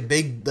going to be a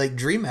big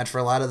dream match for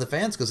a lot of the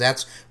fans, because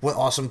that's what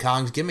Awesome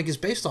Kong's gimmick is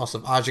based off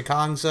of, Aja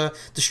Kong's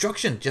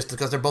destruction, just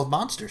because they're both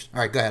monsters.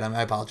 All right, go ahead.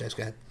 I apologize.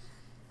 Go ahead.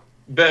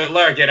 But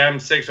Larkin, I'm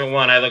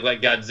 6'1". I look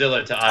like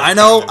Godzilla to Aja I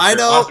know.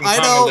 Awesome Kong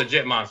is a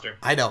legit monster.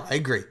 I know. I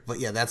agree. But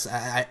yeah, that's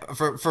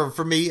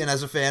for me, and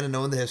as a fan and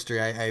knowing the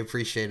history, I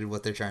appreciated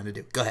what they're trying to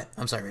do. Go ahead.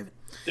 I'm sorry, Raven.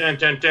 Dun,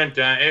 dun, dun,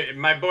 dun.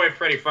 My boy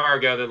Freddie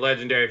Fargo, the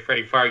legendary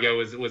Freddie Fargo,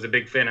 was a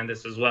big fan of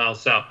this as well.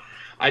 So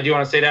I do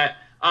want to say that.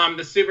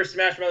 The Super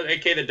Smash Bros.,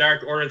 a.k.a. the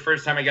Dark Order, the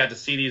first time I got to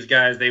see these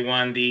guys, they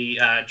won the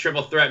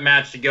triple threat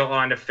match to go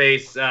on to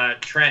face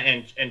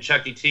Trent and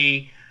Chucky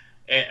T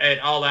at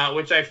All Out,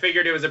 which I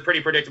figured it was a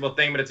pretty predictable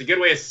thing, but it's a good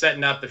way of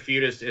setting up the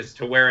feud as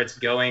to where it's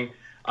going.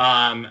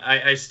 I'm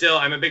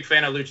a big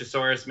fan of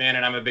Luchasaurus, man,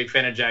 and I'm a big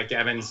fan of Jack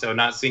Evans, so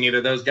not seeing either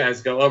of those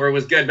guys go over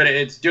was good, but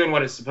it's doing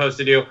what it's supposed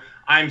to do.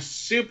 I'm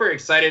super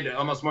excited,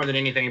 almost more than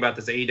anything, about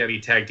this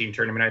AEW Tag Team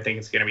Tournament. I think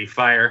it's going to be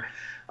fire.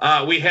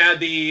 We had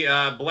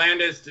the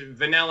blandest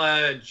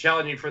vanilla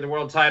challenging for the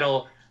world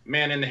title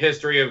man in the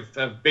history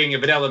of being a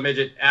vanilla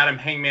midget, Adam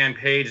Hangman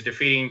Page,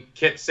 defeating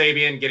Kip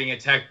Sabian, getting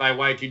attacked by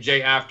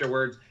Y2J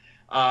afterwards.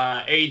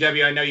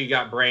 AEW, I know you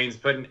got brains,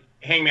 putting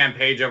Hangman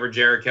Page over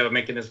Jericho,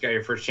 making this guy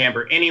your first champ,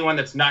 or anyone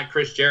that's not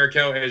Chris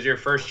Jericho as your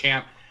first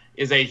champ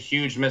is a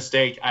huge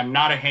mistake. I'm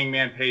not a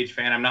Hangman Page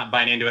fan. I'm not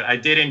buying into it. I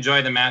did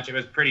enjoy the match. It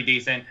was pretty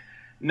decent.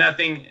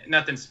 Nothing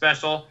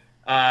special,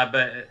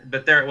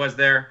 but there it was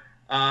there.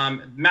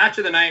 Match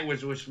of the night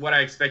was what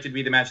I expected to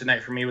be the match of the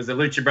night for me, was the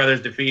Lucha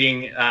Brothers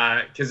defeating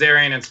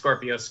Kazarian and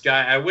Scorpio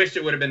Sky. I wish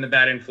it would have been the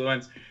Bad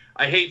Influence.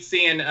 I hate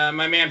seeing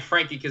my man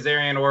Frankie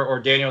Kazarian or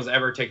Daniels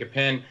ever take a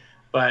pin,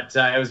 but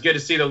it was good to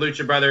see the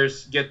Lucha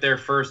Brothers get their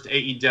first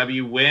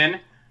AEW win,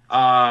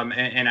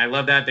 and I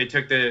love that. They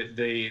took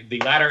the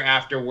ladder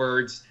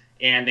afterwards,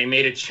 and they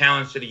made a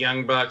challenge to the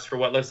Young Bucks for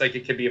what looks like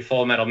it could be a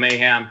Full Metal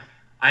Mayhem.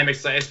 I'm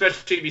excited,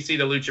 especially if you see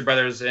the Lucha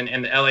Brothers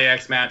in the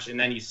LAX match, and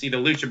then you see the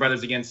Lucha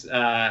Brothers against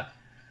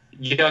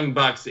Young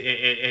Bucks.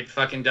 It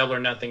fucking Double or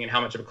Nothing, and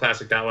how much of a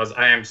classic that was.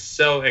 I am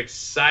so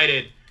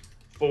excited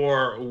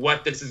for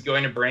what this is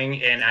going to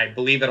bring, and I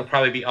believe it'll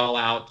probably be all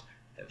out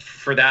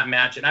for that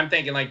match. And I'm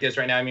thinking like this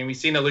right now. I mean, we've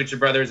seen the Lucha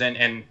Brothers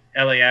and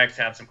LAX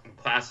have some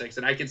classics,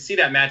 and I can see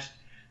that match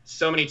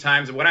so many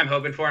times. And what I'm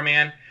hoping for,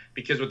 man,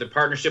 because with the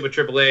partnership with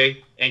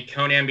AAA and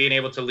Conan being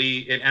able to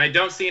lead, and I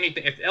don't see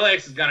anything. If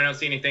LAX is gone, I don't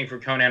see anything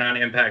from Conan on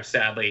Impact,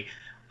 sadly.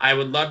 I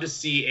would love to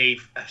see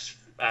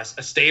a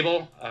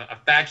stable, a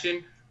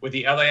faction with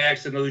the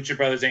LAX and the Lucha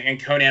Brothers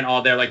and Conan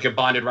all there, like a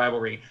bonded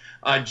rivalry.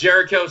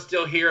 Jericho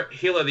still here,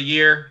 heel of the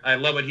year. I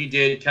love what he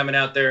did, coming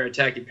out there,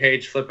 attacking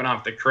Page, flipping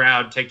off the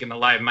crowd, taking the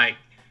live mic,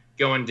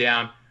 going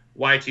down.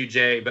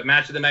 Y2J. But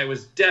match of the night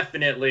was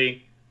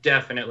definitely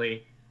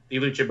the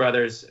Lucha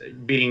Brothers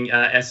beating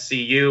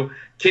SCU.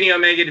 Kenny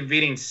Omega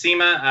defeating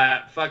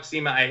Cima. Fuck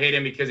Cima. I hate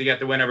him because he got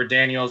the win over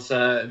Daniels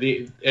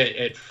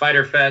at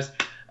Fyter Fest.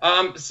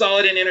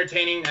 Solid and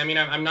entertaining. I mean,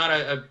 I'm not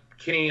a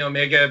Kenny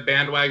Omega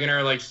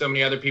bandwagoner like so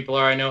many other people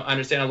are.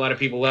 Understand a lot of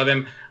people love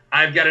him.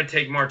 I've got to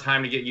take more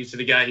time to get used to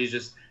the guy. He's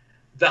just,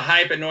 the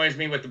hype annoys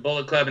me with the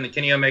Bullet Club and the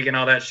Kenny Omega and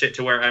all that shit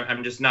to where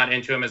I'm just not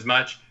into him as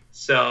much.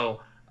 So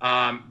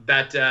I'm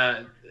just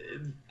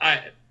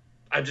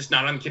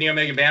not on the Kenny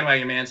Omega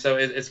bandwagon, man. So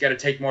it's got to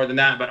take more than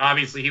that. But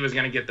obviously he was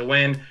going to get the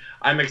win.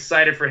 I'm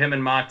excited for him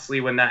and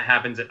Moxley when that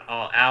happens at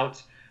All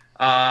Out.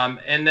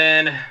 And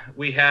then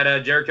we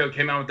had Jericho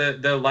came out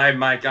with the live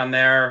mic on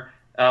there,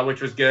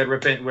 which was good.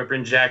 We're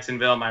in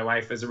Jacksonville. My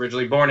wife was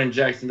originally born in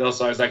Jacksonville,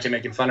 so I was actually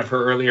making fun of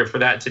her earlier for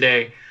that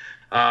today.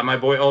 My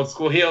boy Old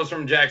School Heels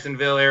from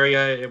Jacksonville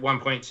area at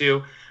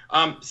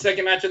 1.2.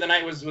 Second match of the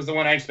night was the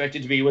one I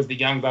expected to be, was the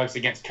Young Bucks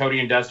against Cody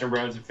and Dustin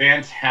Rhodes.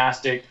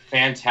 Fantastic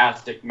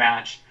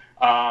match.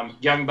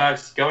 Young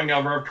Bucks going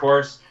over, of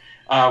course.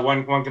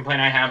 One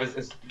complaint I have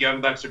is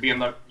Young Bucks are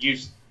being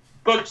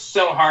booked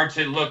so hard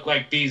to look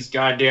like these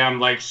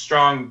goddamn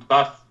strong,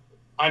 buff,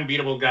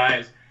 unbeatable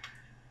guys.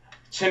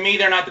 To me,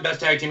 they're not the best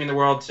tag team in the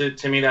world.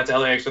 To me, that's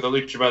LAX or the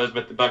Lucha Brothers,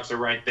 but the Bucks are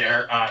right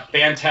there.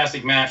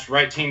 Fantastic match.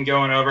 Right team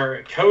going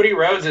over. Cody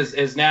Rhodes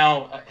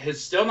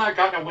has still not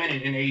gotten a win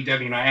in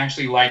AEW, and I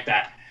actually like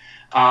that.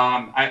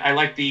 I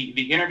like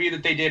the interview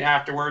that they did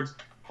afterwards,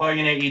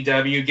 playing in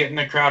AEW, getting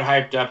the crowd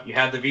hyped up. You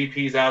had the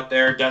VPs out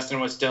there. Dustin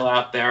was still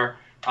out there.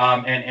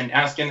 And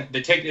asking,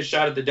 they take this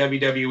shot at the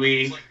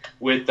WWE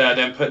with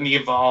them putting the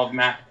Evolve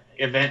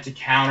event to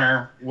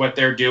counter what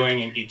they're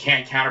doing, and you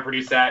can't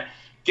counter-produce that.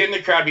 Getting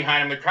the crowd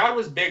behind him. The crowd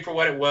was big for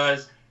what it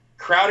was.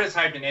 Crowd is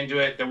hyped into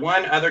it. The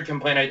one other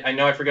complaint I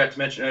know I forgot to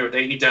mention earlier with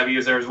AEW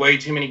is there was way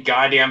too many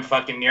goddamn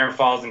fucking near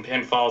falls and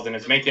pinfalls, and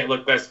it's making it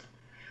look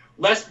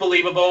less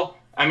believable.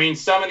 I mean,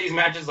 some of these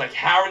matches,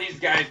 how are these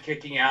guys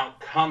kicking out?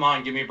 Come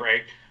on, give me a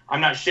break.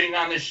 I'm not shitting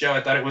on this show.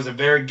 I thought it was a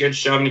very good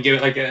show. I'm going to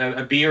give it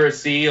a B or a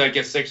C,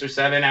 a 6 or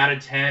 7 out of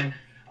 10.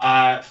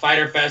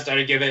 Fyter Fest,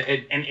 I'd give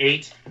it an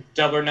 8.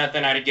 Double or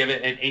Nothing, I'd give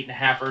it an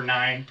 8.5 or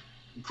 9.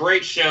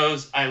 Great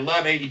shows. I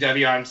love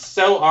AEW. I'm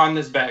so on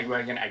this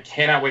bandwagon. I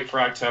cannot wait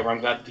for October. I'm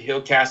glad that the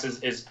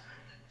HeelCast is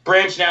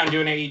branching out and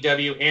doing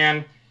AEW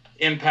and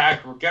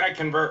Impact. We're going to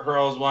convert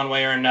Hurls one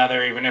way or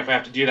another, even if we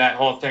have to do that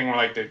whole thing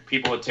where the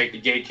people would take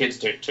the gay kids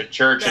to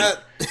church and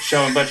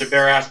show them a bunch of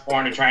bare-ass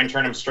porn and try and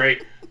turn them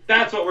straight.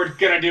 That's what we're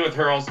going to do with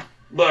Hurls.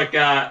 Look,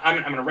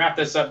 I'm going to wrap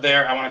this up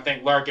there. I want to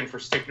thank Larkin for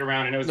sticking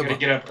around. I know he's going to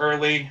get up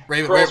early.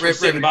 Raven, for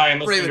sitting by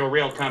and listening to a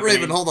real company.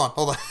 Raven, hold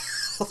on.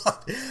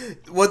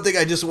 One thing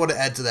I just want to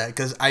add to that,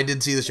 because I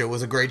did see the show, it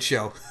was a great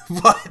show,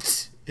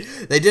 but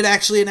they did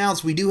actually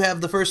announce we do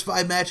have the first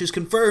 5 matches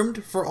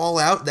confirmed for All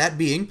Out, that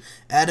being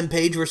Adam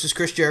Page versus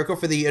Chris Jericho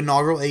for the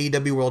inaugural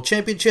AEW World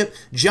Championship,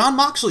 Jon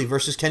Moxley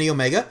versus Kenny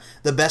Omega,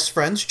 the Best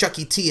Friends,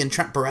 Chucky T and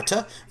Trent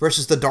Beretta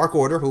versus the Dark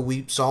Order, who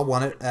we saw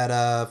won it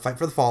at Fight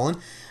for the Fallen,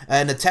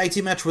 and a tag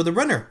team match where the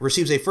winner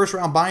receives a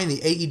first-round bye in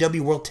the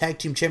AEW World Tag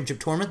Team Championship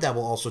Tournament. That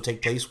will also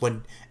take place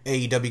when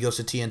AEW goes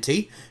to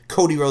TNT.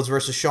 Cody Rhodes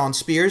versus Shawn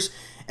Spears.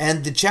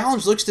 And the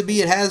challenge looks to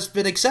be it has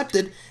been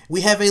accepted.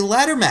 We have a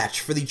ladder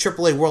match for the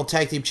AAA World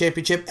Tag Team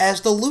Championship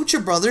as the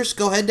Lucha Brothers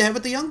go head-to-head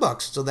with the Young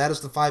Bucks. So that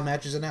is the 5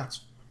 matches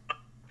announced.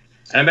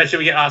 And I bet you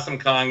we get Awesome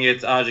Kong.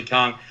 It's Aja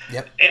Kong.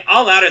 Yep.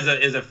 All that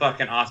is a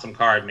fucking awesome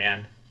card,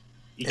 man.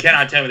 You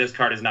cannot tell me this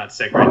card is not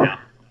sick right now.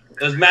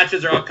 Those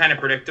matches are all kind of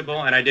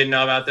predictable, and I didn't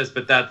know about this,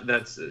 but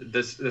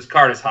this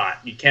card is hot.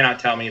 You cannot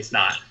tell me it's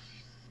not.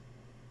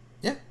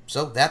 Yeah,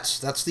 so that's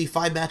the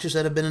 5 matches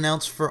that have been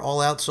announced for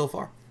All Out so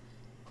far.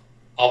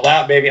 All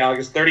Out, baby,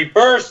 August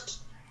 31st.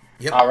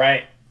 Yep. All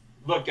right.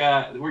 Look,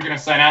 we're going to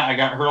sign out. I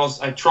got Hurls.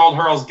 I trolled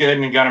Hurls good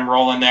and got him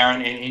rolling there,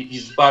 and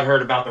he's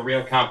butthurt about the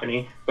real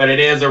company. But it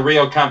is a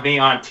real company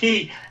on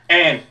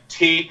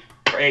TNT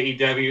for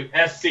AEW,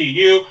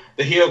 SCU,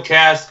 the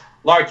HeelCast,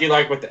 Larky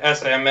like with the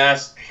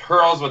SMS,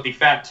 Hurls with the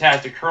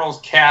Fantastic Hurls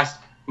Cast,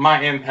 My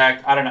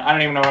Impact. I don't know. I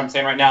don't even know what I'm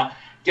saying right now.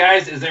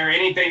 Guys, is there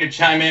anything to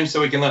chime in so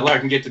we can let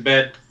Larkin get to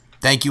bed?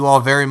 Thank you all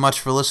very much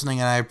for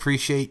listening, and I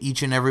appreciate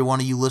each and every one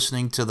of you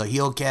listening to the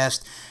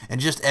HeelCast. And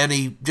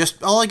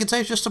just all I can say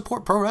is just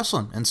support pro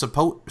wrestling and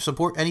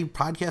support any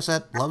podcast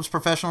that loves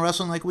professional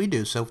wrestling like we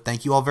do. So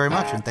thank you all very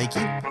much, and thank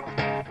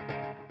you.